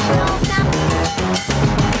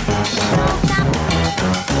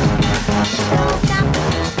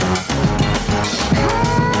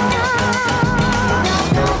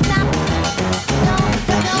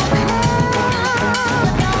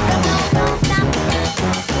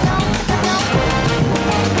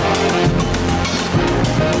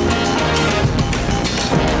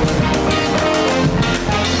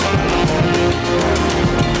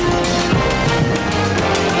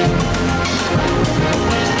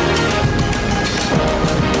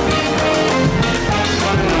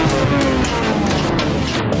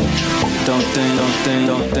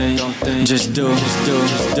 Just do. I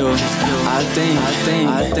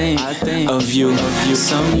think of you.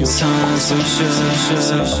 Sometimes we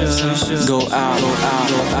should go out.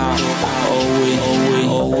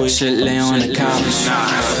 Oh, we should lay on the couch.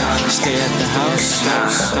 Stay at the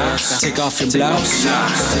house. Take off your blouse.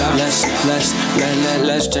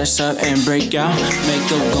 Let's dress up and break out.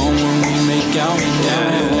 Makeup gone when we make out.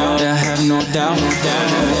 I have no doubt.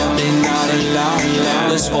 They not allowed.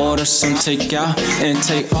 Let's order some takeout and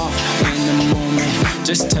take off in the moment.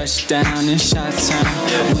 Just touch down in Chi-Town.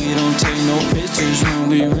 We don't take no pictures when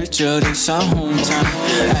we richer. This our hometown.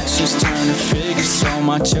 Actions turn to figures, so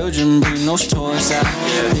my children bring those toys out.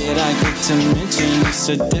 Did I get to mention it's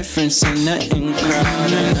a difference in the in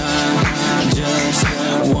crowd? And I just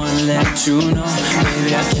wanna let you know,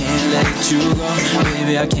 baby, I can't let you go.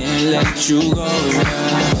 Baby, I can't let you go.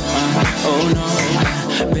 Oh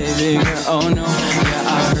no, baby girl, oh no. Yeah,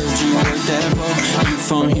 I heard you with that boy. You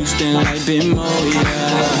from Houston like Bimbo,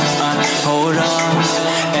 yeah. Hold on,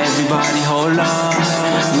 everybody hold on.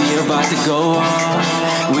 We about to go on.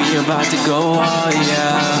 We about to go on,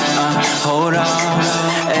 yeah. Hold on,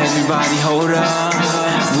 everybody hold on.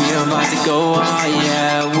 We about to go on,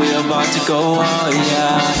 yeah. We about to go on,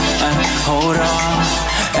 yeah. Hold on,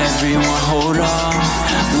 everyone hold on.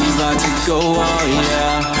 We about to go on,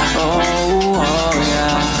 yeah. Oh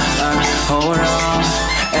yeah. Hold on,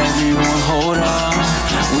 everyone hold on.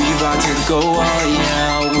 We about to go on,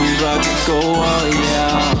 yeah. We about to go on,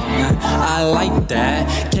 yeah. I like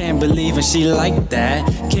that. Can't believe it, she like that.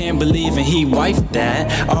 Can't believe it, he wifed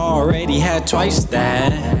that. Already had twice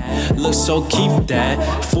that. Look so keep that.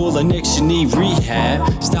 Full of nicks, you need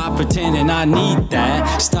rehab. Stop pretending I need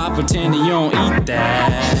that. Stop pretending you don't eat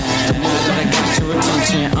that. I got your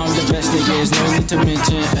attention. I'm the best nigga, there's no need to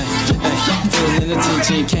mention. Feeling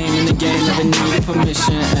attention, came in the game, never needed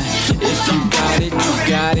permission. If you got it, you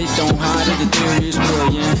got it. Don't hide it, the theory is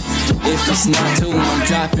brilliant. If it's not too, I'm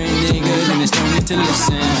dropping, nigga, then there's no need to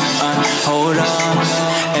listen. Hold on,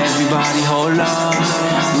 everybody hold on.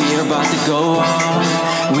 We about to go on.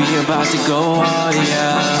 We about to go on,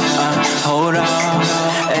 yeah. Hold on,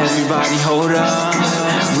 everybody hold on.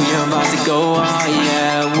 We about to go on,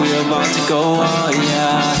 yeah. We about to go on,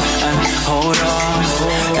 yeah. Hold on,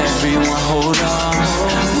 everyone hold on.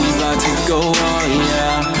 We about to go on,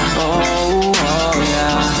 yeah. Oh,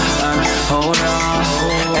 yeah. Hold on,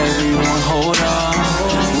 everyone hold on.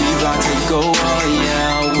 We about to go on,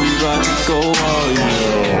 yeah. We about to go on, yeah.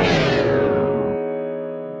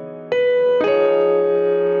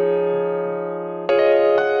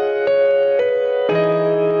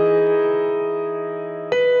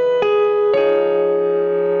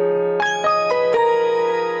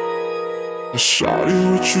 Shawty,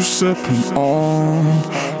 what you sippin' on?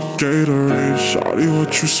 Gatorade, shawty,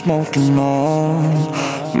 what you smoking on?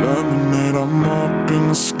 Lemonade, I'm up in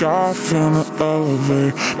the sky, finna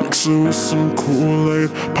elevate. Mix it with some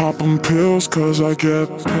Kool-Aid, poppin' pills cause I get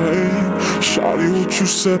paid. Shawty, what you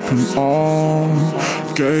sippin' on?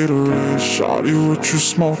 Gatorade, shawty, what you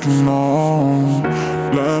smoking on?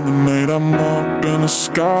 Lemonade, I'm up in the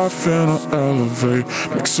sky, finna elevate.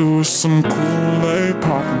 Mix it with some Kool-Aid,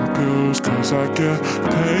 poppin' pills cause I get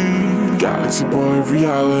paid. Galaxy boy,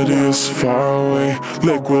 reality is far away.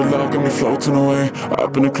 Liquid love got me floating away.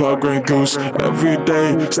 Up in the club, Grey Goose, every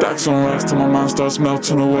day. Stacks on racks till my mind starts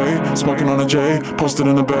melting away. Smoking on a J, posted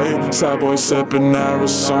in the bay. Sad boy sipping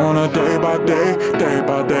Arizona. Day by day,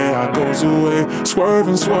 I goes away.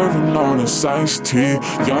 Swerving on this iced tea.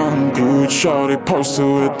 Young dude, shorty posted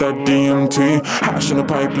with that DMT. Hashing the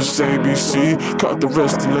pipe is ABC. Cut the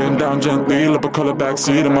wrist and laying down gently. Leopard color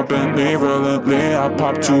backseat in my Bentley. Relently, I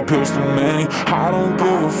pop 2 pills too many. I don't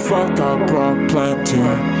give a fuck, I brought plenty.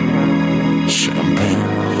 Champagne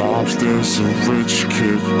and lobsters, a rich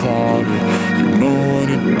kid party. You know what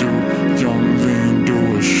to do, young lean, do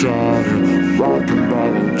a shawty. Rockin'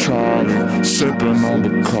 bottle Charlie, sippin' on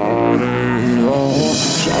Bacardi. Oh,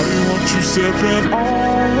 shawty, what you sippin'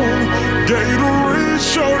 on? Gatorade,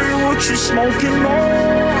 shawty, what you smoking on?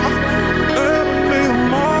 Lemonade,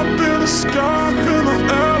 I'm up in the sky, finna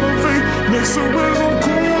elevate. Mix it with some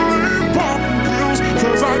Kool-Aid, poppin' pills,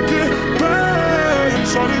 cause I get paid.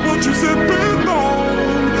 Shawty, what you sippin' on?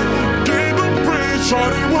 Gatorade,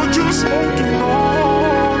 shawty, what you smoking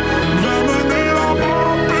on? Lemonade, I'm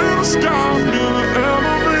up in the sky, finna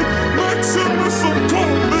elevate. Mix it with some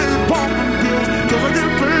Kool-Aid, poppin' pills, cause I get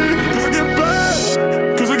paid, cause I get paid,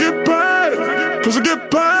 cause I get paid, cause I get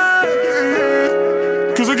paid,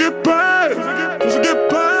 cause I get paid, cause I get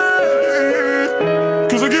paid,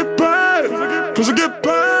 cause I get paid, cause I get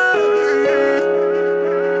paid.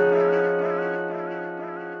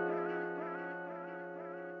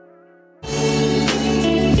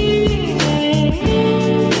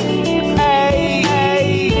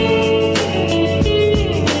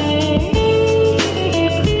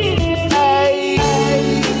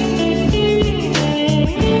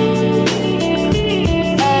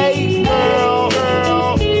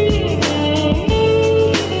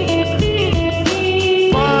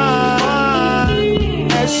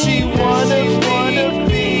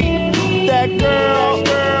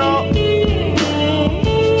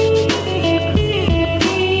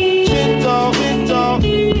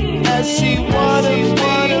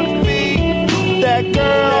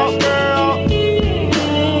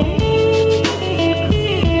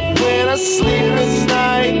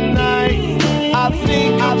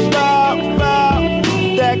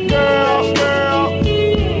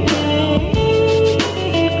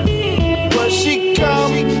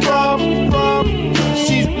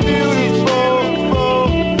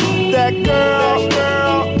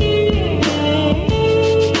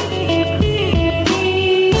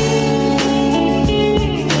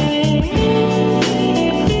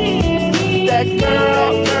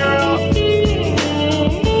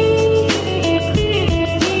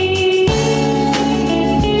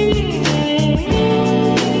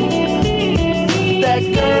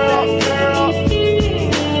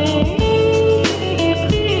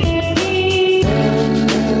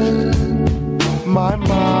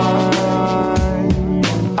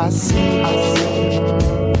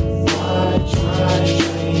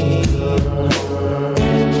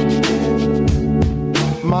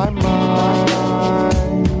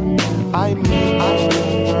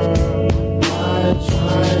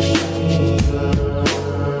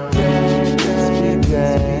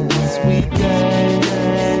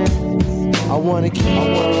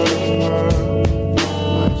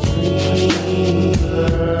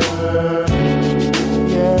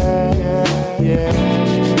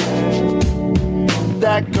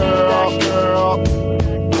 that girl.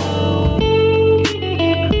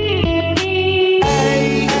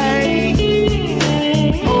 Hey, hey.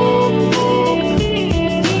 Oh, oh.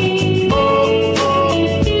 Oh, oh.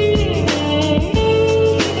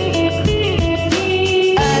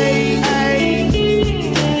 Hey, hey.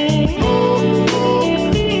 Oh, oh.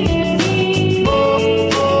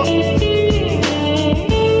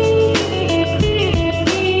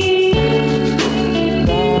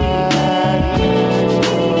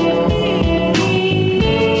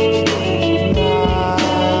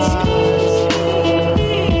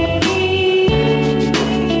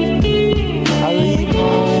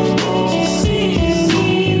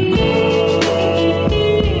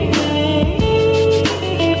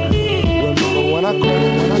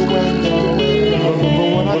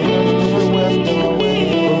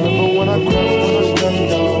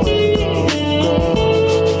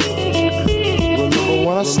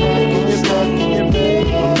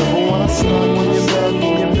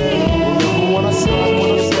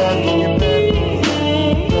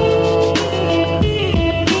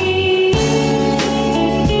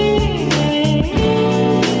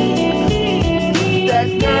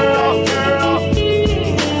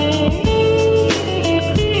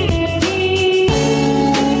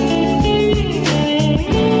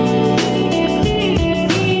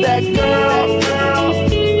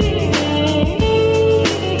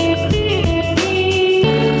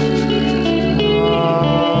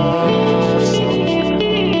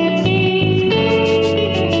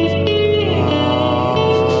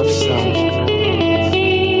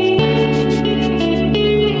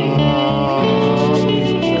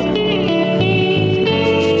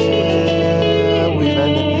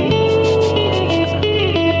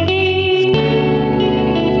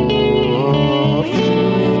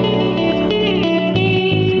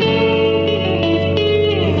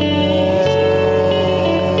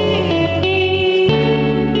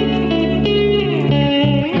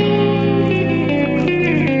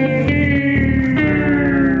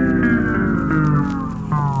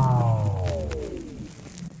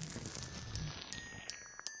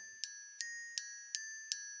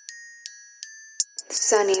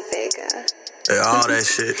 Sunny Vega. Yeah, all that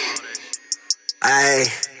shit.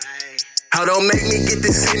 Ayy. How don't make me get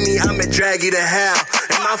this in me, I'ma drag you to hell.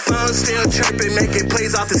 And my phone still chirping, making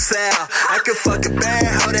plays off the cell. I could fuck a bad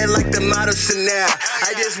hoe that like the model Chanel.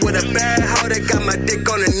 I just with a bad hoe that got my dick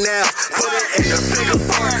on the nail. Put it in a figure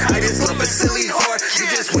four, I just love a silly whore.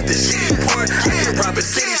 You just with the shitty port, I can rob a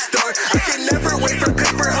city store. I can never wait for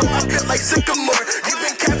paper, hoe, I feel like Sycamore. You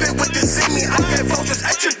been capping with this in me, I got vultures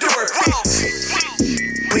at your door, bitch.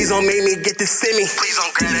 Please don't make me get this in me. Please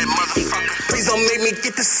don't grab that motherfucker. Please don't make me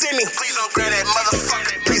get this in me. Please don't grab that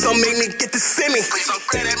motherfucker. Please don't make me get this in me. Please don't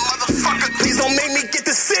grab that motherfucker. Please don't make me get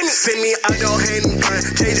this in me. Send me out your hand and gun.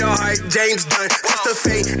 Change your heart, James Dunn. Just the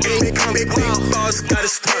fate, ain't come. Big boss, gotta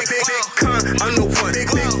stunt. Big con, I'm the one. Big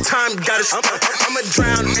time, gotta stunt. I'ma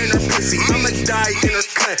drown in her pussy. I'ma die in her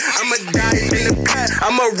cut. I'ma die in the cut.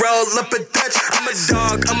 I'ma roll up a Dutch. I'm a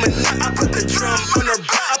dog, I'm a nut. I put the drum on her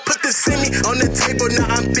butt. I put the semi on the table. Now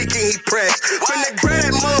I'm thinking he pressed. When they grab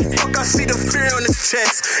that motherfucker, I see the fear on his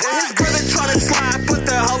chest. And his brother tryna slide, I put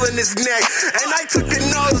the hole in his neck. And I took a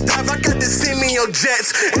nosedive, I got the semi on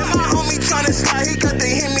jets. And my homie tryna slide, he got the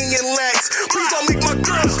Hemi and Lex. Please don't make my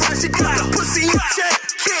girl slide, she got the pussy in check,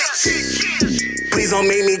 bitch. Please don't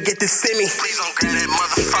make me get the semi. Please don't grab that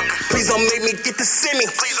motherfucker. Please don't make me get the semi.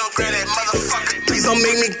 Please don't grab that motherfucker. Please don't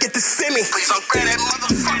make me get the semi. Please don't grab that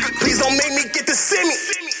motherfucker. Please don't make me get the semi.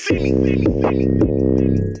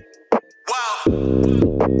 Wow.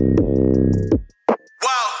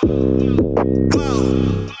 Wow. Wow.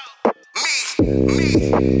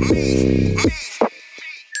 Me.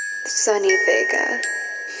 Sunny Vega.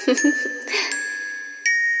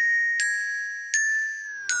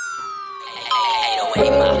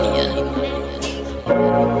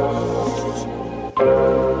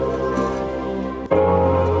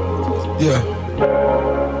 Yeah.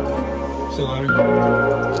 So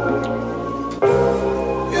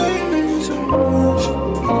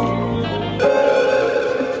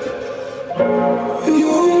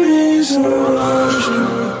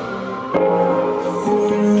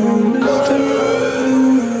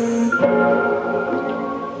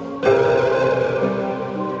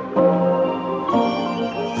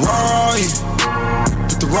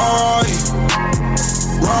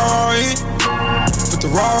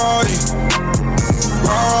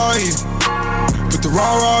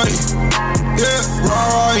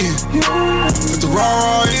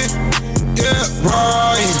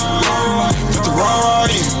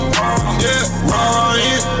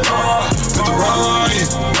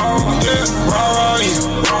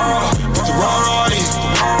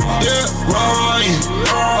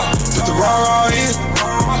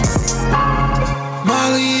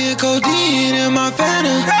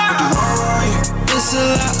It's a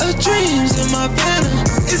lot of dreams in my phantom.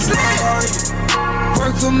 It's lit.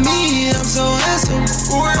 Work for me, I'm so handsome.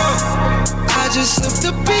 Ooh, yeah. I just slipped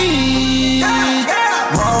the beat.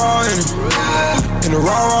 Raw in the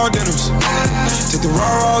raw denims. Take the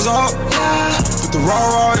raws off, put the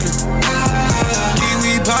raw in them.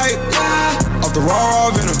 Kiwi pipe off the raw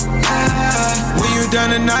venom. When you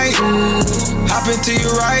done tonight, hop into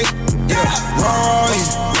your right. Yeah, raw in,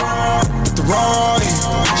 put the raw in.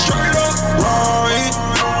 Straight up, raw in,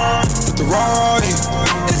 put the raw in.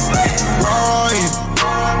 Raw in,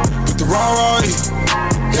 put the raw in.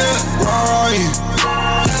 Yeah, raw in,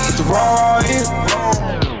 put the raw in.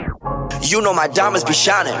 You know my diamonds be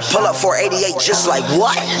shining. Pull up 488 just like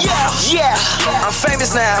what? Yeah, I'm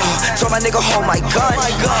famous now. Told my nigga hold my gun.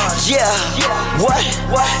 Yeah, what?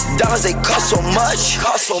 Diamonds they cost so much.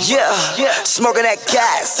 Yeah, smoking that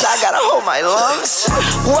gas. I gotta hold my lungs.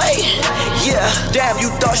 Wait, yeah, damn, you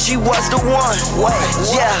thought she was the one.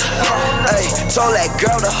 Wait, yeah, hey, told that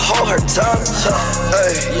girl to hold her tongue.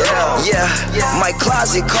 Hey, yeah, my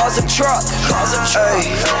closet calls a truck.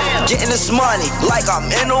 Hey, getting this money like I'm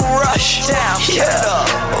in a rush. Down, yeah,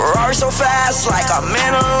 roar so fast like I'm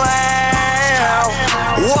in a lamb.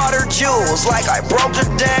 Water jewels like I broke the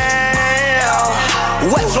dam.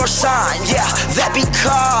 Wet floor sign, yeah, that be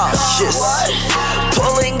cautious.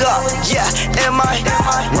 Pulling up, yeah, am I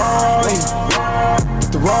rolling?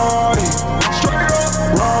 The rolling, straight up,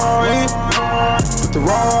 rolling, with the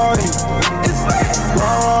rolling,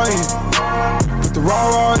 rolling, with the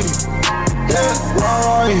rolling, yeah,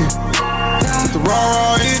 rolling, with the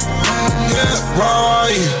rolling. Yeah,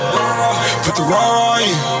 right. Put the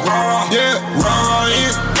right. Yeah,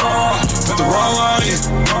 right. Put the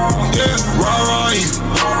right. Yeah, right.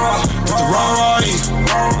 Put the right.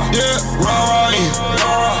 Yeah, right.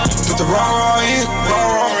 Put the right.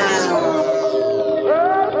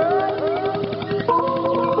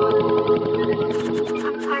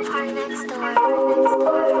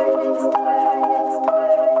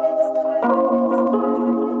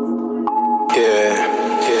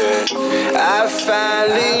 I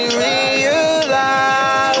finally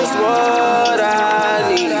realized what I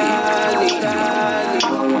need.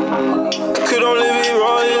 I could only be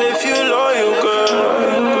royal if you're loyal,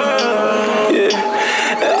 girl.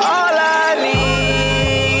 Yeah. And all I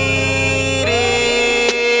need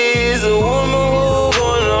is a woman who's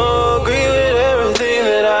gonna agree with everything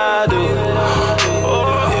that I do.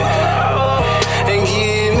 Yeah. And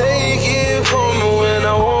keep making for me when I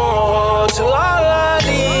want to. All I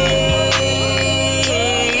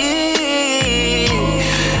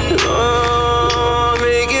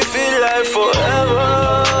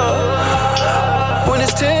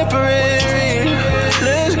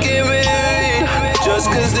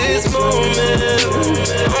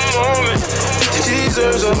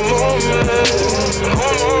deserves a moment.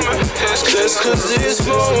 Just cause this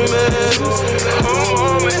moment,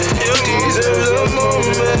 you deserve a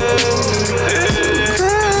moment.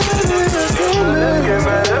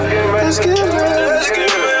 Let's get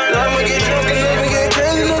mad. I'ma get drunk and let me get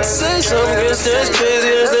crazy. Let's say something that's crazy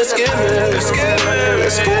as let's get mad. Let's get mad.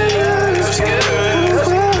 Let's get mad.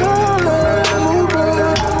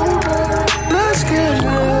 Let's get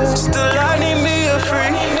mad. Still I need me a free.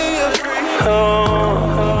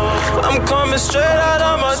 I'm coming straight out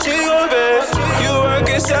of my Tigo bed. You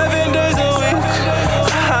working 7 days a week.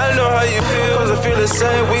 I know how you feel, cause I feel the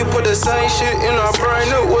same. We put the same shit in our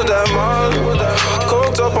brain. It was that mom.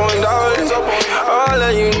 Coked up on dollars. All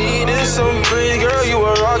that you need is some breeze, girl. You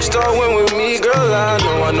a rock star when with me, girl. I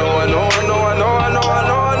know.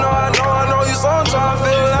 You sometimes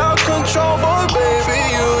feel out of control, but baby,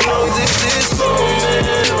 you know this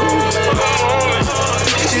moment.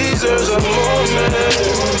 Deserves a moment.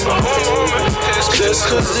 Just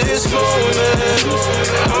cause this moment,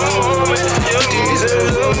 you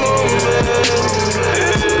deserve a moment.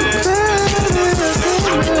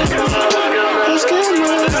 Let's get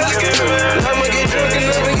mad. I'ma get drunk and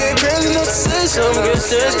let me get crazy. Not to say something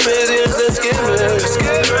that's crazy as let's get mad. Let's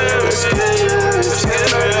get mad. Let's get mad. Let's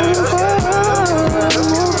get mad.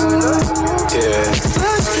 Yeah.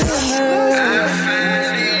 Let's get mad.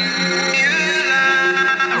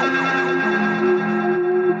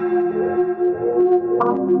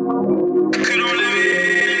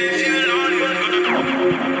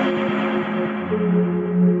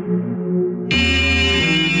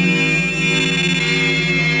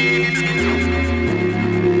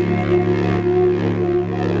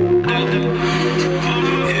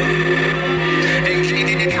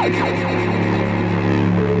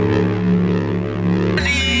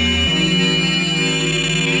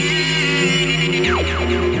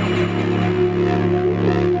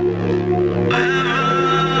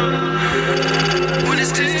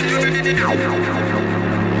 Thank you.